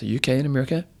 so UK and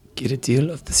America, get a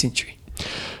deal of the century.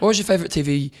 What was your favourite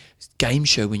TV game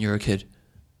show when you were a kid?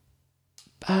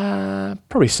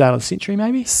 Probably Sale of the Century,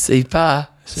 maybe. Steve Parr.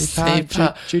 Jude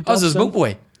I was his Dobson. milk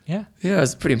boy. Yeah. Yeah, I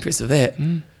was pretty impressed with that.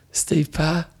 Steve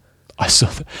Parr. I saw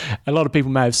that. A lot of people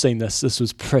may have seen this. This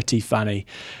was pretty funny.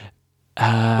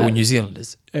 or New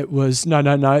Zealanders? It was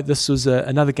no. This was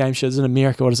another game show. It was in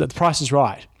America. What is it? The Price is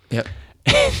Right. Yep.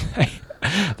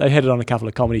 They had it on a couple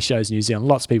of comedy shows in New Zealand.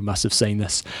 Lots of people must have seen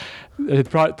this. The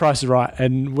Price is Right,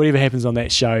 and whatever happens on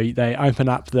that show, they open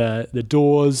up the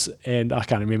doors, and I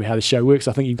can't remember how the show works.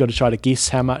 I think you've got to try to guess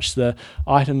how much the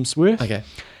item's worth. Okay.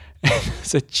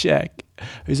 It's a chick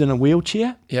who's in a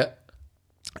wheelchair, Yeah.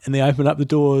 and they open up the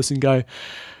doors and go,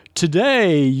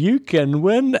 "Today you can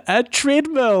win a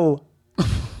treadmill."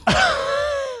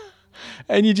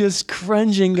 And you're just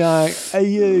cringing, going, "Are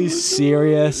you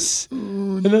serious?"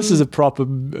 And this is a proper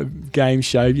game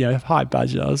show, high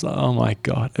budget. I was like, "Oh my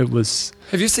God," it was.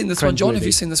 Have you seen this one, John? Have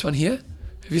you seen this one here?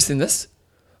 Have you seen this?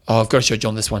 Oh, I've got to show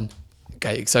John this one.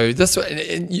 Okay, so this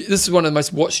is one of the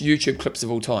most watched YouTube clips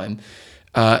of all time.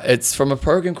 It's from a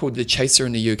program called The Chaser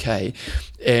in the UK,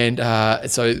 and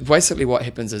so basically what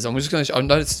happens is I'm just going to. I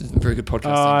know it's a very good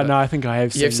podcast. Oh no, I think I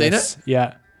have seen You've seen this. it?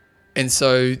 Yeah. And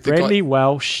so the Bradley guy,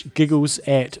 Welsh giggles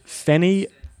at Fanny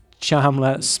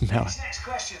Chandler Smeller. Next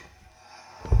question.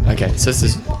 okay, so this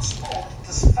is What sport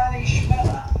does Fanny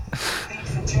Schmeller lead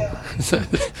for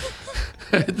Germany?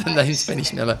 the name's Fanny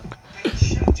Schmeller. B,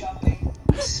 show jumping,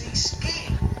 C,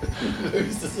 skiing.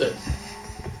 Who's this? It?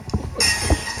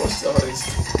 Watch the host.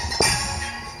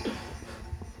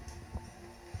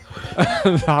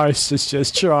 The host is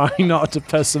just trying not to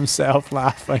piss himself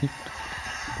laughing.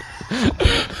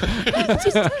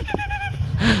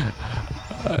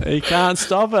 He can't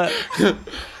stop it.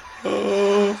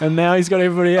 And now he's got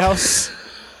everybody else.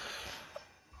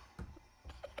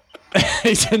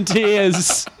 He's in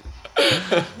tears.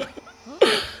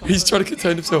 He's trying to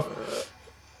contain himself.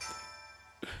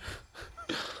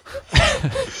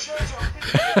 Show jumping.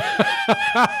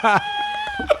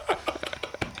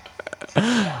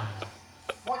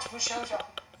 Watch for show jumping.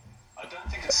 I don't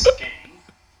think it's skiing.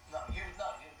 No, you know.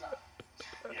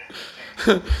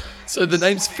 Yeah. So the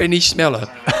name's Fanny Schmeller.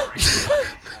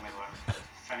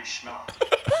 Fanny Schmeller.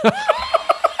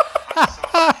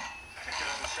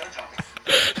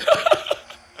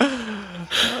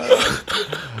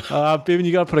 Bevan,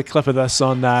 you got to put a clip of this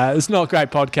on. It's not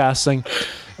great podcasting.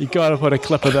 You got to put a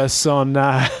clip of this on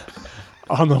the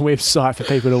website for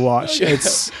people to watch.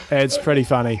 It's pretty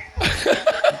funny.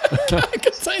 Can't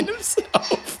contain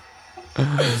himself.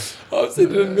 I've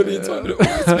seen it a million times, but it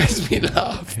always makes me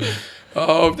laugh.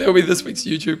 Oh, that'll be this week's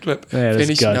YouTube clip. Yeah, Fanny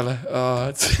that's good. Schmeller. Oh,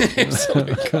 it's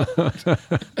absolutely good.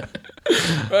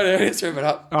 Right, let's wrap it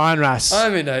up. Iron Russ.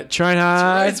 I'm in it. Train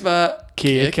hard. Train smart.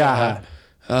 Kia kaha.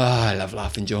 Oh, I love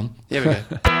laughing, John. Here we go.